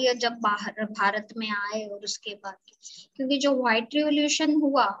आर्य जब बाहर भारत में आए और उसके बाद, क्योंकि जो व्हाइट रिवॉल्यूशन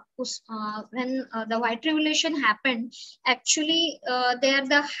हुआ उस when the white revolution happened, actually they are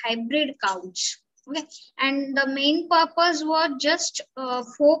the hybrid cows, okay, and the main purpose was just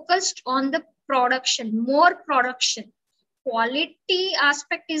focused on the production, more production. Quality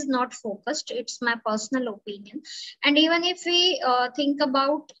aspect is not focused. It's my personal opinion. And even if we think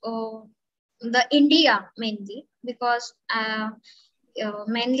about the India mainly, because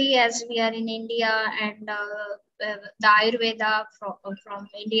mainly as we are in India and the Ayurveda from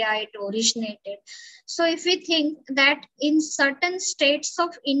India it originated. So if we think that in certain states of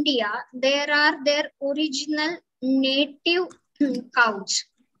India, there are their original native cows.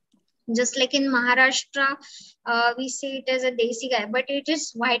 Just like in Maharashtra, we see it as a desi gai, but it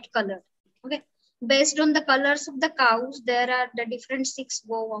is white color. Okay, based on the colors of the cows, there are the different 6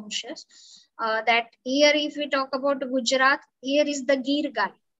 go vamshas. That here, if we talk about Gujarat, here is the Gir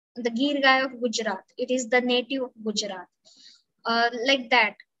gai. the Gir Gai of Gujarat. It is the native of Gujarat. Like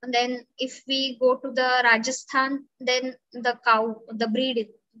that. And then if we go to the Rajasthan, then the cow, the breed,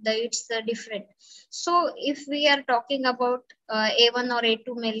 it's different. So if we are talking about A1 or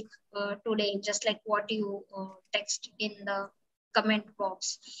A2 milk today, just like what you text in the comment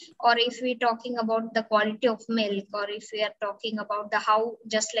box, or if we talking about the quality of milk, or if we are talking about the how,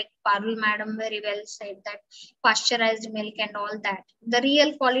 just like Parul madam very well said, that pasteurized milk and all that, the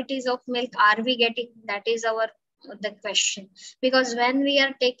real qualities of milk are we getting? That is our the question. Because when we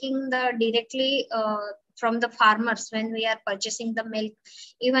are taking the directly from the farmers, when we are purchasing the milk,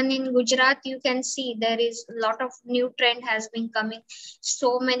 even in Gujarat, you can see there is a lot of new trend has been coming.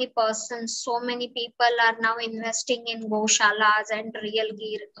 So many persons, so many people are now investing in goshalas and real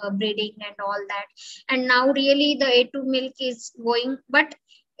gear breeding and all that. And now really the A2 milk is going, but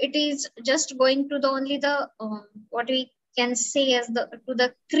it is just going to the only the what we can say as the to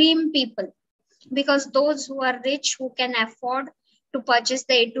the cream people, because those who are rich, who can afford to purchase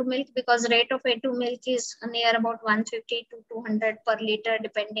the A2 milk, because rate of A2 milk is near about 150 to 200 per liter,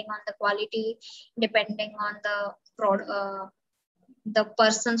 depending on the quality, depending on the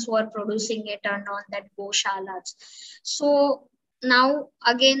persons who are producing it and on that goshalas. So now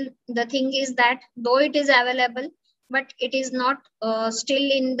again, the thing is that though it is available, but it is not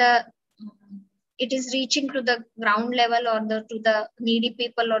still in the it is reaching to the ground level or to the needy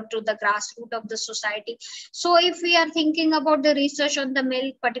people or to the grassroots of the society. So if we are thinking about the research on the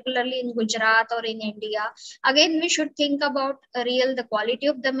milk, particularly in Gujarat or in India, again, we should think about the quality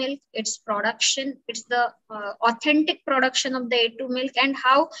of the milk, its production, it's the authentic production of the A2 milk, and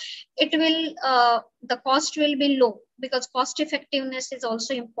how it will, the cost will be low, because cost effectiveness is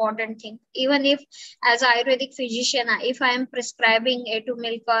also important thing. Even if as Ayurvedic physician, if I am prescribing A2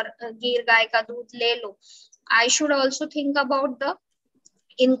 milk or Gir Gai ka doodh le lo, I should also think about the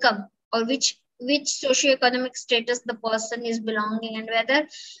income, or which socioeconomic status the person is belonging, and whether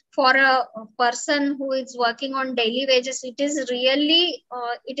for a person who is working on daily wages, it is really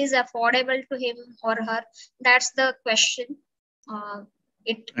it is affordable to him or her. That's the question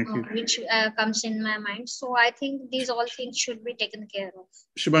which comes in my mind. So I think these all things should be taken care of.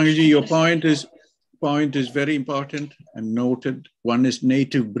 Shubhangi ji, your point is very important and noted. One is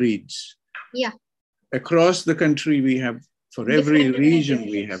native breeds. Yeah. Across the country, we have, for every region,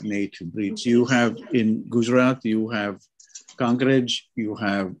 we have native breeds. You have in Gujarat, you have Kangraj, you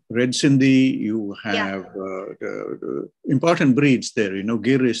have Red Sindhi, you have important breeds there,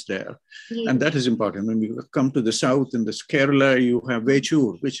 Gir is there. Yeah. And that is important. When we come to the south, in this Kerala, you have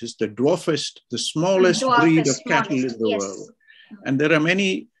Vechur, which is the dwarfest, the smallest breed of cattle in the world. And there are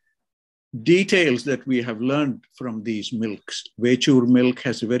many details that we have learned from these milks. Vechur milk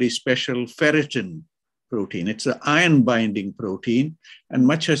has a very special ferritin protein. It's an iron-binding protein, and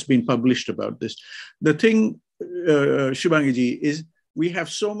much has been published about this. The thing, Shubhangi ji, is we have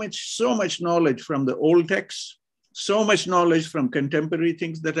so much knowledge from the old texts, so much knowledge from contemporary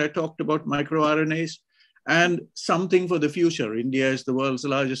things that I talked about, microRNAs, and something for the future. India is the world's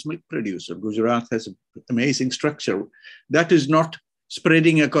largest milk producer. Gujarat has an amazing structure. That is not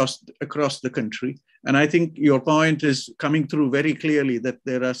spreading across the country. And I think your point is coming through very clearly, that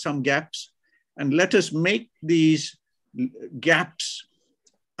there are some gaps. And let us make these gaps,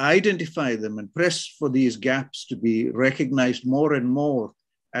 identify them, and press for these gaps to be recognized more and more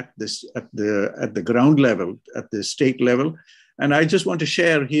at the ground level, at the state level. And I just want to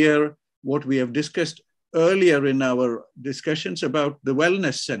share here what we have discussed earlier in our discussions about the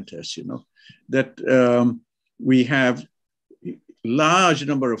wellness centers, that we have large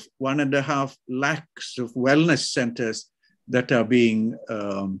number of 1.5 lakhs of wellness centers that are being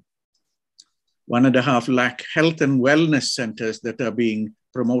 1.5 lakh health and wellness centers that are being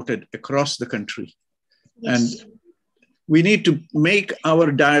promoted across the country. Yes. And we need to make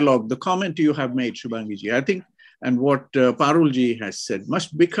our dialogue, the comment you have made, Shubhangi ji, I think, and what Parul ji has said,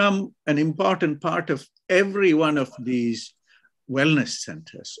 must become an important part of every one of these wellness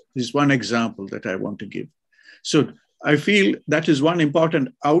centers. This is one example that I want to give. So I feel that is one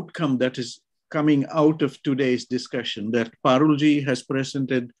important outcome that is coming out of today's discussion, that Parul ji has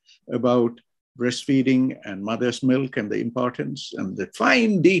presented about breastfeeding and mother's milk and the importance and the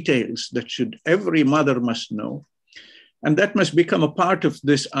fine details that every mother must know. And that must become a part of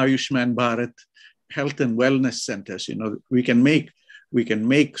this Ayushman Bharat health and wellness centers. We can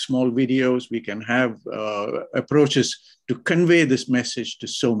make small videos, we can have approaches to convey this message to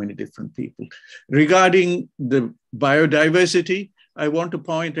so many different people. Regarding the biodiversity, I want to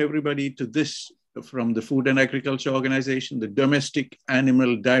point everybody to this from the Food and Agriculture Organization, the Domestic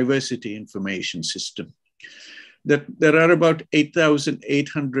Animal Diversity Information System. that there are about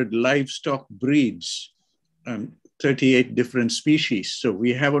 8,800 livestock breeds and 38 different species. So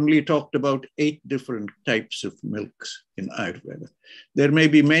we have only talked about 8 different types of milks in Ayurveda. There may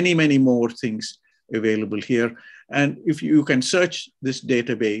be many, many more things available here. And if you can search this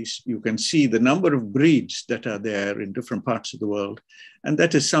database, you can see the number of breeds that are there in different parts of the world. And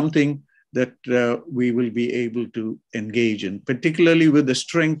that is something that we will be able to engage in, particularly with the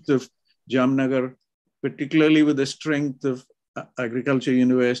strength of Jamnagar, particularly with the strength of Agriculture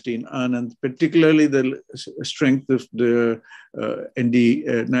University in Anand, particularly the strength of the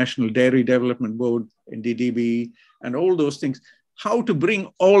National Dairy Development Board, NDDB, and all those things. How to bring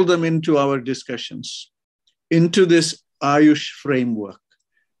all them into our discussions, into this Ayush framework.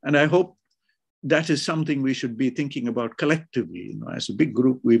 And I hope that is something we should be thinking about collectively. As a big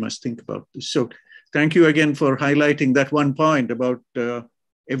group, we must think about this. So thank you again for highlighting that one point about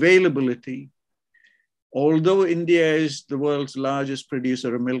availability. Although India is the world's largest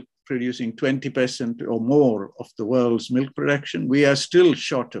producer of milk, producing 20% or more of the world's milk production, we are still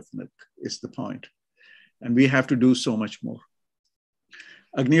short of milk, is the point. And we have to do so much more.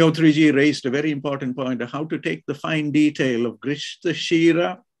 Agnihotriji raised a very important point of how to take the fine detail of Grishta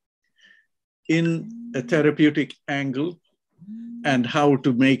Shira in a therapeutic angle and how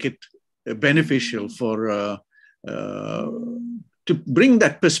to make it beneficial for to bring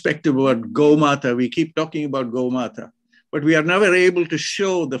that perspective about Gomata. We keep talking about Gomata, but we are never able to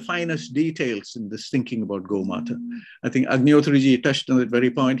show the finest details in this thinking about Gomata. I think Agnihotriji touched on that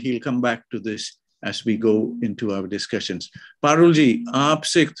very point. He'll come back to this as we go into our discussions. Parul ji,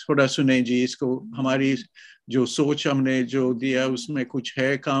 आपसे थोड़ा सुने जी, इसको हमारी जो सोच हमने जो दिया उसमें कुछ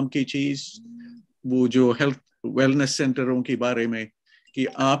है काम की चीज, वो जो हेल्थ वेलनेस सेंटरों के बारे में कि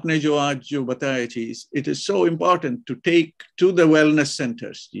आपने जो आज जो बताया चीज, it is so important to take to the wellness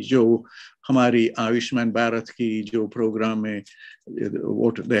centers, जो हमारी आयुष्मान भारत की जो प्रोग्राम में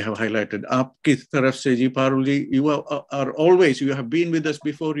what they have highlighted. आपकी तरफ से जी पारुल जी, you are always, you have been with us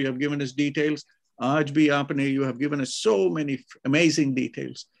before, you have given us details. आज भी आपने, you have given us so many amazing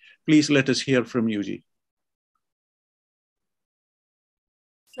details. Please let us hear from you, ji.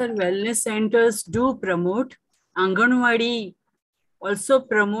 Sir, wellness centers do promote. Anganwadi also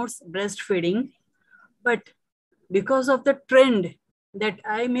promotes breastfeeding, but because of the trend that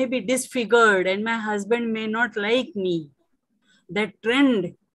I may be disfigured and my husband may not like me, that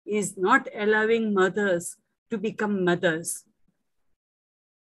trend is not allowing mothers to become mothers.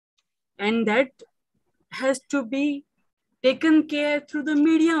 And that has to be taken care through the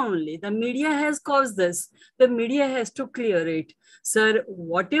media only. The media has caused this. The media has to clear it. Sir,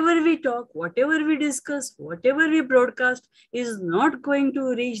 whatever we talk, whatever we discuss, whatever we broadcast is not going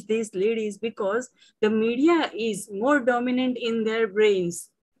to reach these ladies because the media is more dominant in their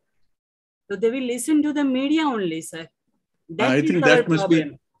brains. So they will listen to the media only, sir. I think that must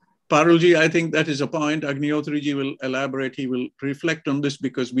be, Parulji, I think that is a point. Agnihotriji will elaborate. He will reflect on this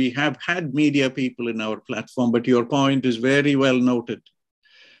because we have had media people in our platform, but your point is very well noted.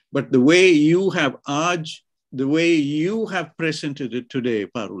 But the way you have presented it today,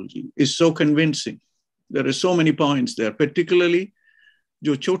 Parulji, is so convincing. There are so many points there, particularly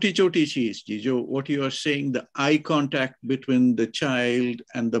jo choti cheez ji, jo what you are saying, the eye contact between the child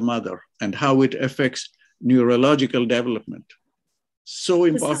and the mother and how it affects neurological development. So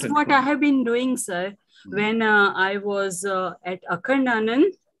important. This is what I have been doing, sir. When I was at Akhandanan,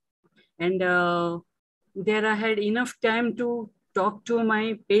 and there I had enough time to talk to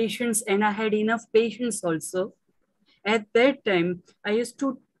my patients, and I had enough patients also. At that time, I used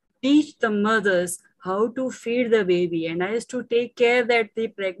to teach the mothers how to feed the baby, and I used to take care that the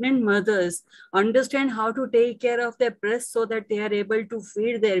pregnant mothers understand how to take care of their breast so that they are able to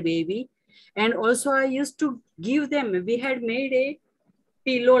feed their baby. And also I used to give them, we had made a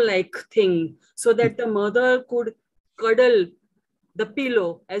pillow-like thing so that the mother could cuddle the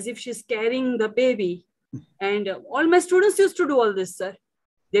pillow as if she's carrying the baby. And all my students used to do all this, sir.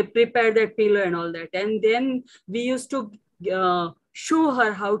 They prepared that pillow and all that. And then we used to show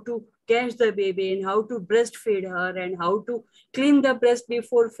her how to catch the baby and how to breastfeed her and how to clean the breast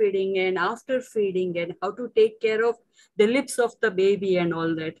before feeding and after feeding and how to take care of the lips of the baby and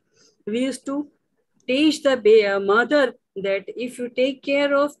all that. We used to teach the mother that if you take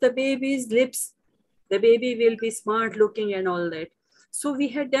care of the baby's lips, the baby will be smart looking and all that. So we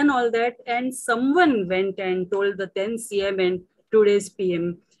had done all that, and someone went and told the then CM and today's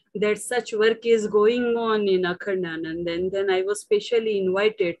PM that such work is going on in Akhandanan. And then I was specially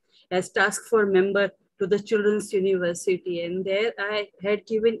invited as task force member to the Children's University. And there I had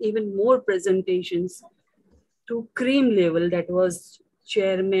given even more presentations to cream level, that was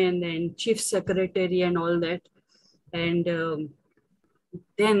chairman and chief secretary and all that. And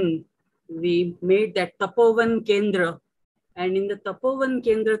then we made that Tapovan Kendra. And in the Tapovan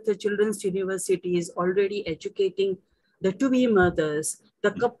Kendra, the Children's University is already educating the to-be mothers,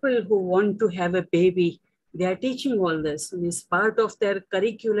 the couple who want to have a baby. They are teaching all this. It's part of their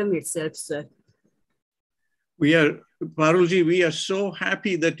curriculum itself, sir. Parulji, we are so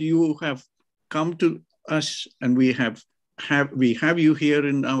happy that you have come to us, and we have you here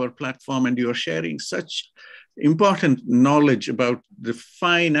in our platform, and you are sharing such important knowledge about the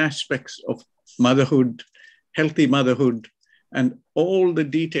fine aspects of motherhood, healthy motherhood, and all the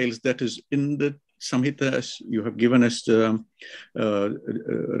details that is in the Samhitas. You have given us the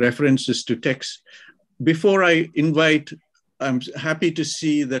references to texts. Before I invite, I'm happy to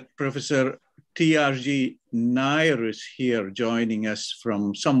see that Professor T.R.G. Nair is here joining us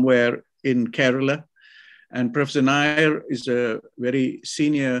from somewhere in Kerala. And Professor Nair is a very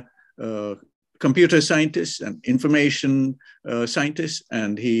senior computer scientist and information scientist,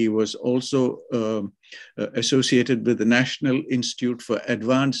 and he was also associated with the National Institute for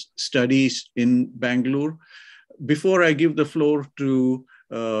Advanced Studies in Bangalore. Before I give the floor to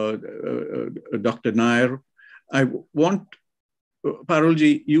Dr. Nair, I want,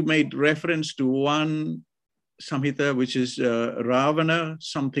 Parulji, you made reference to one Samhita, which is Ravana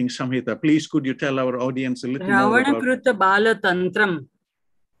something Samhita. Please, could you tell our audience a little more about Ravana-krita Bala Tantram.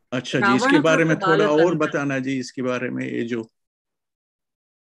 अच्छा जी, इसके बारे में थोड़ा और बताना जी, इसके बारे में ये जो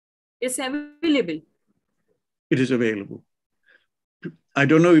It's available. It is available. I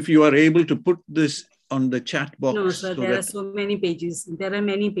don't know if you are able to put this on the chat box. No, sir, there are so many pages. There are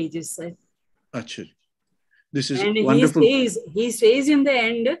many pages, sir. Achha. This is and wonderful. He says in the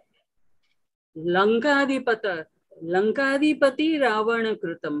end, Lankadipati Ravana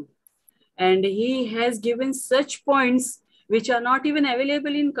Kritam. And he has given such points which are not even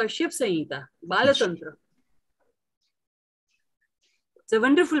available in Kashyap Samhita, Balatantra. It's a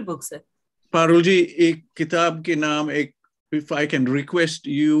wonderful book, sir. Parulji, ek kitab ke naam, if I can request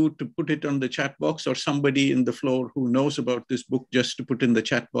you to put it on the chat box, or somebody in the floor who knows about this book, just to put in the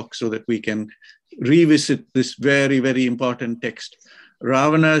chat box so that we can revisit this very, very important text.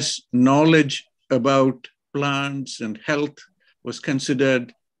 Ravana's knowledge about plants and health was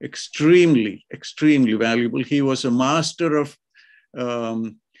considered extremely, extremely valuable. He was a master of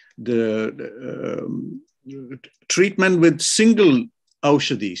treatment with single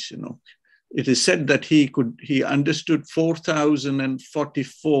aushadhis, you know. It is said that he understood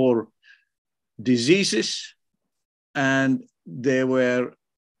 4,044 diseases, and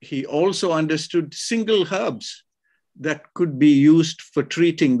he also understood single herbs that could be used for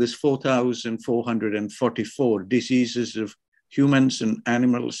treating this 4,444 diseases of humans and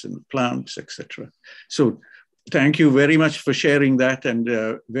animals and plants, etc. So thank you very much for sharing that, and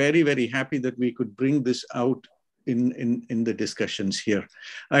very, very happy that we could bring this out in the discussions here.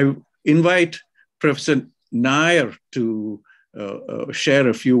 I invite Professor Nair to share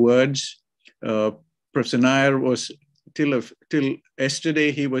a few words. Professor Nair was, till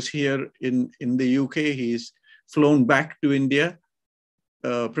yesterday, he was here in the UK. He's flown back to India.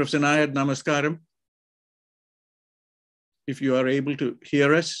 Professor Nair, namaskaram. If you are able to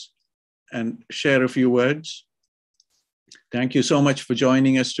hear us and share a few words. Thank you so much for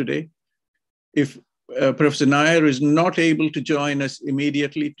joining us today. If Professor Nair is not able to join us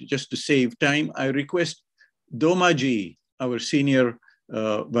immediately, just to save time, I request Domaji, our senior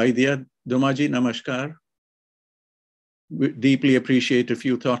Vaidya. Domaji, namaskar. We deeply appreciate a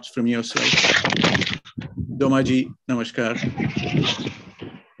few thoughts from yourself. Domaji, namaskar.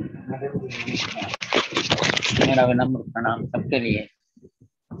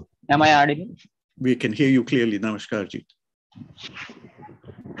 Am I audible? We can hear you clearly. Namaskar ji.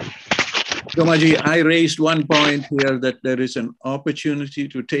 Domaji, I raised one point here, that there is an opportunity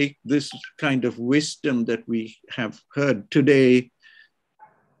to take this kind of wisdom that we have heard today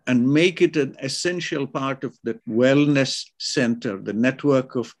and make it an essential part of the wellness center, the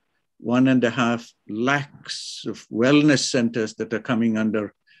network of 1.5 lakhs of wellness centers that are coming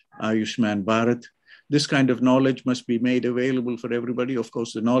under Ayushman Bharat. This kind of knowledge must be made available for everybody. Of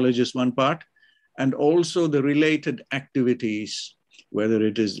course, the knowledge is one part, and also the related activities, whether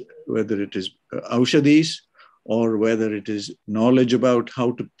it is aushadhis, or whether it is knowledge about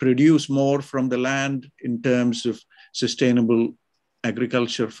how to produce more from the land in terms of sustainable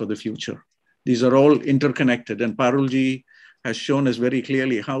agriculture for the future. These are all interconnected, and Parulji has shown us very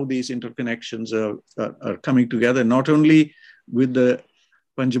clearly how these interconnections are coming together, not only with the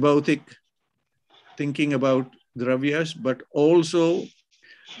Panchbhautik thinking about dravyas, but also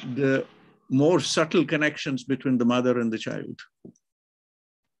the more subtle connections between the mother and the child.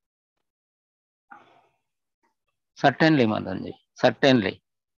 Certainly, Madanji, certainly.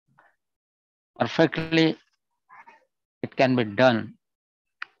 Perfectly, it can be done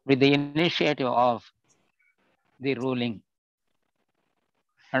with the initiative of the ruling.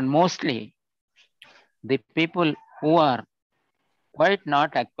 And mostly, the people who are quite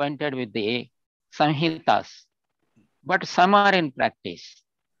not acquainted with the Samhitas, but some are in practice.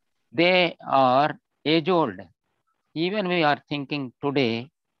 They are age old. Even we are thinking today,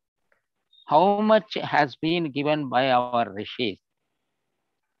 how much has been given by our rishis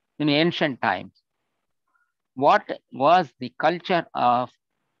in ancient times. What was the culture of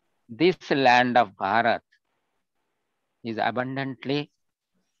this land of Bharat is abundantly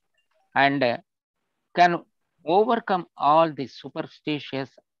and can overcome all the superstitious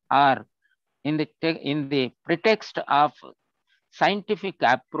or in the pretext of scientific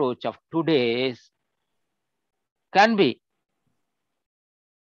approach of today's can be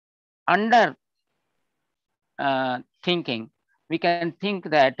under thinking. We can think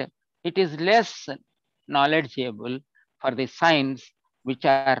that it is less knowledgeable for the science which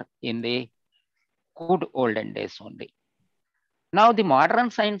are in the good olden days only. Now the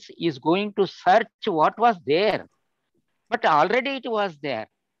modern science is going to search what was there, but already it was there,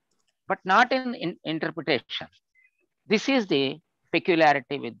 but not in interpretation. This is the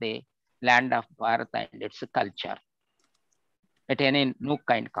peculiarity with the land of Bharat and its culture at any nook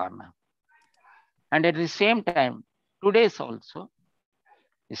and corner. And at the same time, today's also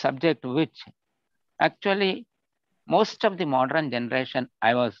the subject which actually most of the modern generation,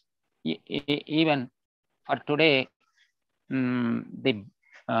 I was even for today, that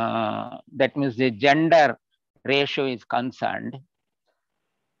means the gender ratio is concerned,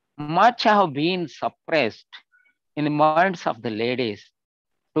 much have been suppressed in the minds of the ladies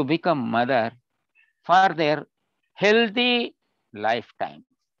to become mother for their healthy lifetime.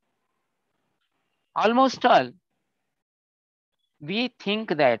 Almost all, we think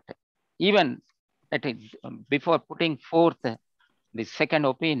that even that is, before putting forth the second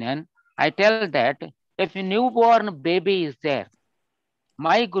opinion, I tell that if a newborn baby is there,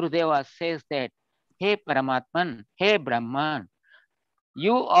 my Gurudeva says that, hey Paramatman, hey Brahman,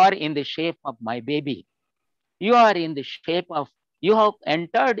 you are in the shape of my baby. You are in the shape of, you have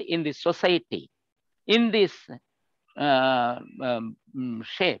entered in the society in this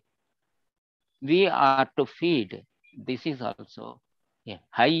shape. We are to feed. This is also a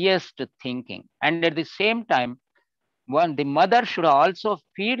highest thinking. And at the same time, the mother should also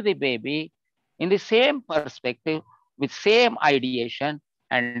feed the baby in the same perspective with same ideation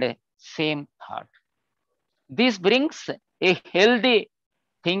and same thought. This brings a healthy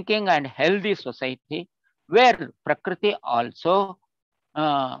thinking and healthy society where Prakriti also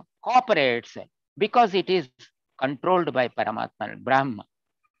cooperates because it is controlled by Paramatma, Brahma.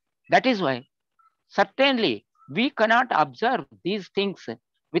 That is why certainly we cannot observe these things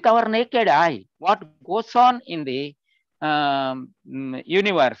with our naked eye, what goes on in the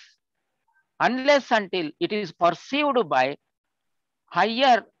universe, unless until it is perceived by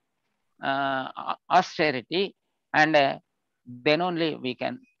higher austerity, and then only we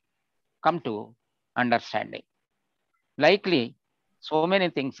can come to understanding. Likely, so many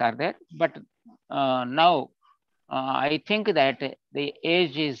things are there, but now I think that the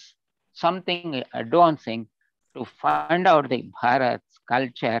age is something advancing to find out the Bharat's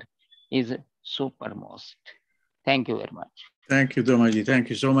culture is supermost. Thank you very much. Thank you, Domaji. Thank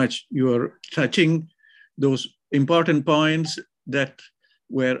you so much. You are touching those important points that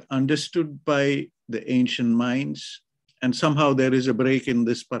were understood by the ancient minds. And somehow there is a break in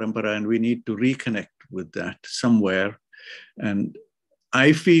this parampara and we need to reconnect with that somewhere. And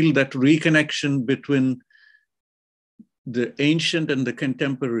I feel that reconnection between the ancient and the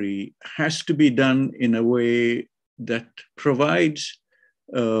contemporary has to be done in a way that provides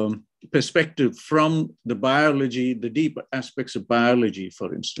perspective from the biology, the deep aspects of biology,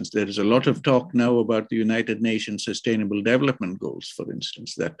 for instance. There is a lot of talk now about the United Nations Sustainable Development Goals, for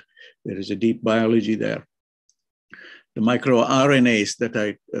instance, that there is a deep biology there. The microRNAs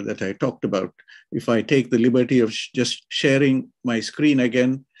that I talked about, if I take the liberty of just sharing my screen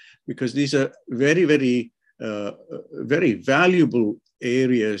again, because these are very, very, very valuable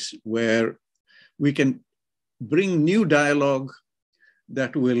areas where we can bring new dialogue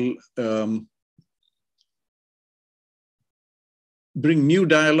that will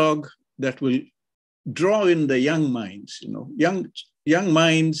draw in the young minds. You know, young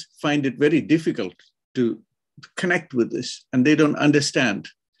minds find it very difficult to connect with this, and they don't understand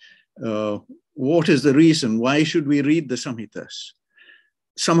what is the reason. Why should we read the Samhitas?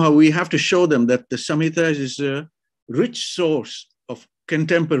 Somehow we have to show them that the Samhitas is a rich source of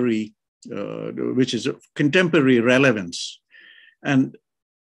contemporary which is of contemporary relevance. And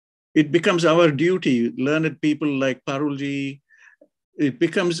it becomes our duty, learned people like Parul, it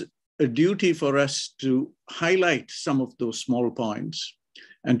becomes a duty for us to highlight some of those small points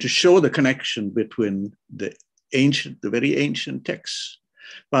and to show the connection between the very ancient texts.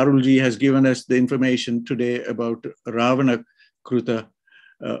 Parul has given us the information today about Ravana Kruta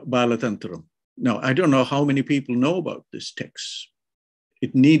Balatantram. Now, I don't know how many people know about this text.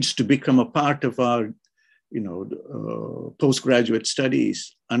 It needs to become a part of our, postgraduate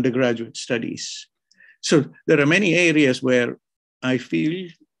studies, undergraduate studies. So there are many areas where I feel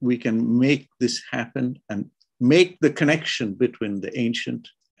we can make this happen and make the connection between the ancient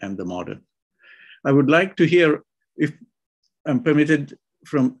and the modern. I would like to hear, if I'm permitted,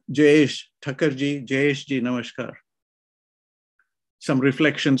 from Jayesh Thakurji. Jayeshji, namaskar. Some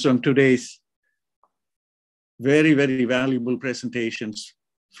reflections on today's very, very valuable presentations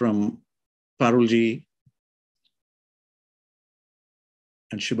from Parul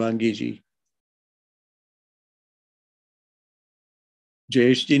and Shubhangi.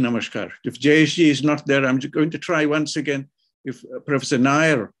 Jayeshji, namaskar. If Jayeshji is not there, I'm going to try once again if Professor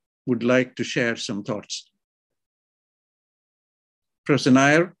Nair would like to share some thoughts. Professor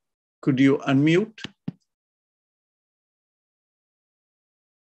Nair, could you unmute?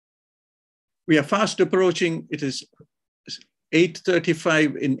 We are fast approaching, it is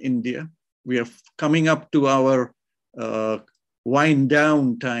 8:35 in India. We are coming up to our wind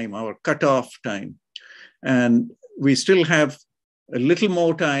down time, our cutoff time. And we still have a little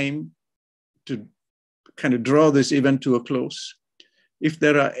more time to kind of draw this event to a close. If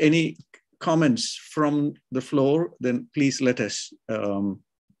there are any comments from the floor, then please let us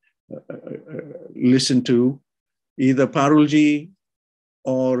listen to either Parul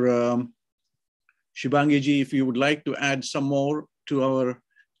or Shubhangi, if you would like to add some more to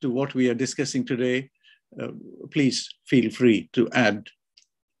what we are discussing today, please feel free to add.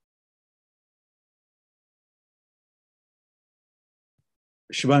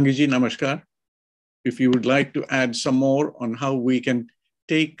 Shubhangi, namaskar. If you would like to add some more on how we can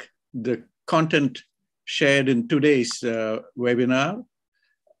take the content shared in today's webinar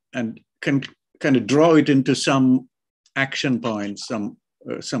and can kind of draw it into some action points,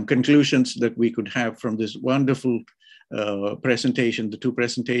 some conclusions that we could have from this wonderful presentation, the two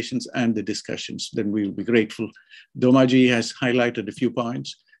presentations and the discussions, then we'll be grateful. Domaji has highlighted a few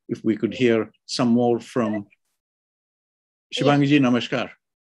points. If we could hear some more from Shubhangi, namaskar.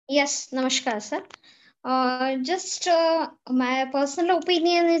 Yes, namaskar, sir. Just my personal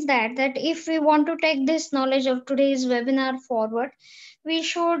opinion is that if we want to take this knowledge of today's webinar forward, we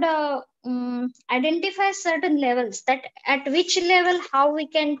should identify certain levels, that at which level how we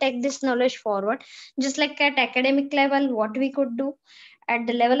can take this knowledge forward, just like at academic level what we could do, at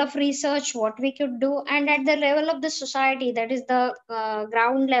the level of research what we could do, and at the level of the society, that is the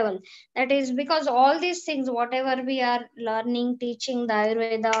ground level. That is because all these things, whatever we are learning, teaching the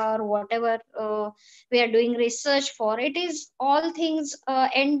Ayurveda or whatever we are doing research for, it is all things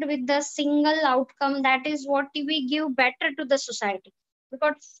end with the single outcome, that is what we give better to the society.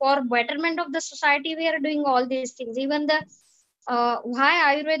 Because for betterment of the society we are doing all these things. Even the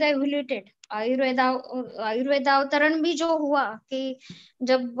why Ayurveda evoluted, Ayurveda अवतरण भी जो हुआ कि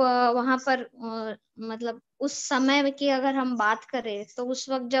जब वहां पर मतलब उस समय की अगर हम बात करें तो उस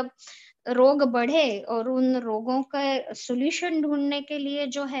वक्त जब रोग बढ़े और उन रोगों का सॉल्यूशन ढूंढने के लिए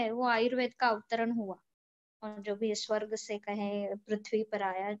जो है वो आयुर्वेद का अवतरण हुआ, और जो भी स्वर्ग से कहें पृथ्वी पर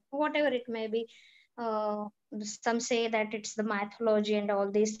आया, whatever it may be. Some say that it's the mythology and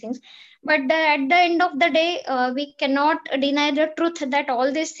all these things, but at the end of the day we cannot deny the truth that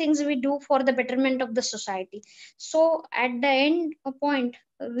all these things we do for the betterment of the society. So at the end point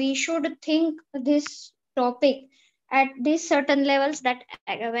we should think this topic at these certain levels, that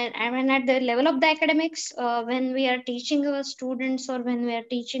when at the level of the academics, when we are teaching our students or when we are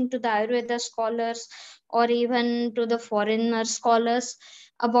teaching to the Ayurveda scholars or even to the foreigner scholars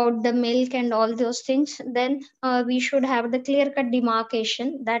about the milk and all those things, then we should have the clear-cut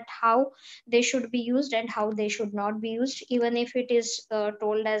demarcation that how they should be used and how they should not be used, even if it is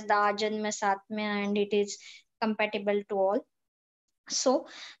told as the Ajanma Satmya and it is compatible to all. So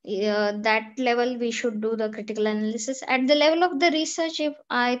that level we should do the critical analysis. At the level of the research, if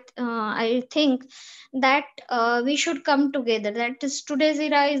I think that we should come together. That is, today's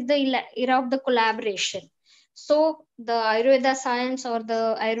era is the era of the collaboration. So the Ayurveda science or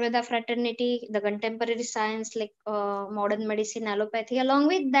the Ayurveda fraternity, the contemporary science like modern medicine, allopathy, along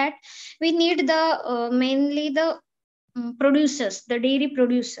with that, we need the mainly the producers, the dairy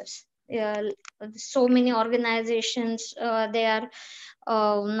producers. So many organizations, they are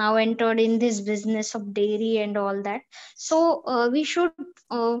now entered in this business of dairy and all that. So we should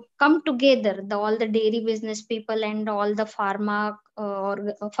come together, all the dairy business people and all the farmer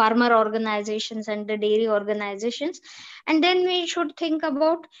organizations and the dairy organizations, and then we should think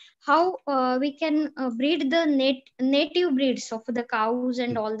about how we can breed the native breeds of the cows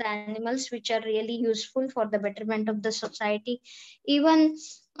and all the animals, which are really useful for the betterment of the society. Even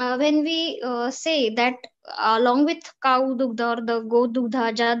when we say that along with cow dugdha or the go dugdha,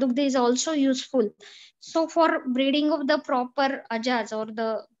 aja dugdha is also useful. So for breeding of the proper ajas or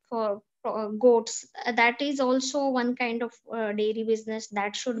the for goats, that is also one kind of dairy business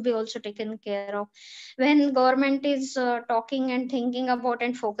that should be also taken care of. When government is talking and thinking about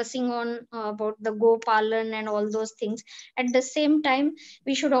and focusing on about the go palan and all those things, at the same time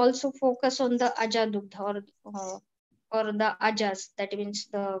we should also focus on the aja dugdha or the ajas, that means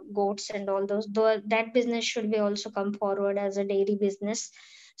the goats and all those. Though that business should be also come forward as a dairy business,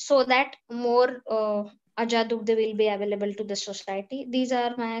 so that more aja dugdha will be available to the society. These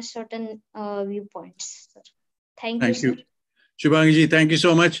are my certain viewpoints, sir. Thank you, sir. Shubhangi ji, thank you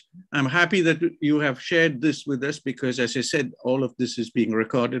so much. I'm happy that you have shared this with us because, as I said, all of this is being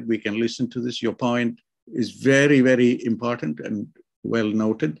recorded. We can listen to this. Your point is very, very important and well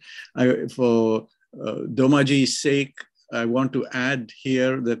noted. For Domaji's sake, I want to add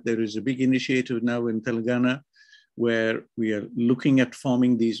here that there is a big initiative now in Telangana where we are looking at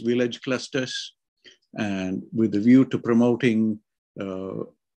forming these village clusters and with a view to promoting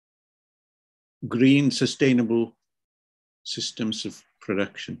green, sustainable systems of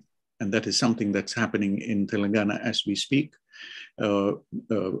production. And that is something that's happening in Telangana as we speak.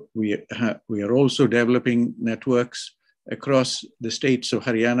 We are also developing networks across the states of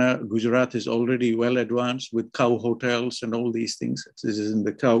Haryana. Gujarat is already well advanced with cow hotels and all these things. This is in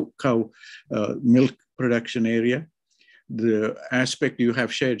the cow milk production area. The aspect you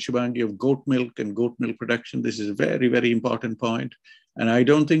have shared, Shubhangi, of goat milk and goat milk production, this is a very, very important point. And I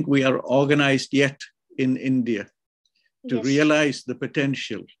don't think we are organized yet in India to realize the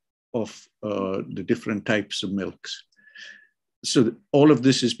potential of the different types of milks. So all of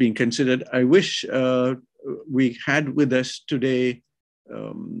this is being considered. I wish we had with us today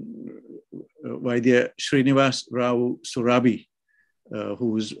Vaidya Srinivas Rao Surabi,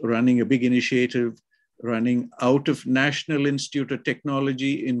 who is running a big initiative running out of National Institute of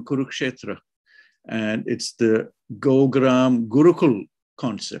Technology in Kurukshetra. And it's the Gogram Gurukul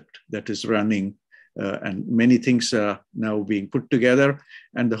concept that is running. And many things are now being put together,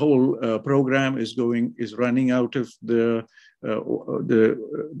 and the whole program is running out of the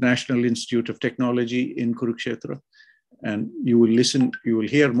National Institute of Technology in Kurukshetra. And you will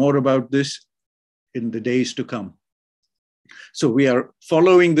hear more about this in the days to come. So we are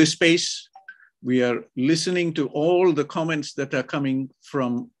following this space. We are listening to all the comments that are coming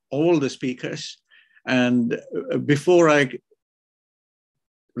from all the speakers. And before I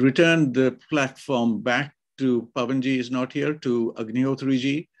return the platform back to Pavanji is not here, to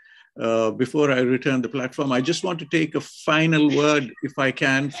Agnihotriji. Before I return the platform, I just want to take a final word, if I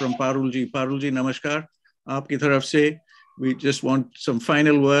can, from Parulji. Parulji, namaskar. Aapki taraf se, we just want some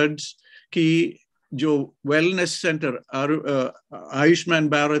final words. Ki jo wellness center, Ayushman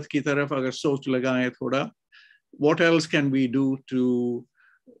Bharat ki taraf agar soch lagaye thoda, what else can we do to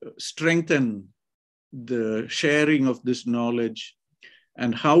strengthen the sharing of this knowledge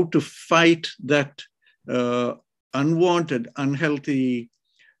and how to fight that unwanted, unhealthy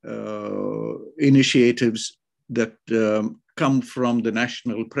initiatives that come from the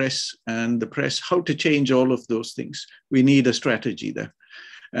national press and the press, how to change all of those things. We need a strategy there.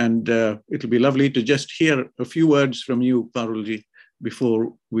 And it'll be lovely to just hear a few words from you, Parulji,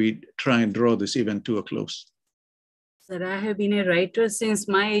 before we try and draw this event to a close. Sir, I have been a writer since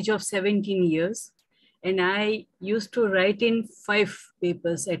my age of 17 years. And I used to write in 5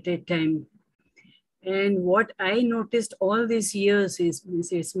 papers at a time. And what I noticed all these years is,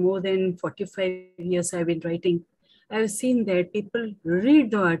 it's more than 45 years I've been writing. I've seen that people read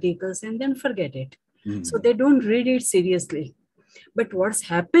the articles and then forget it. So they don't read it seriously. But what's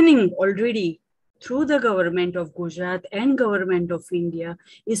happening already through the government of Gujarat and government of India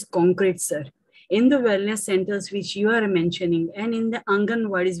is concrete, sir. In the wellness centers which you are mentioning and in the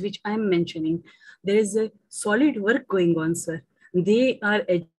Anganwadis which I'm mentioning, there is a solid work going on, sir. They are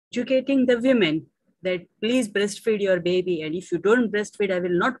educating the women that please breastfeed your baby. And if you don't breastfeed, I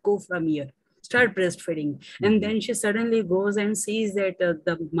will not go from here. Start breastfeeding. And then she suddenly goes and sees that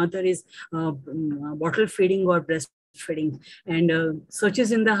the mother is bottle feeding or breastfeeding and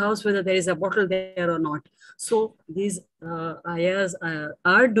searches in the house whether there is a bottle there or not. So these ayahs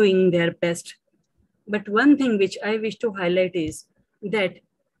are doing their best. But one thing which I wish to highlight is that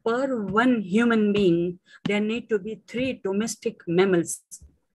per one human being, there need to be 3 domestic mammals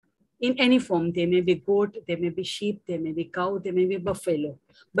in any form. They may be goat, they may be sheep, they may be cow, they may be buffalo,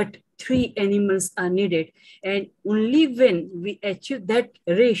 but 3 animals are needed. And only when we achieve that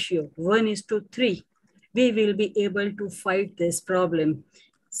ratio, 1:3, we will be able to fight this problem.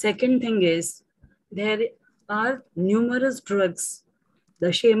 Second thing is, there are numerous drugs, the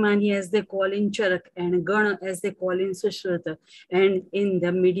Shemani as they call in Charak and Gana as they call in Sushrata. And in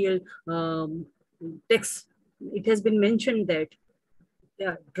the medial text, it has been mentioned that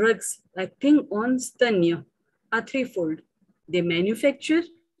drugs acting on stanya are threefold. They manufacture,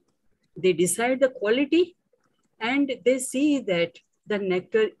 they decide the quality, and they see that the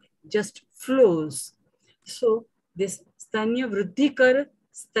nectar just flows. So this stanya vriddhikar,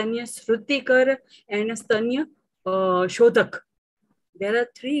 stanya srutikar, and stanya shodak. There are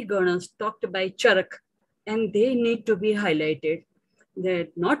 3 ganas talked by Charak, and they need to be highlighted. They're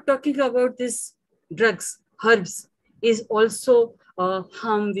not talking about these drugs, herbs is also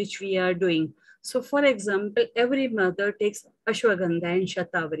harm which we are doing. So for example, every mother takes ashwagandha and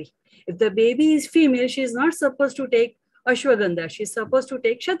shatavari. If the baby is female, she is not supposed to take ashwagandha, she is supposed to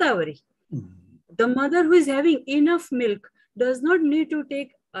take shatavari. The mother who is having enough milk does not need to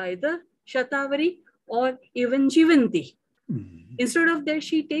take either shatavari or even jivanti. Instead of that,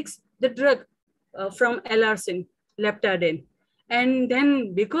 she takes the drug from LRCin, leptadine. And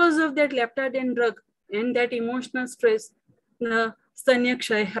then because of that leptadine drug and that emotional stress, the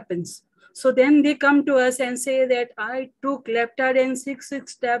stanyakshay happens. So then they come to us and say that I took leptadine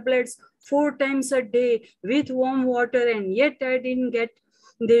 6 tablets 4 times a day with warm water, and yet I didn't get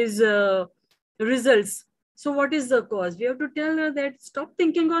these results. So what is the cause? We have to tell her that stop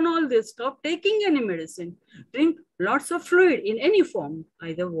thinking on all this, stop taking any medicine, drink lots of fluid in any form,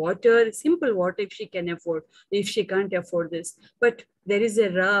 either water, simple water if she can afford, if she can't afford this. But there is a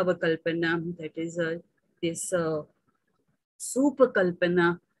Rava Kalpana, that is this Super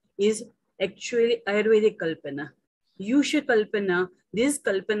Kalpana is actually Ayurvedic Kalpana. Yusha Kalpana, these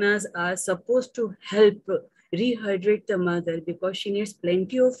Kalpanas are supposed to help rehydrate the mother because she needs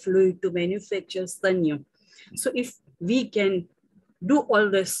plenty of fluid to manufacture stanya. So if we can do all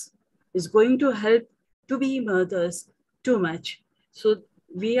this, it's going to help to be mothers too much. So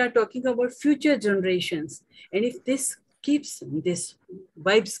we are talking about future generations. And if this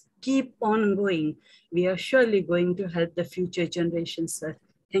vibes keep on going, we are surely going to help the future generations, sir.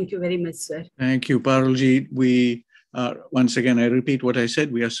 Thank you very much, sir. Thank you, Parulji. We are, once again, I repeat what I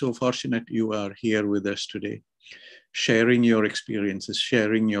said, we are so fortunate you are here with us today, sharing your experiences,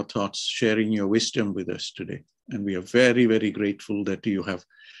 sharing your thoughts, sharing your wisdom with us today. And we are very, very grateful that you have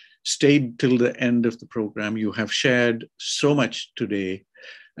stayed till the end of the program. You have shared so much today,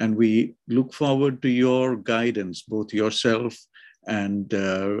 and we look forward to your guidance, both yourself and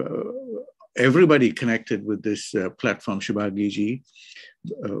everybody connected with this platform, Shubhangi ji,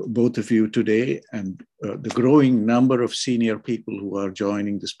 both of you today, and the growing number of senior people who are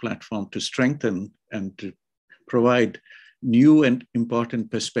joining this platform to strengthen and to provide new and important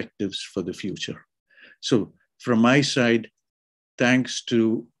perspectives for the future. So from my side, thanks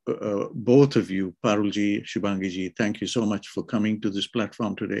to both of you, Parulji, Shubhangi, thank you so much for coming to this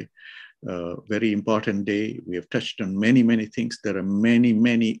platform today. Very important day. We have touched on many, many things. There are many,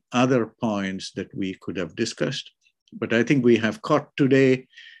 many other points that we could have discussed. But I think we have caught today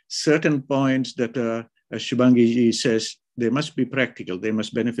certain points that, as Shubhangi says, they must be practical. They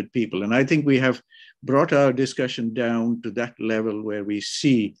must benefit people. And I think we have brought our discussion down to that level where we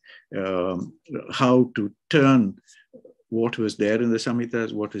see how to turn what was there in the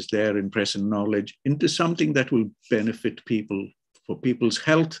Samhitas, what is there in present knowledge, into something that will benefit people, for people's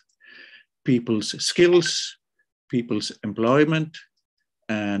health, people's skills, people's employment,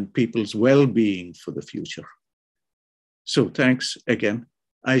 and people's well-being for the future. So thanks again.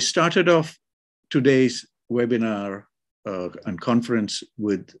 I started off today's webinar and conference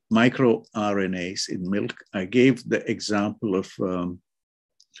with microRNAs in milk. I gave the example of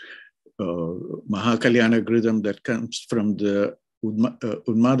Mahakalyana Gridam that comes from the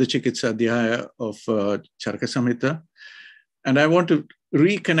Unmada Chikitsa Adhyaya of Charaka Samhita. And I want to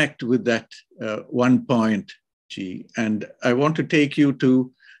reconnect with that one point, G, and I want to take you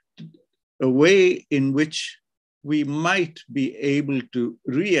to a way in which we might be able to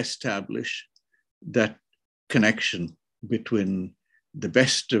re-establish that connection between the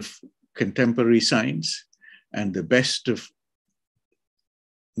best of contemporary science and the best of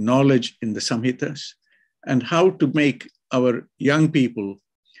knowledge in the Samhitas, and how to make our young people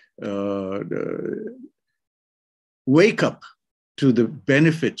wake up to the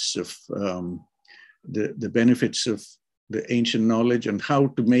benefits of the benefits of the ancient knowledge and how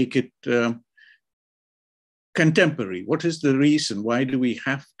to make it contemporary. What is the reason? Why do we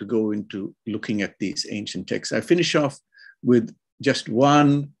have to go into looking at these ancient texts? I finish off with just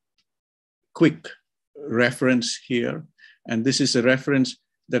one quick reference here. And this is a reference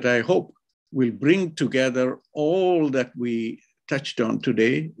that I hope will bring together all that we touched on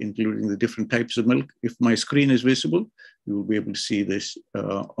today, including the different types of milk. If my screen is visible, you will be able to see this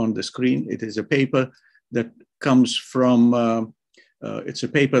on the screen. It is a paper that comes from,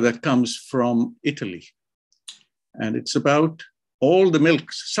 Italy. And it's about all the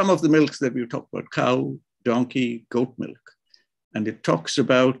milks, some of the milks that we talked about, cow, donkey, goat milk. And it talks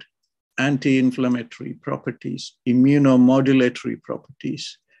about anti-inflammatory properties, immunomodulatory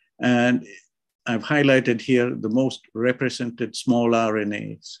properties. And I've highlighted here the most represented small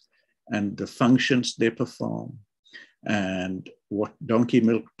RNAs and the functions they perform, and what donkey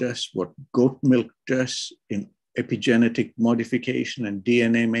milk does, what goat milk does in epigenetic modification and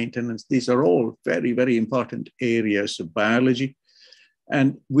DNA maintenance. These are all very, very important areas of biology.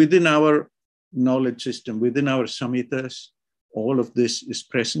 And within our knowledge system, within our samhitas, all of this is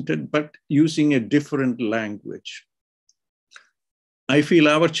presented, but using a different language. I feel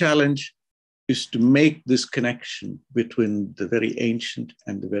our challenge is to make this connection between the very ancient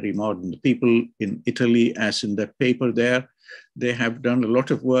and the very modern. The people in Italy, as in that paper there, they have done a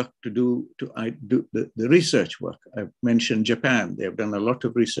lot of work to do the research work. I've mentioned Japan. They have done a lot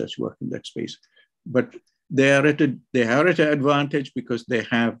of research work in that space, but they are at an advantage because they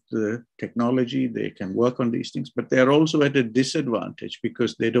have the technology, they can work on these things, but they're also at a disadvantage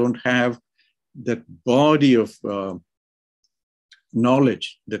because they don't have that body of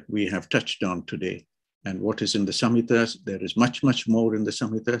knowledge that we have touched on today. And what is in the samhitas, there is much, much more in the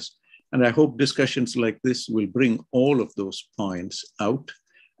samhitas. And I hope discussions like this will bring all of those points out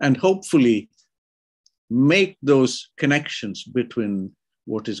and hopefully make those connections between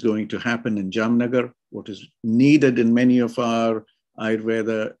what is going to happen in Jamnagar, what is needed in many of our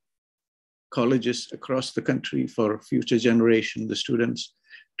Ayurveda colleges across the country for future generation, the students,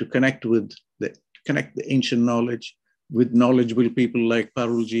 to connect the ancient knowledge with knowledgeable people like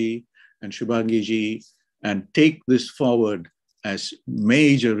Parul ji and Shubhangi ji, and take this forward as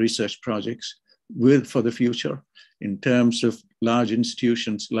major research projects for the future in terms of large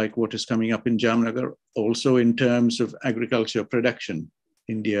institutions like what is coming up in Jamnagar, also in terms of agriculture production,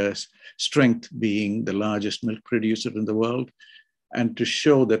 India's strength being the largest milk producer in the world, and to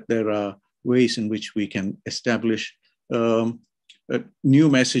show that there are ways in which we can establish new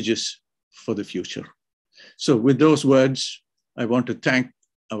messages for the future. So with those words, I want to thank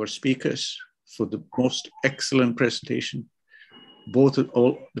our speakers for the most excellent presentation.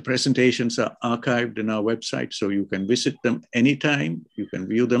 All the presentations are archived in our website, so you can visit them anytime, you can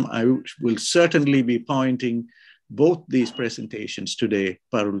view them. I will certainly be pointing both these presentations today,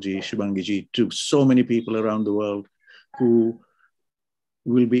 Parulji, Shubhangi, to so many people around the world who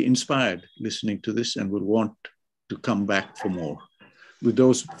will be inspired listening to this and will want to come back for more. With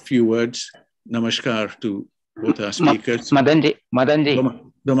those few words, namaskar to both our speakers. Madanji.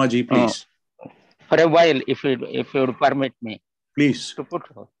 Domaji, please. For a while, if you would permit me. Please. To put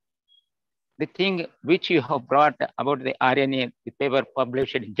the thing which you have brought about the RNA, the paper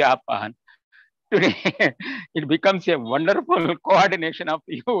published in Japan, today it becomes a wonderful coordination of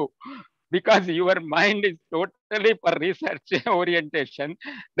you, because your mind is totally for research orientation.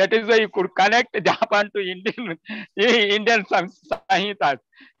 That is why you could connect Japan to Indian Samhitas.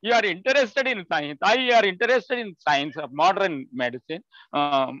 You are interested in science. You are interested in science of modern medicine,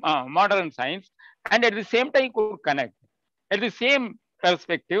 modern science, and at the same time you could connect. At the same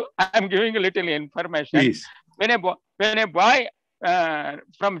perspective, I am giving a little information. Please. When a boy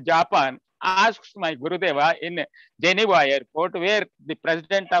from Japan asks my Gurudeva in Geneva airport, where the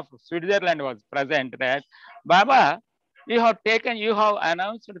president of Switzerland was present, that, Baba, you have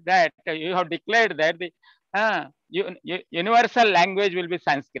announced that, you have declared that the universal language will be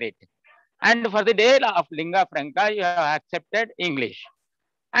Sanskrit. And for the day of Lingua Franca, you have accepted English.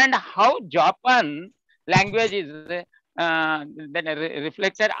 And how Japan language is then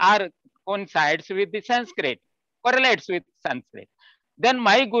reflected or coincides with the Sanskrit, correlates with Sanskrit. Then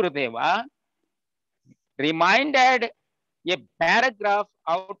my Gurudeva reminded a paragraph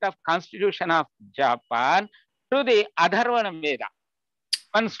out of Constitution of Japan to the Atharvana Veda,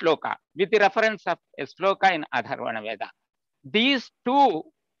 one sloka, with the reference of a sloka in Atharvana Veda. These two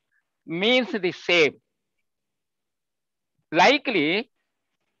means the same. Likely,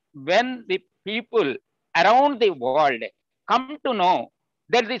 when the people around the world come to know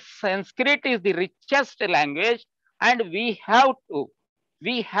that the Sanskrit is the richest language and we have to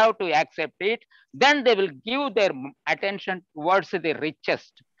we have to accept it. Then they will give their attention towards the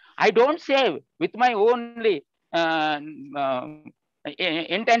richest. I don't say with my only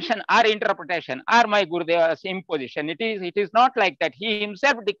intention or interpretation or my Gurudeva's imposition. It is not like that. He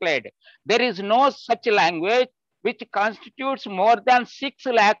himself declared there is no such language which constitutes more than 6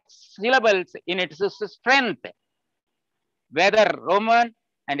 lakh syllables in its strength. Whether Roman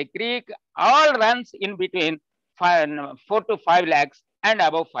and Greek, all runs in between 4 to 5 lakhs and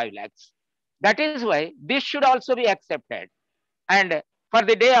above 5 lakhs. That is why this should also be accepted. And for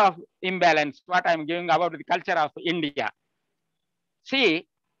the day of imbalance, what I'm giving about the culture of India. See,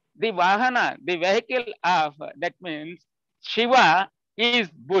 the Vahana, the vehicle of, that means Shiva is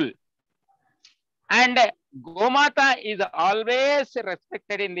bull. And Gomata is always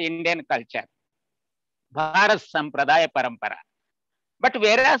respected in the Indian culture. IRES Sampradaya Parampara. But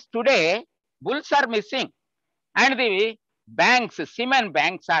whereas today, bulls are missing and the banks, cement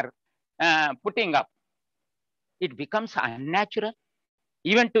banks are putting up, it becomes unnatural,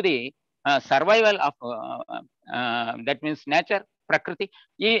 even to the survival of, that means nature, Prakriti.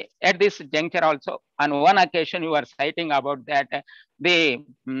 At this juncture also, on one occasion, you were citing about that, the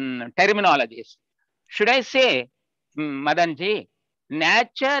terminologies. Should I say, Madanji,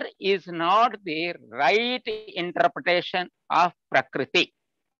 nature is not the right interpretation of Prakriti.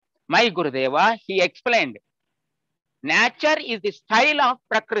 My Gurudeva, he explained, nature is the style of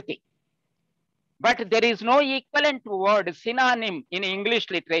Prakriti. But there is no equivalent word, synonym in English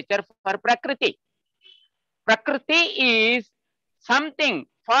literature for Prakriti. Prakriti is something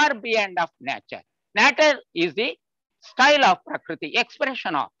far beyond of nature. Nature is the style of Prakriti,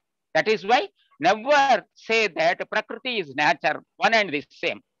 expression of. That is why never say that Prakriti is nature, one and the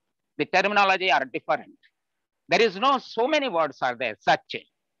same. The terminology are different. There is no, so many words are there, such.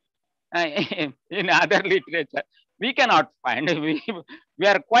 In other literature, we cannot find. We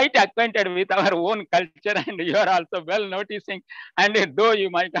are quite acquainted with our own culture, and you are also well noticing. And though you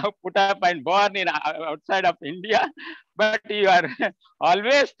might have put up and born in outside of India, but you are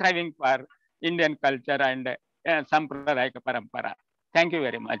always striving for Indian culture and Sampradaya Parampara. Thank you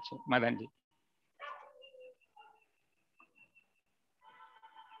very much, Madanji.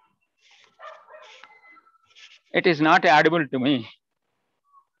 It is not audible to me.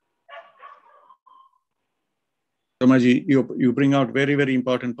 Samaji, you bring out very, very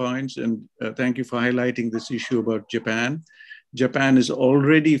important points, and thank you for highlighting this issue about Japan. Japan is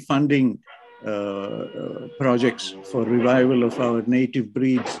already funding projects for revival of our native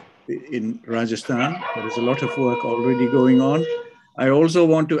breeds in Rajasthan. There is a lot of work already going on. I also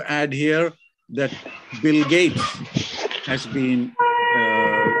want to add here that Bill Gates has been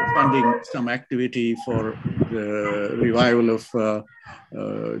funding some activity for the revival of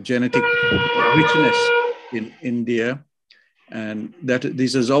genetic richness in India, and that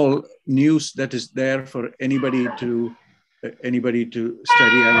this is all news that is there for anybody to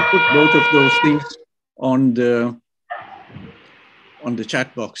study. I will put both of those things on the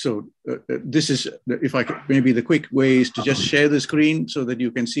chat box. So this is, if I could, maybe the quick way is to just share the screen so that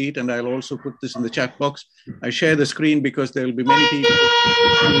you can see it, and I'll also put this in the chat box. I share the screen because there will be many people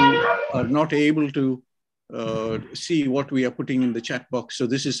who are not able to see what we are putting in the chat box. So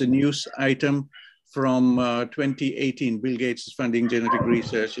this is a news item from 2018. Bill Gates is funding genetic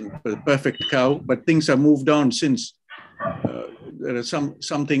research in the perfect cow, but things have moved on since. There are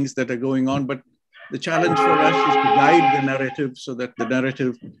some things that are going on, but the challenge for us is to guide the narrative so that the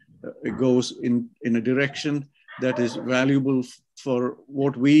narrative goes in a direction that is valuable for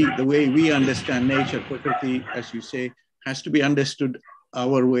what the way we understand nature. Prakriti, as you say, has to be understood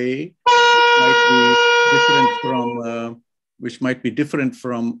our way, which might be different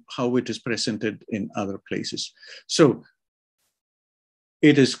from how it is presented in other places. So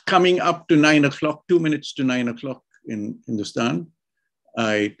it is coming up to 9 o'clock, 2 minutes to 9 o'clock in Hindustan.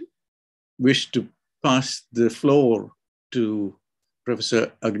 I wish to pass the floor to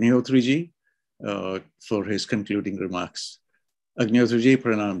Professor Agnihotri for his concluding remarks. Agnihotri,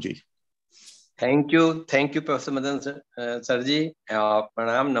 Pranamji. Thank you, Professor Madan Sarji.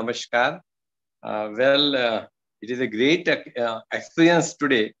 Pranam, Namaskar. It is a great experience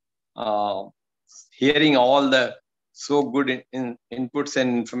today, hearing all the so good inputs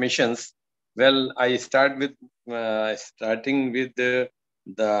and informations. Well, I start with starting with the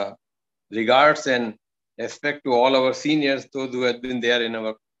regards and respect to all our seniors, those who have been there in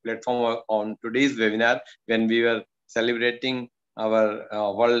our platform on today's webinar when we were celebrating our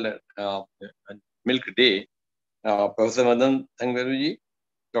World Milk Day. Professor Madan Sangharuji,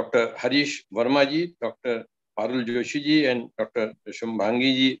 Dr. Harish Verma-ji, Dr. Parul Joshi ji, and Dr.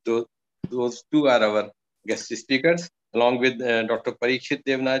 Shubhangi ji, those two are our guest speakers. along with Dr. Parikshit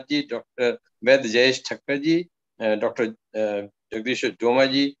Devnath ji, Dr. Ved Jayesh Thakkar ji, Dr. Jagdish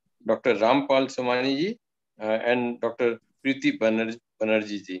Joma ji, Dr. Rampal Somani ji, and Dr. Preeti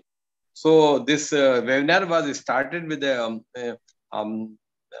Banerjee ji. So this webinar was started with the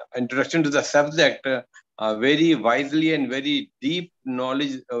introduction to the subject, very wisely and very deep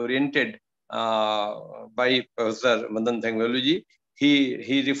knowledge oriented by Professor Madan Thangvelu ji.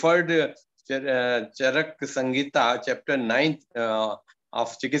 He referred Charak Sangita, chapter 9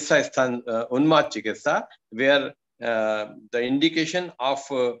 of Chikitsa Sthan Unmad Chikitsa, where the indication of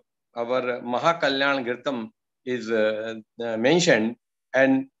our Mahakalyan Girtam is mentioned,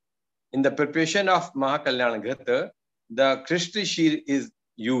 and in the preparation of Mahakalyan Girta, the Krishna Shir is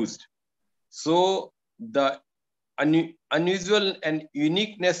used. So the unusual and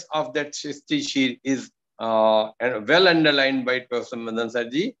uniqueness of that Krishna Shir is well underlined by Professor Madan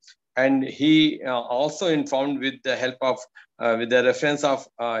Sarji, and he also informed with the help of, with the reference of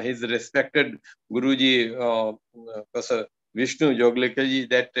his respected Guruji, Professor Vishnu Joglekar ji,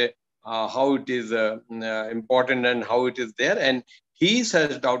 that how it is important and how it is there, and he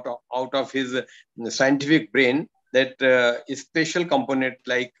searched out of his scientific brain that a special component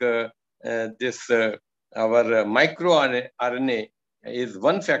like this our micro RNA is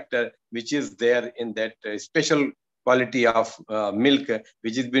one factor which is there in that special quality of milk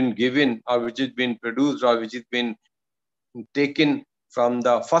which has been given or which has been produced or which has been taken from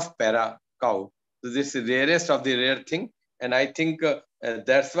the first para cow. So this is the rarest of the rare thing, and I think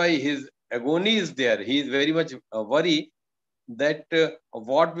that's why his agony is there. He is very much worried that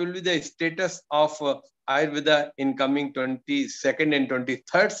what will be the status of Ayurveda in coming 22nd and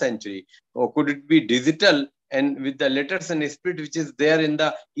 23rd century, or could it be digital and with the letters and spirit which is there in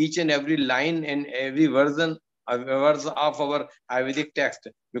the each and every line and every version of our Ayurvedic text?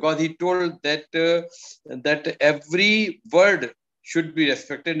 Because he told that that every word should be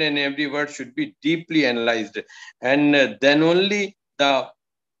respected and every word should be deeply analyzed, and then only the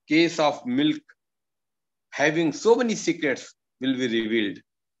case of milk having so many secrets will be revealed.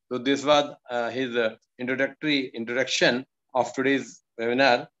 So this was his introduction of today's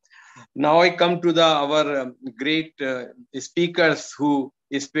webinar. Now I come to our great speakers who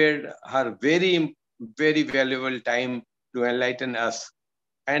spared her very valuable time to enlighten us.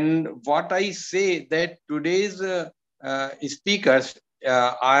 And what I say that today's speakers,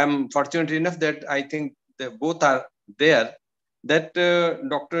 I am fortunate enough that I think they both are there, that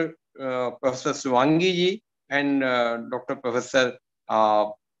Dr. Professor Shubhangi ji and Dr. Professor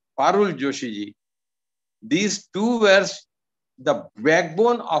Parul Joshi ji. These two were the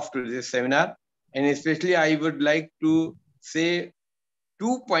backbone of today's seminar, and especially I would like to say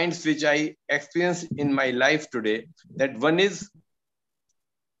 2 points which I experienced in my life today. That one is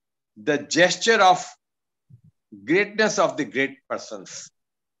the gesture of greatness of the great persons.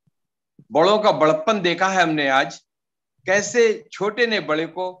 बड़ों का बड़प्पन देखा है हमने आज, कैसे छोटे ने बड़े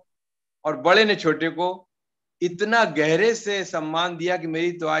को और बड़े ने छोटे को इतना गहरे से सम्मान दिया कि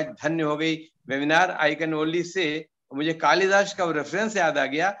मेरी तो आज धन्य हो गई webinar. I can only say, मुझे कालिदास का रेफरेंस याद आ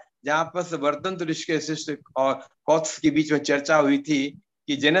गया जहां पर वर्तन तो ऋषि शिष्ट और कौत्स के बीच में चर्चा हुई थी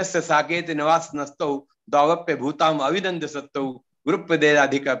कि जनस साकेत निवास नस्तौ दावप्य भूताम अविनंद सत्तौ ग्रुप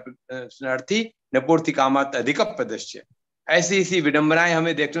देराधिकार्थी नपूर्ति कामात अधिक प्रदश्य. ऐसी इसी विडंबनाएं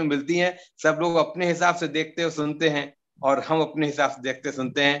हमें देखने को मिलती हैं. सब लोग अपने हिसाब से देखते और सुनते हैं और हम अपने हिसाब से देखते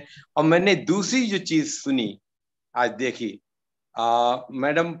सुनते हैं. और मैंने दूसरी जो चीज सुनी आज देखी,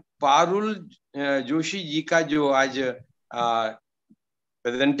 मैडम पारुल जोशी जी का जो आज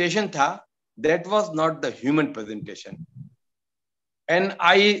प्रेजेंटेशन था, that was not the human presentation. And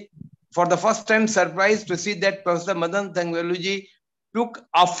I, for the first time, surprised to see that Professor Madan Thangvelu ji took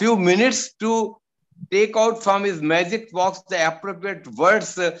a few minutes to take out from his magic box the appropriate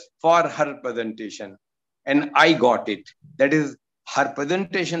words for her presentation. And I got it. That is, her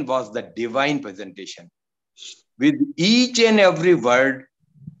presentation was the divine presentation. With each and every word,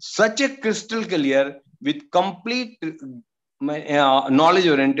 such a crystal clear, with complete knowledge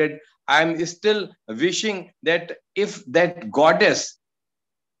oriented. I am still wishing that if that goddess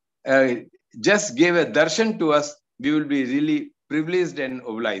just gave a darshan to us, we will be really privileged and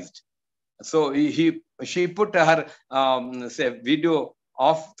obliged. So she put her say video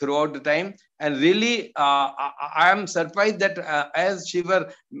off throughout the time, and really I am surprised that as she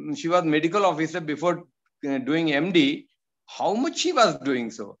was medical officer before doing MD, how much she was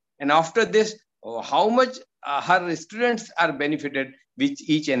doing so, and after this how much her students are benefited with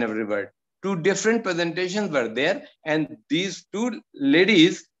each and every word. 2 different presentations were there, and these 2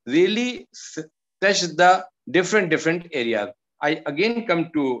 ladies really touched the different areas. I again come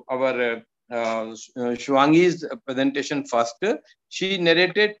to our Shubhangi's presentation first. She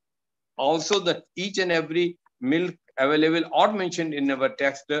narrated also the each and every milk available or mentioned in our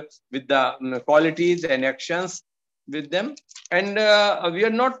text with the qualities and actions with them. And we are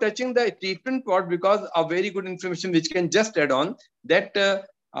not touching the treatment part because of very good information which can just add on that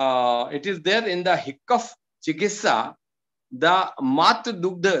it is there in the Hikaf Chikitsa. The Matra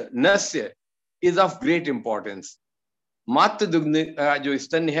Dugdha Nasya is of great importance. मात्र दुग्ध जो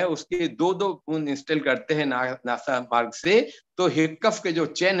स्तन है उसके दो बूंद install करते हैं नासा मार्ग से, तो हिकफ के जो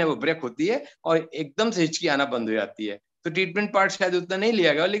चेन है वो ब्रेक होती है और एकदम से हिचकी आना बंद हो जाती है. तो ट्रीटमेंट पार्ट शायद उतना नहीं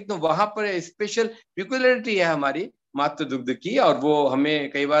लिया गया, लेकिन वहां पर स्पेशल पिकुलरिटी है हमारी मात्र दुग्ध की, और वो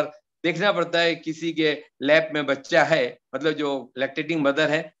हमें कई बार देखना पड़ता है. किसी के लैब में बच्चा है, मतलब जो लैक्टेटिंग मदर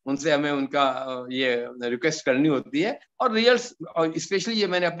है, उनसे हमें उनका ये रिक्वेस्ट करनी होती है. और रियल स्पेशली ये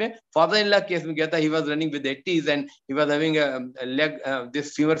मैंने अपने फादर इन लॉ केस में किया था. He was running with 80s and he was having a leg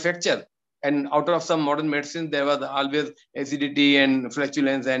this fever fracture, and out of some modern medicine there was always acidity and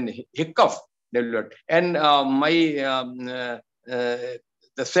flatulence and hiccup developed. And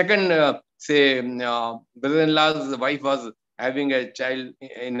the second say brother-in-law's wife was having a child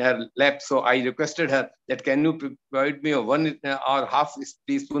in her lap, so I requested her that can you provide me 1 or half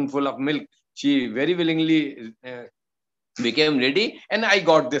teaspoonful of milk. She very willingly became ready, and I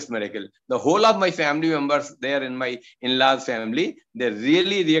got this miracle. The whole of my family members there in my in-laws family, they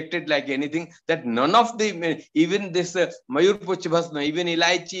really reacted like anything, that none of the, even this mayur puch bhasma, even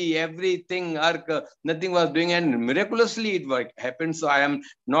ilaichi, everything, ark, nothing was doing, and miraculously it happened. So I am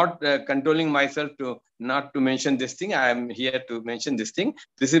not controlling myself to not to mention this thing. I am here to mention this thing.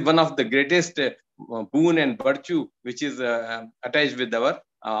 This is one of the greatest boon and virtue which is attached with our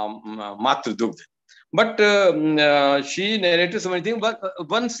Matru Dugdha. But she narrated so many things. But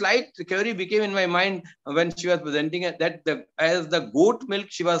one slight query became in my mind when she was presenting it, that as the goat milk,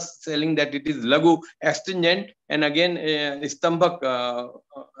 she was selling that it is lagu, astringent, and again stambhak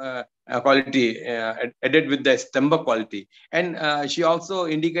quality, added with the stambhak quality. And she also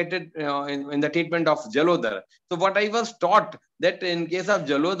indicated in the treatment of Jalodhar. So what I was taught, that in case of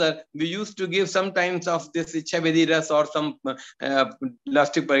Jalodhar, we used to give sometimes of this Ichavedi ras or some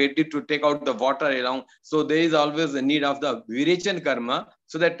elastic purgatory to take out the water along. So there is always a need of the Virechan karma,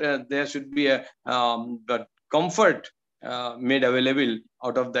 so that there should be a comfort made available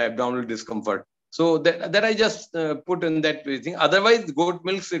out of the abdominal discomfort. So that I just put in that thing. Otherwise, goat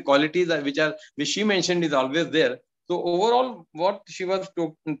milk's qualities which she mentioned is always there. So overall, what she was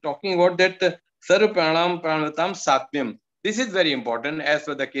talking about, that Sarva Pranam Pranatam Satyam. This is very important. As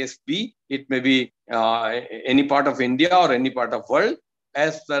for the case B, it may be any part of India or any part of world.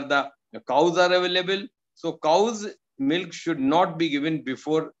 As for the cows are available, so cows milk should not be given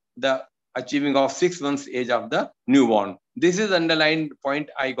before the achieving of 6 months age of the newborn. This is underlined point.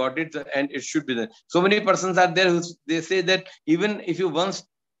 I got it, and it should be there. So many persons are there who they say that even if you once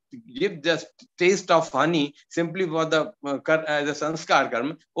give just taste of honey simply for the sanskar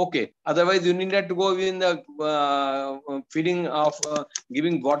karma, okay. Otherwise, you need to go in the feeding of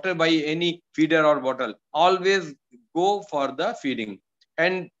giving water by any feeder or bottle. Always go for the feeding.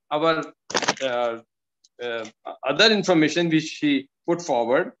 And our other information which she put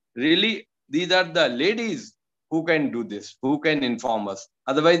forward, really, these are the ladies who can do this, who can inform us.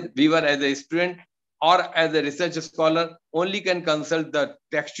 Otherwise, we were as a student or as a research scholar only can consult the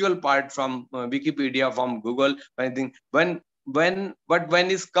textual part from Wikipedia, from Google, anything. But when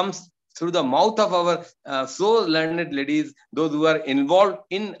it comes through the mouth of our so learned ladies, those who are involved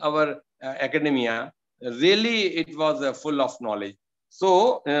in our academia, really it was full of knowledge.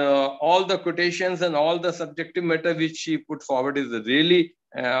 So all the quotations and all the subjective matter which she put forward is really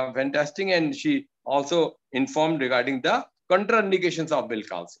fantastic, and she also informed regarding the contraindications of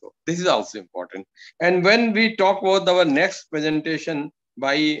milk also. This is also important. And when we talk about our next presentation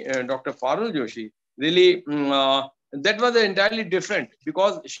by Dr. Parul Joshi, really that was entirely different,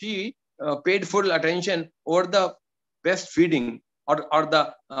 because she paid full attention over the best feeding or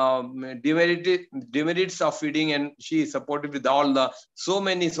the demerits of feeding, and she supported with all the so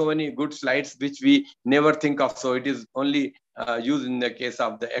many good slides which we never think of. So it is only used in the case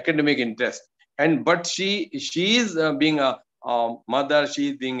of the academic interest. And but she is being a mother, she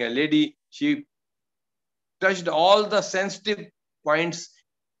is being a lady, she touched all the sensitive points,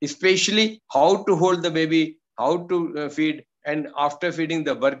 especially how to hold the baby, how to feed, and after feeding,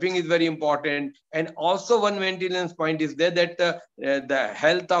 the burping is very important. And also one maintenance point is there, that the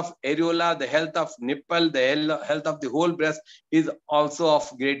health of areola, the health of nipple, the health of the whole breast is also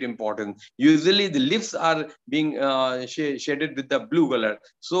of great importance. Usually the lips are being shaded with the blue color.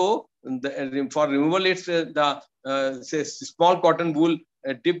 So for removal, it's the say small cotton wool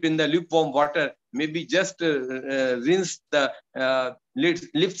dipped in the lukewarm water, maybe just rinse the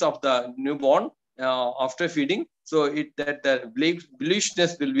lips of the newborn after feeding, so that the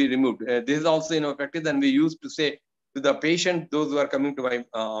bluishness will be removed. This is also practice, and we used to say to the patient, those who are coming to my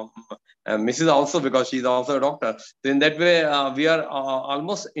Mrs. also, because she is also a doctor. So in that way, we are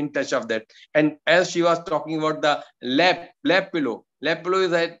almost in touch of that. And as she was talking about the lap pillow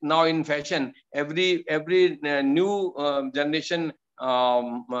is now in fashion. Every new generation,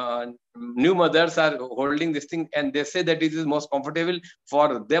 new mothers are holding this thing, and they say that it is most comfortable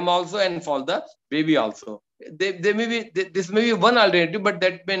for them also and for the baby also. They may be, this may be one alternative, but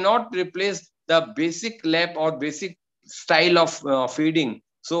that may not replace the basic lap or basic style of feeding.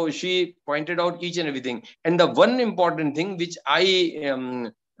 So she pointed out each and everything. And the one important thing which I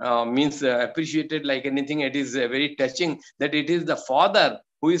appreciated like anything, it is very touching, that it is the father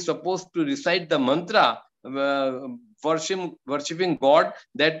who is supposed to recite the mantra, worshipping God,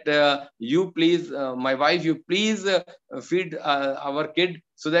 that you please, my wife, you please feed our kid,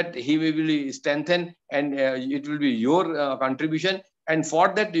 so that he will be strengthened, and it will be your contribution. And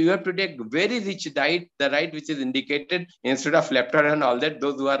for that, you have to take very rich diet, the diet which is indicated, instead of lepton and all that,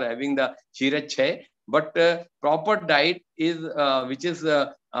 those who are having the Shiraj Chai. But proper diet is which is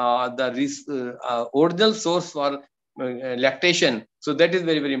the original source for lactation. So that is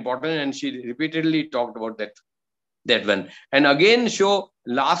very, very important. And she repeatedly talked about that one. And again,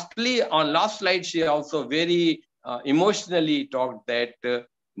 lastly, on last slide, she also very emotionally talked that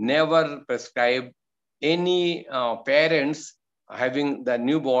never prescribe any parents having the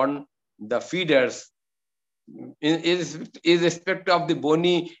newborn, the feeders, is respect of the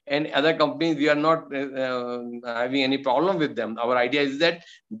Boni and other companies. We are not having any problem with them. Our idea is that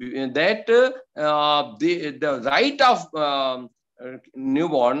the right of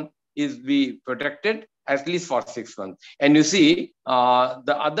newborn is be protected at least for 6 months. And you see,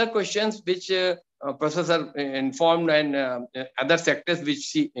 the other questions which Professor informed and other sectors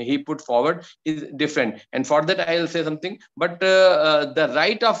which he put forward is different. And for that, I will say something. But the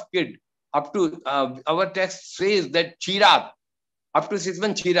right of kid, up to our text says that chirat, up to 6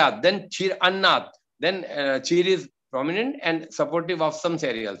 months chirat, then chir annat, then chir is prominent and supportive of some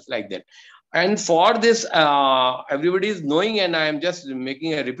cereals like that. And for this, everybody is knowing, and I am just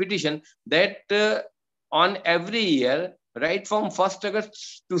making a repetition, that on every year, right from 1st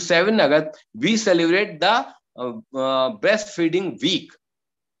August to 7th August, we celebrate the breastfeeding week.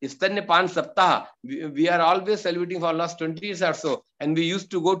 Stanyapan Saptaha. We are always celebrating for last 20 years or so. And we used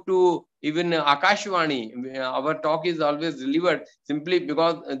to go to even Akashvani. Our talk is always delivered simply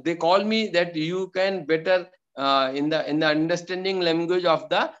because they call me that you can better in the understanding language of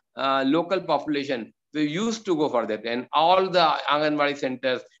the local population. We used to go for that. And all the Anganwadi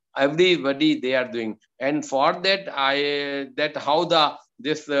centers, everybody they are doing. And for that, how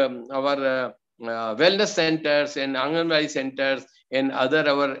our wellness centers and Anganwadi centers and other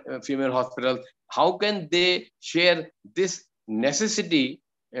our female hospitals, how can they share this necessity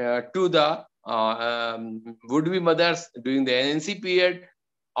to the would-be mothers during the NNC period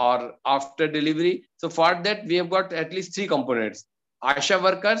or after delivery? So for that, we have got at least 3 components: Asha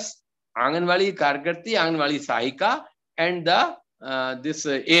workers, Anganwadi Karkarti, Anganwadi Sahika, and the this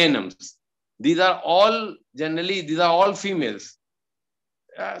ANMs. These are all females.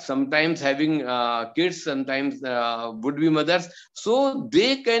 Sometimes having kids, sometimes would-be mothers. So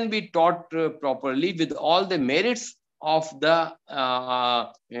they can be taught properly with all the merits of the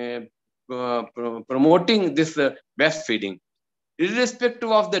promoting this breastfeeding.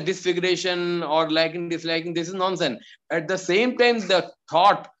 Irrespective of the disfiguration or liking, disliking, this is nonsense. At the same time, the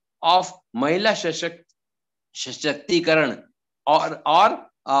thought of Mahila Shashактikaran or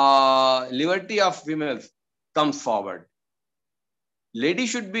liberty of females comes forward. Lady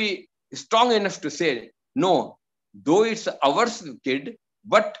should be strong enough to say, no, though it's our kid,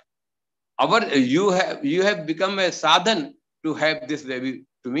 but you have become a sadhan to have this baby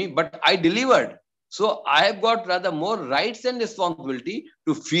to me, but I delivered. So I have got rather more rights and responsibility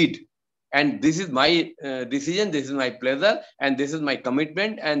to feed. And this is my decision, this is my pleasure, and this is my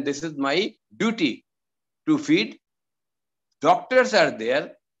commitment, and this is my duty to feed. Doctors are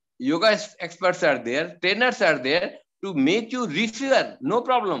there, yoga experts are there, trainers are there to make you refigure, no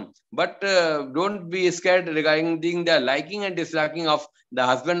problem. But don't be scared regarding the liking and disliking of the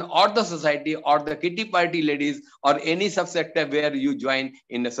husband or the society or the kitty party ladies or any subsector where you join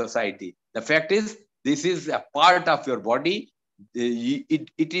in the society. The fact is, this is a part of your body.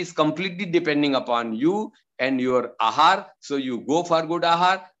 It is completely depending upon you and your ahar. So you go for good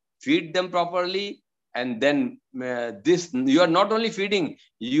ahar, feed them properly, and then you are not only feeding,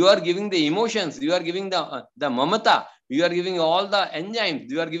 you are giving the emotions, you are giving the mamata, you are giving all the enzymes,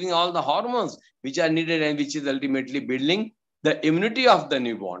 you are giving all the hormones which are needed and which is ultimately building the immunity of the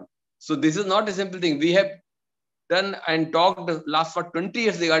newborn. So this is not a simple thing. We have done and talked last for 20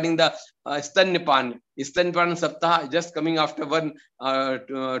 years regarding the Stannipan Saptah, just coming after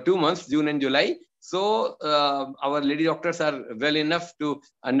 2 months, June and July. So our lady doctors are well enough to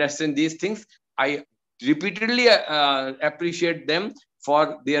understand these things. I repeatedly appreciate them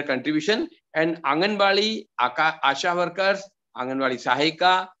for their contribution. And Anganwadi, Asha workers, Anganwadi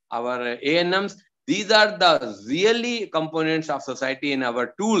Sahika, our ANMs, these are the really components of society in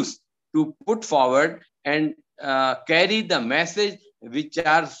our tools to put forward and carry the message which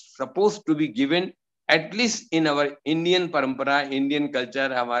are supposed to be given at least in our Indian parampara, Indian culture,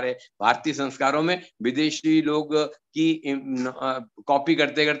 हमारे भारतीय संस्कारों में विदेशी लोग की copy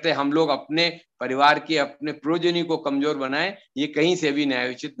करते करते हम लोग अपने परिवार की अपने प्रोजनी को कमजोर बनाएं, ये कहीं से भी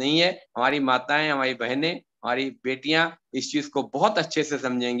न्यायोचित नहीं है। हमारी माताएं, हमारी बहनें, हमारी बेटियां इस चीज को बहुत अच्छे से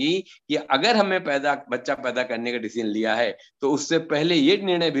समझेंगी कि अगर हमें बच्चा पैदा करने का डिसीजन लिया है तो उससे पहले ये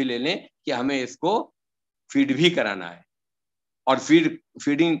निर्णय भी ले लें कि हमें इसको फीड भी कराना है, और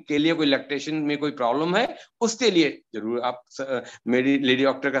फीडिंग के लिए कोई लैक्टेशन में कोई प्रॉब्लम है उसके लिए जरूर आप मेरी लेडी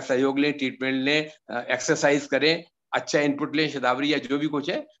डॉक्टर का सहयोग लें, ट्रीटमेंट लें, एक्सरसाइज करें, अच्छा इनपुट लें, शतावरी या जो भी कुछ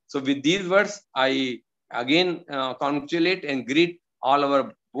है. So with these words I again congratulate and greet all our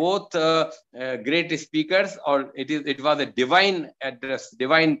both great speakers, or it was a divine address,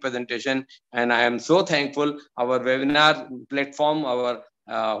 divine presentation, and I am so thankful. Our webinar platform, our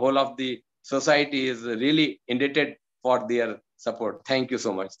whole of the society is really indebted for their support. Thank you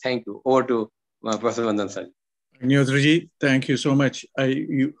so much. Thank you. Over to Professor Vandan sir. Agnihotriji, thank you so much.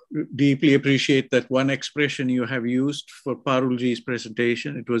 You deeply appreciate that one expression you have used for Parulji's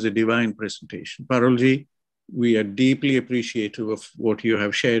presentation. It was a divine presentation. Parulji, we are deeply appreciative of what you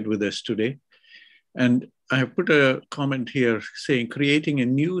have shared with us today. And I have put a comment here saying, creating a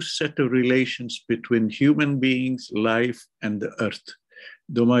new set of relations between human beings, life, and the earth.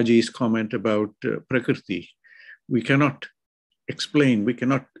 Domaji's comment about Prakriti. We cannot explain, we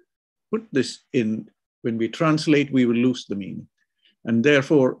cannot put this in. When we translate, we will lose the meaning. And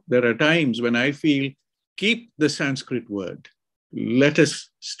therefore, there are times when I feel, keep the Sanskrit word. Let us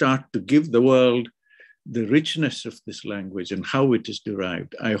start to give the world the richness of this language and how it is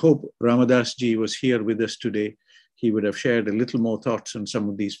derived. I hope Ramadas ji was here with us today. He would have shared a little more thoughts on some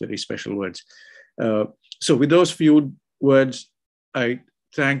of these very special words. So with those few words, I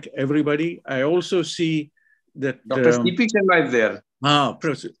thank everybody. I also see that... Dr. C.P. Sharma is there.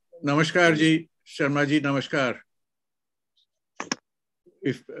 Namaskar ji, Sharma ji, namaskar.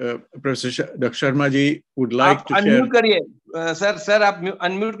 If Professor Dr. Sharma ji would like to share... Unmute करिए, sir, आप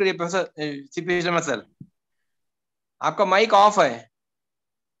unmute करिए, Professor C.P. Sharma sir. आपका mic off है.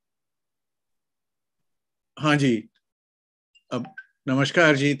 हाँ जी, अब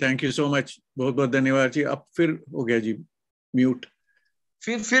नमस्कार जी, thank you so much, बहुत बहुत धन्यवाद जी. अब फिर हो गया जी म्यूट.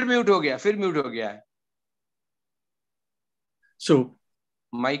 फिर म्यूट हो गया है. सो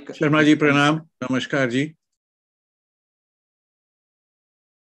माइक शर्मा जी प्रणाम, नमस्कार जी.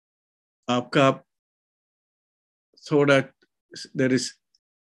 आपका थोड़ा there is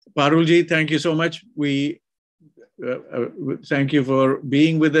Parul ji, thank you so much. We thank you for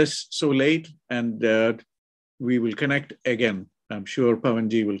being with us so late, and we will connect again. I'm sure Pawan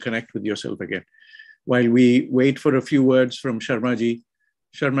ji will connect with yourself again. While we wait for a few words from Sharma ji.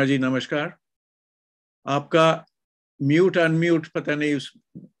 Sharma ji, namaskar. आपका mute unmute पता नहीं उस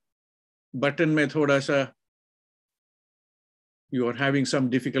button में थोड़ा सा you are having some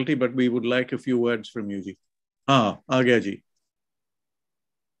difficulty, but we would like a few words from you ji. हाँ, आ गया जी.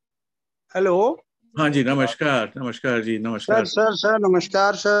 Hello. हाँ जी, नमस्कार, नमस्कार जी, नमस्कार. सर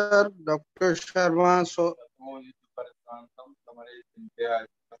नमस्कार सर. डॉक्टर शर्मा,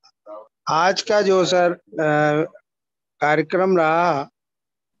 आज का जो सर कार्यक्रम रहा,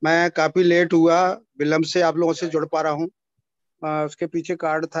 मैं काफी लेट हुआ, विलंब से आप लोगों से जुड़ पा रहा हूँ. उसके पीछे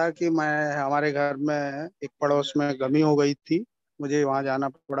कारण था कि मैं हमारे घर में एक पड़ोस में गमी हो गई थी, मुझे वहां जाना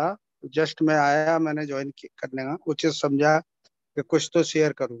पड़ा. जस्ट मैं आया, मैंने ज्वाइन करने का उचित समझा कि कुछ तो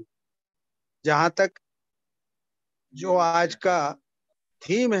शेयर करूं. जहां तक जो आज का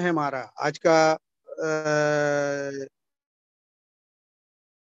थीम है हमारा, आज का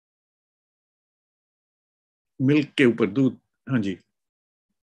मिल्क के ऊपर दूध. हाँ जी,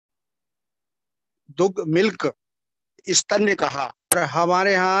 दुग्ध, मिल्क, स्तन ने कहा. और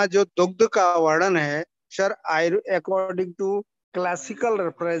हमारे यहाँ जो दुग्ध का वर्णन है sir, according to classical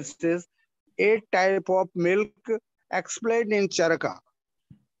references, 8 type of milk explained इन चरका.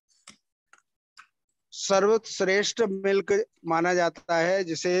 सर्वश्रेष्ठ मिल्क माना जाता है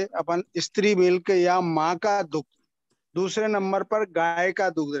जिसे अपन स्त्री मिल्क या माँ का दुग्ध, दूसरे नंबर पर गाय का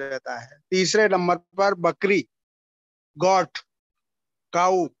दूध रहता है, तीसरे नंबर पर बकरी, गॉट,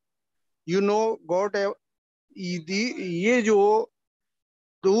 काऊ, गॉट। ये जो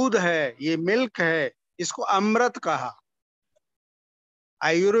दूध है, ये मिल्क है, इसको अमृत कहा।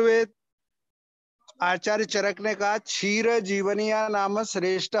 आयुर्वेद आचार्य चरक ने कहा क्षीर जीवनिया नाम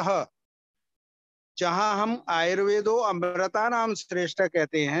श्रेष्ठ। जहां हम आयुर्वेदो अमृता नाम श्रेष्ठ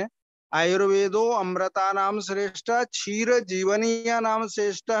कहते हैं, आयुर्वेदो अमृता नाम श्रेष्ठ, क्षीर जीवनीय नाम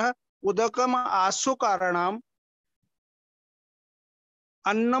श्रेष्ठ, उदकम आसु कारणम,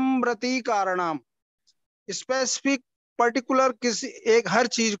 अन्नम्रति कारणम। स्पेसिफिक पर्टिकुलर किसी एक हर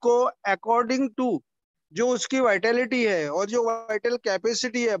चीज को अकॉर्डिंग टू जो उसकी वाइटलिटी है और जो वाइटल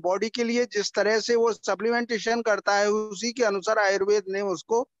कैपेसिटी है बॉडी के लिए, जिस तरह से वो सप्लीमेंटेशन करता है, उसी के अनुसार आयुर्वेद ने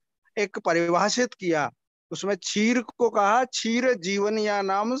उसको एक परिभाषित किया। उसमें क्षीर को कहा क्षीर जीवनिया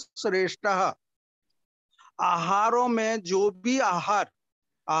नाम श्रेष्ठ। आहारों में जो भी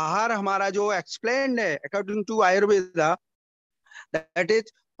आहार हमारा जो एक्सप्लेन्ड है according to Ayurveda, that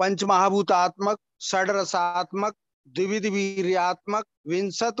is पंचमहाभूतात्मक, षडरसात्मक, द्विविध वीर्यात्मक,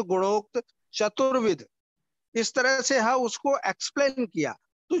 विंशत गुणोक्त, चतुर्विध, इस तरह से उसको एक्सप्लेन किया।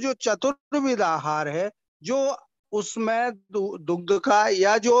 तो जो चतुर्विध आहार है, जो उसमें दुग्ध का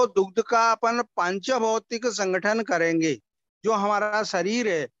या जो दुग्ध का अपन पंचभौतिक संगठन करेंगे, जो हमारा शरीर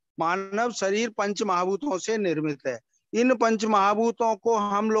है, मानव शरीर पंच महाभूतों से निर्मित है। इन पंच महाभूतों को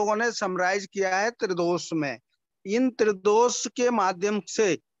हम लोगों ने समराइज किया है त्रिदोष में। इन त्रिदोष के माध्यम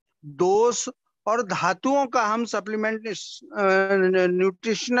से दोष और धातुओं का हम सप्लीमेंट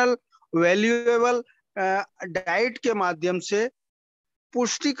न्यूट्रिशनल वैल्यूएबल डाइट के माध्यम से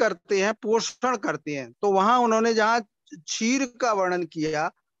पुष्टि करते हैं, पोषण करते हैं। तो वहां उन्होंने जहां क्षीर का वर्णन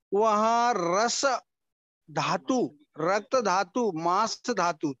किया, वहां रस धातु, रक्त धातु, मांस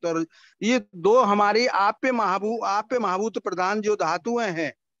धातु, तो ये दो हमारी आप्य महाभूत प्रधान जो धातुएं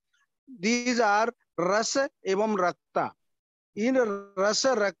हैं, दीज आर रस एवं रक्ता। इन रस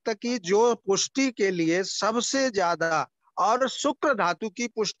रक्त की जो पुष्टि के लिए सबसे ज्यादा और शुक्र धातु की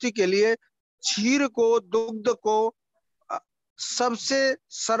पुष्टि के लिए क्षीर को, दुग्ध को सबसे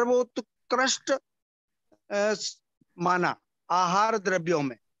सर्वोत्कृष्ट माना आहार द्रव्यों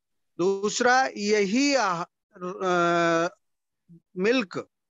में। दूसरा यही मिल्क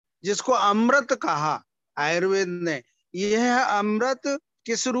जिसको अमृत कहा आयुर्वेद ने, यह अमृत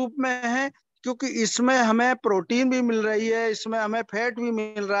किस रूप में है? क्योंकि इसमें हमें प्रोटीन भी मिल रही है, इसमें हमें फैट भी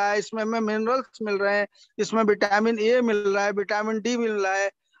मिल रहा है, इसमें हमें मिनरल्स मिल रहे हैं, इसमें विटामिन ए मिल रहा है, विटामिन डी मिल रहा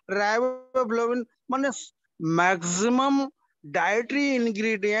है, राइबोफ्लेविन, माने मैक्सिमम डाइटरी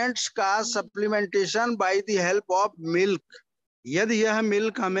इंग्रेडिएंट्स का supplementation by the help of milk. यदि यह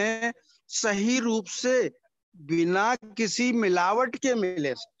मिल्क हमें सही रूप से बिना किसी मिलावट के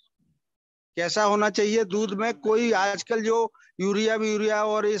मिले, कैसा होना चाहिए दूध में? कोई आजकल जो यूरिया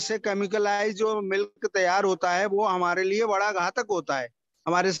और इससे केमिकलाइज जो मिल्क तैयार होता है, वो हमारे लिए बड़ा घातक होता है,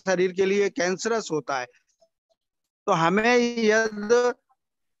 हमारे शरीर के लिए कैंसरस होता है। तो हमें यदि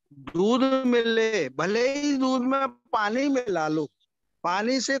दूध मिले, भले ही दूध में पानी मिला लो,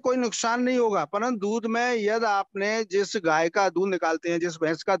 पानी से कोई नुकसान नहीं होगा, परंतु दूध में यदि आपने जिस गाय का दूध निकालते हैं, जिस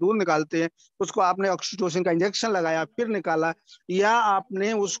भैंस का दूध निकालते हैं, उसको आपने ऑक्सीटोसिन का इंजेक्शन लगाया फिर निकाला, या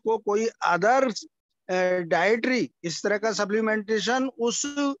आपने उसको कोई अदर डाइटरी इस तरह का सप्लीमेंटेशन उस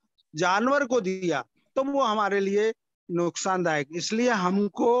जानवर को दिया, तो वो हमारे लिए नुकसानदायक। इसलिए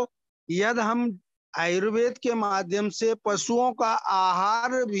हमको यदि हम आयुर्वेद के माध्यम से पशुओं का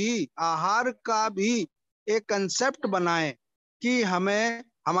आहार का भी एक कंसेप्ट बनाएं कि हमें,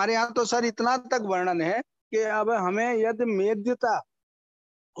 हमारे यहाँ तो सर इतना तक वर्णन है कि अब हमें यदि मेद्यता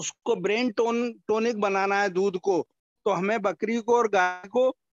उसको ब्रेन टोनिक बनाना है दूध को, तो हमें बकरी को और गाय को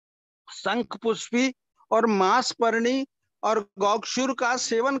शंख पुष्पी और मांसपर्णी और गौक्षुर का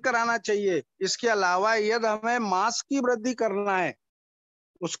सेवन कराना चाहिए। इसके अलावा यदि हमें मांस की वृद्धि करना है,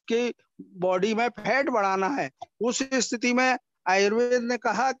 उसके बॉडी में फैट बढ़ाना है, उस स्थिति में आयुर्वेद ने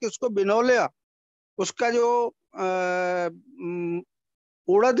कहा कि उसको बिनोले, उसका जो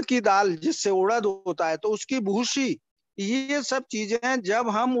उड़द की दाल जिससे उड़द होता है, तो उसकी भूसी, ये सब चीजें जब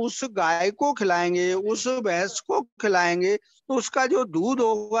हम उस गाय को खिलाएंगे, उस भैंस को खिलाएंगे, तो उसका जो दूध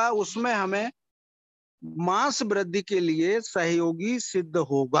होगा उसमें हमें मांस वृद्धि के लिए सहयोगी सिद्ध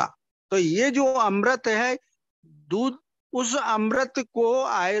होगा। तो ये जो अमृत है दूध, उस अमृत को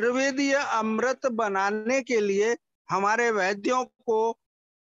आयुर्वेदीय अमृत बनाने के लिए हमारे वैद्यों को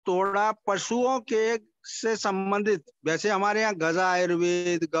थोड़ा पशुओं के से संबंधित, वैसे हमारे यहाँ गजा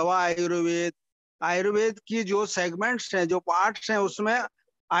आयुर्वेद, गवा आयुर्वेद, आयुर्वेद की जो सेगमेंट्स हैं, जो पार्ट्स हैं, उसमें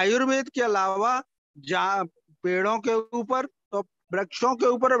आयुर्वेद के अलावा पेड़ों के ऊपर तो वृक्षों के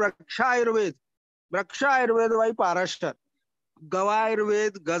ऊपर वृक्षा आयुर्वेद, वृक्ष आयुर्वेद वाई पारस्टर, गवा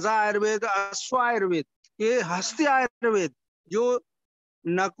आयुर्वेद, गजा आयुर्वेद, अश्व आयुर्वेद, ये हस्ती आयुर्वेद, जो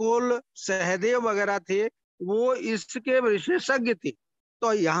नकुल सहदेव वगैरह थे वो इसके विशेषज्ञ थे।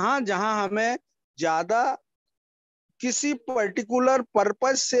 तो यहाँ जहाँ हमें ज्यादा किसी पर्टिकुलर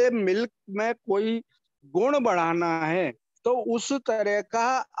पर्पज से मिल्क में कोई गुण बढ़ाना है तो उस तरह का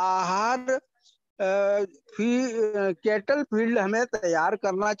आहार कैटल फील्ड हमें तैयार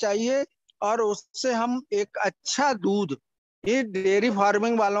करना चाहिए और उससे हम एक अच्छा दूध, ये डेयरी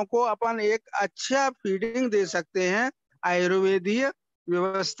फार्मिंग वालों को अपन एक अच्छा फीडिंग दे सकते हैं आयुर्वेदीय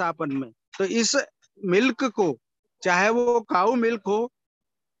व्यवस्थापन में। तो इस मिल्क को, चाहे वो काऊ मिल्क हो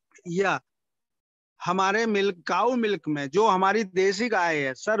या हमारे मिल्क, काऊ मिल्क में जो हमारी देसी गाय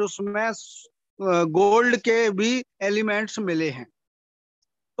है सर, उसमें गोल्ड के भी एलिमेंट्स मिले हैं।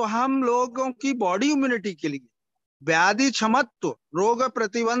 तो हम लोगों की बॉडी इम्यूनिटी के लिए, व्याधि क्षमत्व, रोग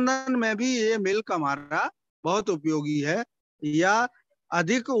प्रतिबंधन में भी ये मिल्क हमारा बहुत उपयोगी है या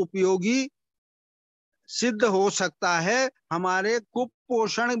अधिक उपयोगी सिद्ध हो सकता है हमारे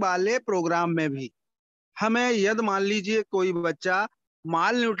कुपोषण वाले प्रोग्राम में भी। हमें यदि मान लीजिए कोई बच्चा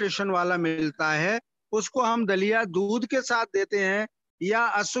माल न्यूट्रिशन वाला मिलता है, उसको हम दलिया दूध के साथ देते हैं या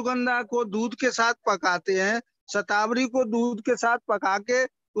अश्वगंधा को दूध के साथ पकाते हैं, शतावरी को दूध के साथ पका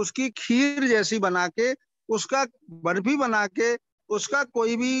के उसकी खीर जैसी बना के, उसका बर्फी बना के, उसका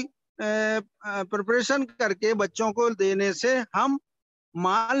कोई भी प्रिपरेशन करके बच्चों को देने से हम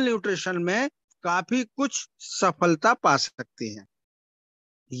माल न्यूट्रिशन में काफी कुछ सफलता पा सकते हैं।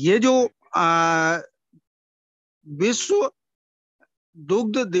 ये जो विश्व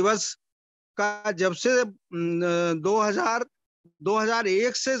दुग्ध दिवस का जब से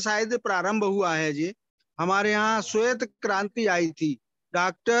 2001 से शायद प्रारंभ हुआ है जी, हमारे यहाँ श्वेत क्रांति आई थी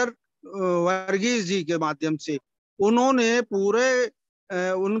डॉक्टर वर्गीस जी के माध्यम से। उन्होंने पूरे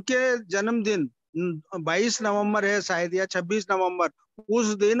उनके जन्मदिन 22 नवंबर है शायद या 26 नवंबर, उस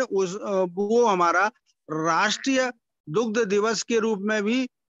दिन वो हमारा राष्ट्रीय दुग्ध दिवस के रूप में भी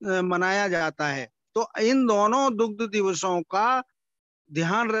मनाया जाता है। तो इन दोनों दुग्ध दिवसों का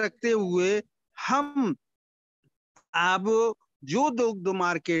ध्यान रखते हुए हम अब जो दुग्ध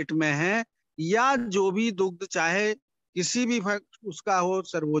मार्केट में है या जो भी दुग्ध चाहे किसी भी उसका हो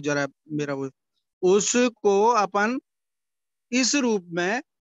सर, वो जरा मेरा वो, उसको अपन इस रूप में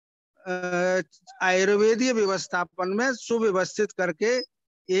आयुर्वेदीय व्यवस्थापन में सुव्यवस्थित करके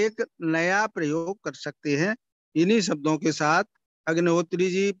एक नया प्रयोग कर सकते हैं। इन्हीं शब्दों के साथ अग्निहोत्री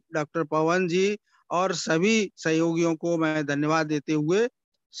जी, डॉक्टर पवन जी और सभी सहयोगियों को मैं धन्यवाद देते हुए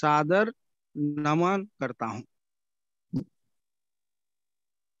सादर नमन करता हूं।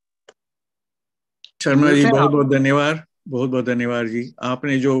 शर्मा जी बहुत बहुत धन्यवाद, बहुत बहुत धन्यवाद जी।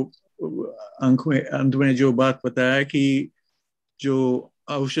 आपने जो अंत में जो बात बताया कि जो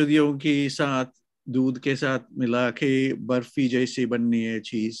औषधियों के साथ दूध के साथ मिला के बर्फी जैसी बननी है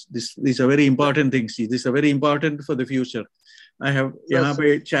चीज, this a very important things, this a very important for the future. I have यहाँ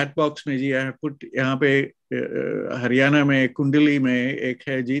पे चैट बॉक्स में जी, आई हैव पुट यहाँ पे हरियाणा में कुंडली में एक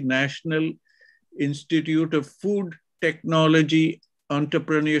है जी, national institute of food technology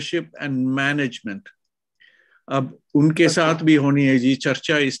entrepreneurship and management. अब उनके साथ भी होनी है जी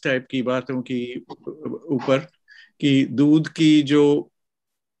चर्चा इस टाइप की बातों की ऊपर कि दूध की जो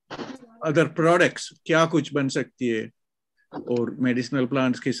अदर प्रोडक्ट्स क्या कुछ बन सकती है और मेडिसिनल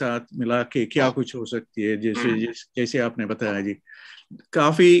प्लांट्स के साथ मिला के क्या कुछ हो सकती है, जैसे आपने बताया जी।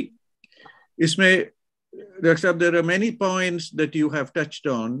 काफी इसमें डॉक्टर साहब there are many points that you have touched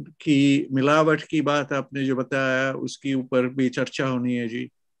on कि मिलावट की बात आपने जो बताया उसके ऊपर भी चर्चा होनी है जी।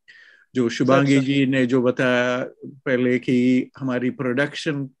 जो शुभांगी जी ने जो बताया पहले कि हमारी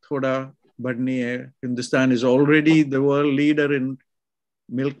प्रोडक्शन थोड़ा बढ़नी है, Hindustan is already the world leader in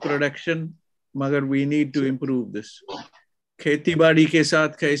milk production, मगर we need to improve this. खेती बाड़ी के साथ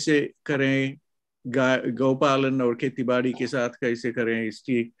कैसे करें, गौपालन और खेती बाड़ी के साथ कैसे करें,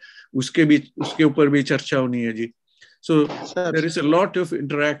 इसकी उसके ऊपर भी चर्चा होनी है जी। So there is a lot of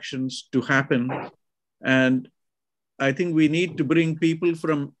interactions to happen and I think we need to bring people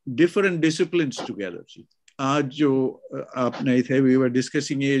from different disciplines together. आज जो आप नहीं थे, we were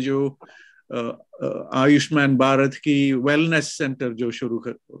discussing ये जो आयुष्मान भारत की वेलनेस सेंटर जो शुरू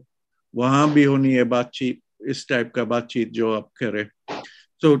कर, वहां भी होनी है बातचीत, इस टाइप का बातचीत जो आप करें।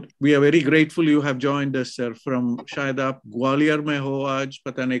 So we are very grateful you have joined us sir from, शायद आप ग्वालियर में हो आज,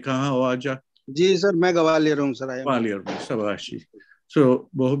 पता नहीं कहाँ हो आज। जी सर, मैं ग्वालियर हूँ सर। ग्वालियर में, शाबाश। So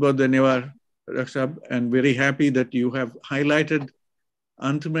बहुत बहुत धन्यवाद डॉक्टर साहब, and very happy that you have highlighted.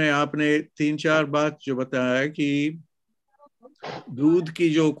 अंत में आपने 3-4 बात जो बताया कि दूध की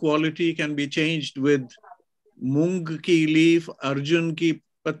जो quality can be changed with मूंग की लीफ, अर्जुन की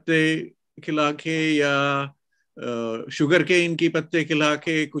पत्ते खिला के या शुगर केन की पत्ते खिला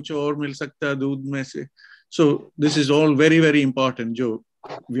के कुछ और मिल सकता है दूध में से. So this is all very very important. जो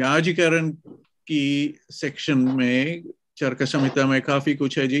व्याजीकरण की सेक्शन में चरक संहिता में काफी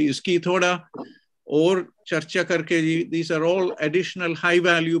कुछ है जी. इसकी थोड़ा और चर्चा करके जी, these are all additional high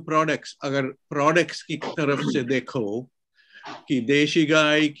value products. अगर प्रोडक्ट्स की तरफ से देखो कि देशी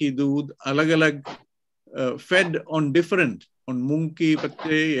गाय की दूध अलग अलग फेड ऑन डिफरेंट, ऑन मूंग की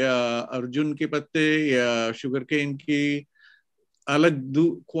पत्ते या अर्जुन के पत्ते या शुगर केन की अलग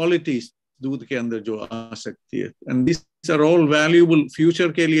क्वालिटीज दूध के अंदर जो आ सकती है. And this are all valuable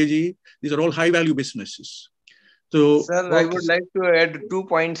future के लिए जी. This are all high value businesses. तो sir I would like to add 2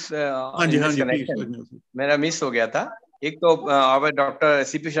 points in this connection. मेरा मिस हो गया था. एक तो डॉक्टर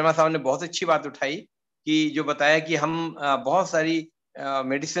सीपी शर्मा साहब ने बहुत अच्छी बात उठाई कि जो बताया कि हम बहुत सारी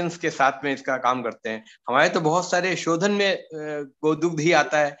मेडिसिन के साथ में इसका काम करते हैं. हमारे तो बहुत सारे शोधन में गोदुग्ध ही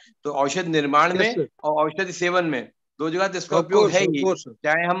आता है. तो औषध निर्माण में और औषधि सेवन में दो जगह तो इसका उपयोग है ही.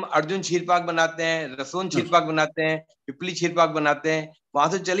 चाहे हम अर्जुन क्षीरपाक बनाते हैं, रसोन क्षीरपाक बनाते हैं, पिपली क्षीरपाक बनाते हैं, वहां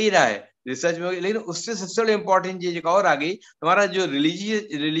तो चल ही रहा है रिसर्च में. लेकिन उससे सबसे बड़ी इंपॉर्टेंट चीज और आ गई, हमारा जो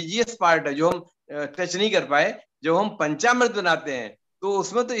रिलीजियस पार्ट है जो हम टच नहीं कर पाए. जब हम पंचामृत बनाते हैं तो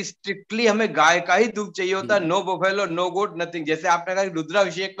उसमें तो स्ट्रिक्टली हमें गाय का ही दूध चाहिए होता है. नो बफेलो, नो गोट, नथिंग. जैसे आपने कहा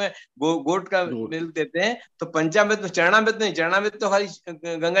रुद्राभिषेक में गोट का मिल्क देते हैं, तो पंचामृत में, चरणामृत नहीं, चरणामृत तो खाली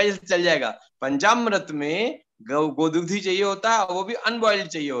गंगा जी से चल जाएगा. पंचामृत में गोदुग्ध ही चाहिए होता है, और वो भी अनबॉइल्ड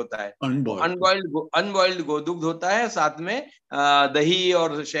चाहिए होता है. अनबॉइल्ड गोदुग्ध होता है, साथ में दही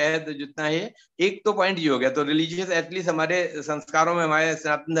और शहद जितना है. एक तो पॉइंट ये हो गया. तो रिलीजियस एटलीस्ट हमारे संस्कारों में, हमारे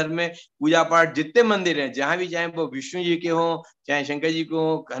सनातन धर्म में पूजा पाठ जितने मंदिर हैं, जहां भी चाहे वो विष्णु जी के हो, चाहे शंकर जी को,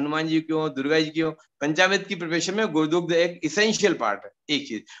 हनुमान जी के हो, दुर्गा जी की हो, पंचामृत की प्रिपरेशन में गोदुग्ध एक इसेंशियल पार्ट है. एक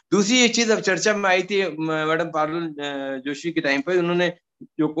चीज. दूसरी एक चीज अब चर्चा में आई थी मैडम पारुल जोशी के टाइम पर, उन्होंने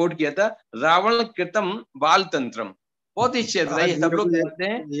जो कोट किया था, रावण कृतम बाल तंत्रम. बहुत ही अच्छे बताइए. सब लोग जानते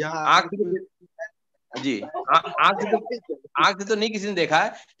हैं आंख जी, आंख से तो नहीं किसी ने देखा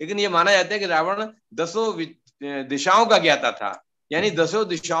है, लेकिन ये माना जाता है कि रावण 10 दिशाओं का ज्ञाता था. यानी 10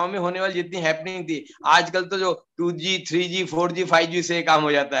 दिशाओं में होने वाली जितनी हैपनिंग थी. आजकल तो जो 2G 3G 4G 5G से काम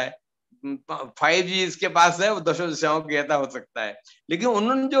हो जाता है. 5G इसके पास है, वो 10 दिशाओं का ज्ञाता हो सकता है. लेकिन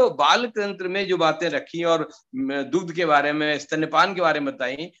उन्होंने जो बाल तंत्र में जो बातें रखी और दूध के बारे में, स्तन्यपान के बारे में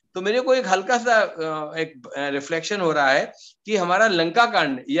बताई, तो मेरे को एक हल्का सा एक रिफ्लेक्शन हो रहा है कि हमारा लंका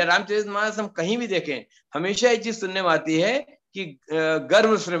कांड या रामचरितमानस हम कहीं भी देखें, हमेशा ये चीज सुनने में आती है कि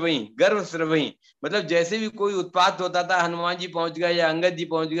गर्व स्रवई. मतलब जैसे भी कोई उत्पात होता था, हनुमान जी पहुंच गए या अंगद जी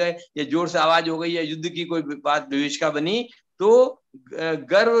पहुंच गए, या जोर से आवाज हो गई या युद्ध की कोई बात विभीषिका बनी, तो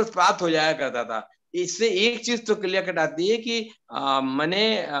गर्व प्राप्त हो जाया करता था. इससे एक चीज तो क्लियर कट आती है कि मैंने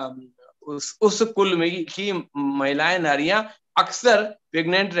उस कुल में की महिलाएं, नारियां अक्सर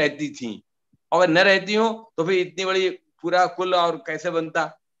प्रेग्नेंट रहती थीं, और न रहती हो तो फिर इतनी बड़ी पूरा कुल और कैसे बनता.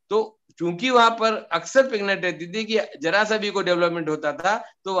 तो चूंकि वहां पर अक्सर प्रेग्नेंट रहती थी कि जरा सा भी कोई डेवलपमेंट होता था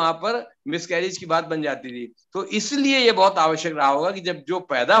तो वहां पर मिसकैरेज की बात बन जाती थी. तो इसलिए ये बहुत आवश्यक रहा होगा कि जब जो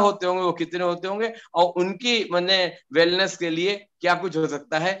पैदा होते होंगे वो कितने होते होंगे, और उनकी मैंने वेलनेस के लिए क्या कुछ हो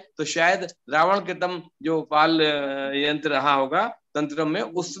सकता है. तो शायद रावण कृतम जो पाल यंत्र रहा होगा तंत्र में,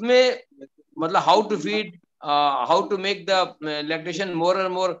 उसमें मतलब how to feed, how to make the lactation more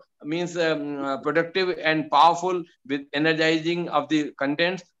and more means productive and powerful with energizing of the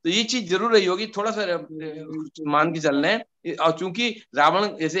contents. तो ये चीज जरूर रही होगी. थोड़ा सा मान के चल रहे हैं. और चूंकि रावण,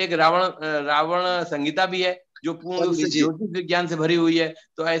 जैसे एक रावण संगीता भी है जो पूर्ण रूप से ज्योतिष विज्ञान से भरी हुई है,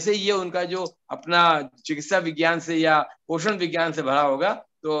 तो ऐसे ही ये उनका जो अपना चिकित्सा विज्ञान से या पोषण विज्ञान से भरा होगा.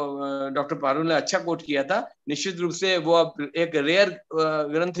 तो डॉक्टर पारुल ने अच्छा कोट किया था. निश्चित रूप से वो अब एक रेयर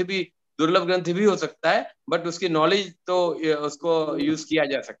ग्रंथ भी, दुर्लभ ग्रंथ भी हो सकता है, बट उसकी नॉलेज तो उसको यूज किया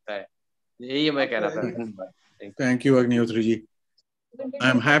जा सकता है. यही मैं कह रहा था. Thank you Agnihotri ji. I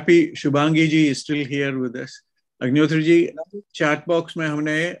am happy Shubhangi ji is still here with us. Agnihotri ji, chat box में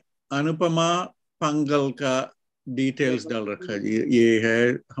हमने अनुपमा पंगल का डिटेल्स डाल रखा जी. ये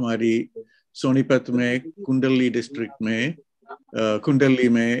है हमारी सोनीपत में, कुंडली डिस्ट्रिक्ट में, कुंडली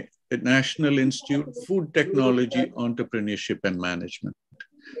में national institute food technology entrepreneurship and management.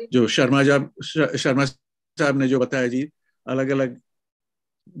 जो शर्मा साहब ने जो बताया जी, अलग अलग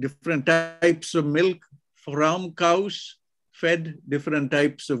different types of milk from cows fade different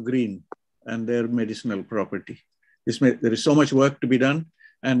types of green and there medicinal property. इसमें there is so much work to be done,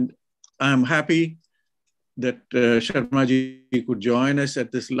 and I am happy that Sharma ji could join us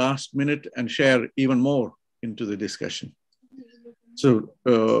at this last minute and share even more into the discussion. So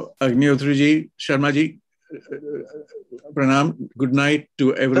Agnihotra ji, Sharma ji, pranam, good night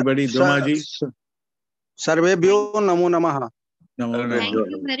to everybody. Doma ji, सर्वेभ्यो नमो नमः. Thank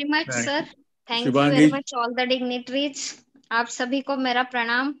you very much sir, thank you Shubhangi very much all the dignitaries. आप सभी को मेरा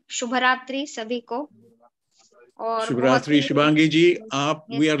प्रणाम, शुभ रात्रि सभी को। और शुभरात्रि शुभांगी जी, आप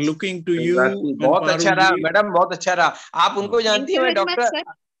we are looking to you. बहुत अच्छा रहा मैडम, बहुत अच्छा रहा। आप उनको जानती हैं डॉक्टर?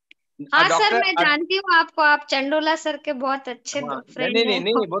 हाँ सर, मैं जानती हूँ आपको, आप चंडोला सर के बहुत अच्छे फ्रेंड नहीं, नहीं, हैं।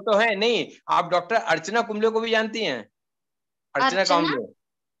 नहीं, वो तो है नहीं। आप डॉक्टर अर्चना कुंबले को भी जानती हैं? अर्चना कांबले,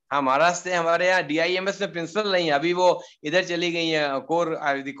 हाँ, महाराष्ट्र से, हमारे यहाँ DIMS में प्रिंसिपल नहीं है अभी, वो इधर चली गई है कोर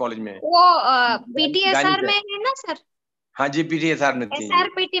आयुर्वेदिक कॉलेज में। वो PTSR में है ना सर? हाँ जी, PTSR में थी।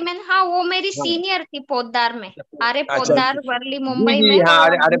 SRPT में, हाँ, वो मेरी सीनियर थी पोद्दार में। अरे अच्छा, पोद्दार वर्ली जी मुंबई जी, में हाँ,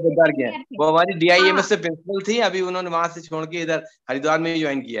 वो अरे पोद्दार के हैं वो, हमारी DIMS से हाँ प्रिंसिपल थी, अभी उन्होंने वहां से छोड़ के इधर हरिद्वार में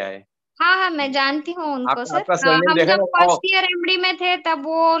ज्वाइन किया है। हाँ हाँ, मैं जानती हूँ उनको सर। आपका सरनेम हम देखा जब ना? फर्स्ट ईयर MD में थे तब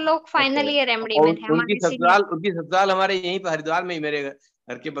वो लोग फाइनल ईयर MD में थे, हमारे सीनियर। उनकी ससुराल हमारे यहीं पर हरिद्वार में ही, मेरे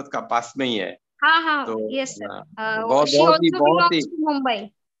घर के पास में ही है। हाँ हाँ, तो यस सर, बहुत शी बहुत ही आल्सो बहुत ही बिलोंग्स टू मुंबई।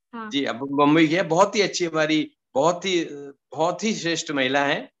 हाँ जी, अब मुंबई की है, बहुत ही अच्छी हमारी, बहुत ही श्रेष्ठ महिला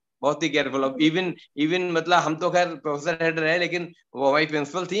है, बहुत ही केयरफुल। अब इवन इवन मतलब हम तो खैर प्रोफेसर हेड रहे, लेकिन वो हमारी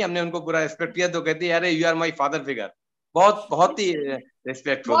प्रिंसिपल थी, हमने उनको पूरा रिस्पेक्ट किया, तो कहती है अरे you are my father figure. बहुत बहुत ही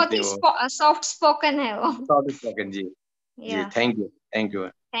रिस्पेक्टफुल बहुत थी ही वो, सॉफ्ट स्पोकन है वो। सॉफ्ट स्पोकन जी। जी, या thank you, thank you.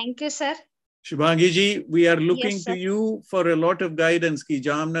 Thank you sir. Shubhangi ji, we are yes looking to sir, you for a lot of guidance की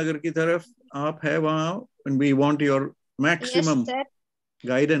जामनगर की तरफ आप है वहाँ, and we want your yes maximum sir,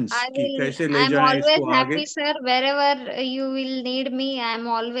 guidance कि कैसे ले I'm जाएं always इसको आगे। happy sir, wherever you will need me, I'm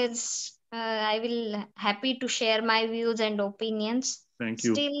always I will happy to share my views and opinions. Thank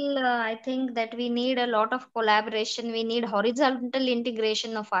you. Still I think that we need a lot of collaboration, we need horizontal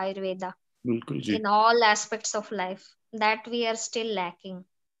integration of Ayurveda बिल्कुल जी, in all aspects of life, that we are still lacking.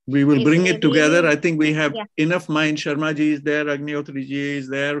 we will If bring we it together. really, I think we have yeah, enough mind. Sharma ji is there, Agnihotri ji is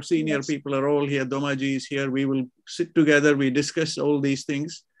there, senior yes, people are all here, Doma ji is here. We will sit together, we discuss all these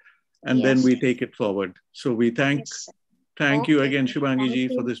things, and then yes, we take it forward. So we yes sir. thank you Okay again, sir. Shubhangi Thank ji,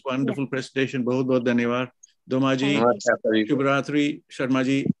 for you. this Yeah, wonderful presentation. बहुत बहुत धन्यवाद। Doma ji, thank you sir. Shubhratri, Sharma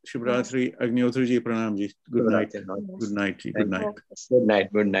ji, Shubhratri, Agnihotri ji, Pranam ji. Good night. Yes. Good night ji. Good night. Okay sir. Good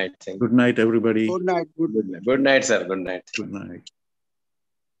night, good night, thank you. Good night, everybody. Good night. Good night, sir, good night. Good night.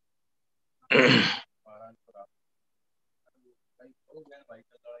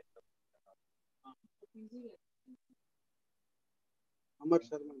 अमर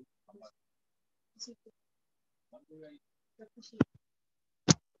शर्मा।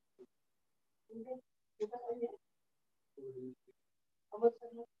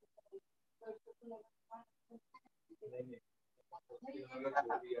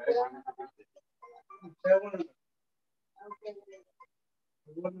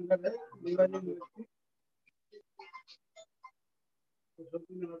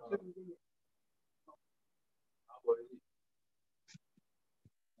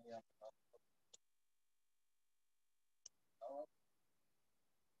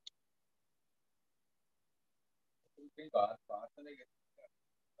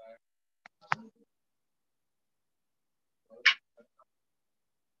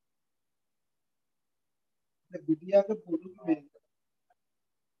 बिटिया के photo भी भेज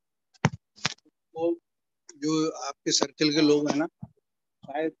वो, जो आपके circle के लोग हैं ना,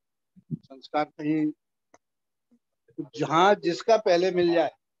 शायद संस्कार कहीं जहाँ जिसका पहले मिल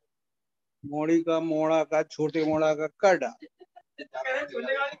जाए, मोड़ी का, मोड़ा का, छोटे मोड़ा का कर डाल।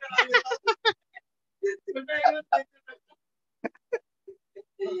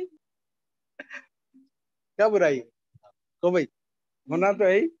 क्या बुराई है? तो भाई होना तो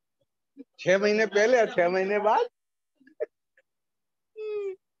है ही, 6 महीने पहले और 6 महीने बाद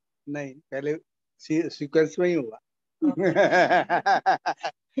नहीं, पहले सीक्वेंस में ही हुआ।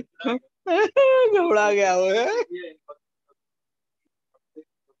 घबरा गया वो है।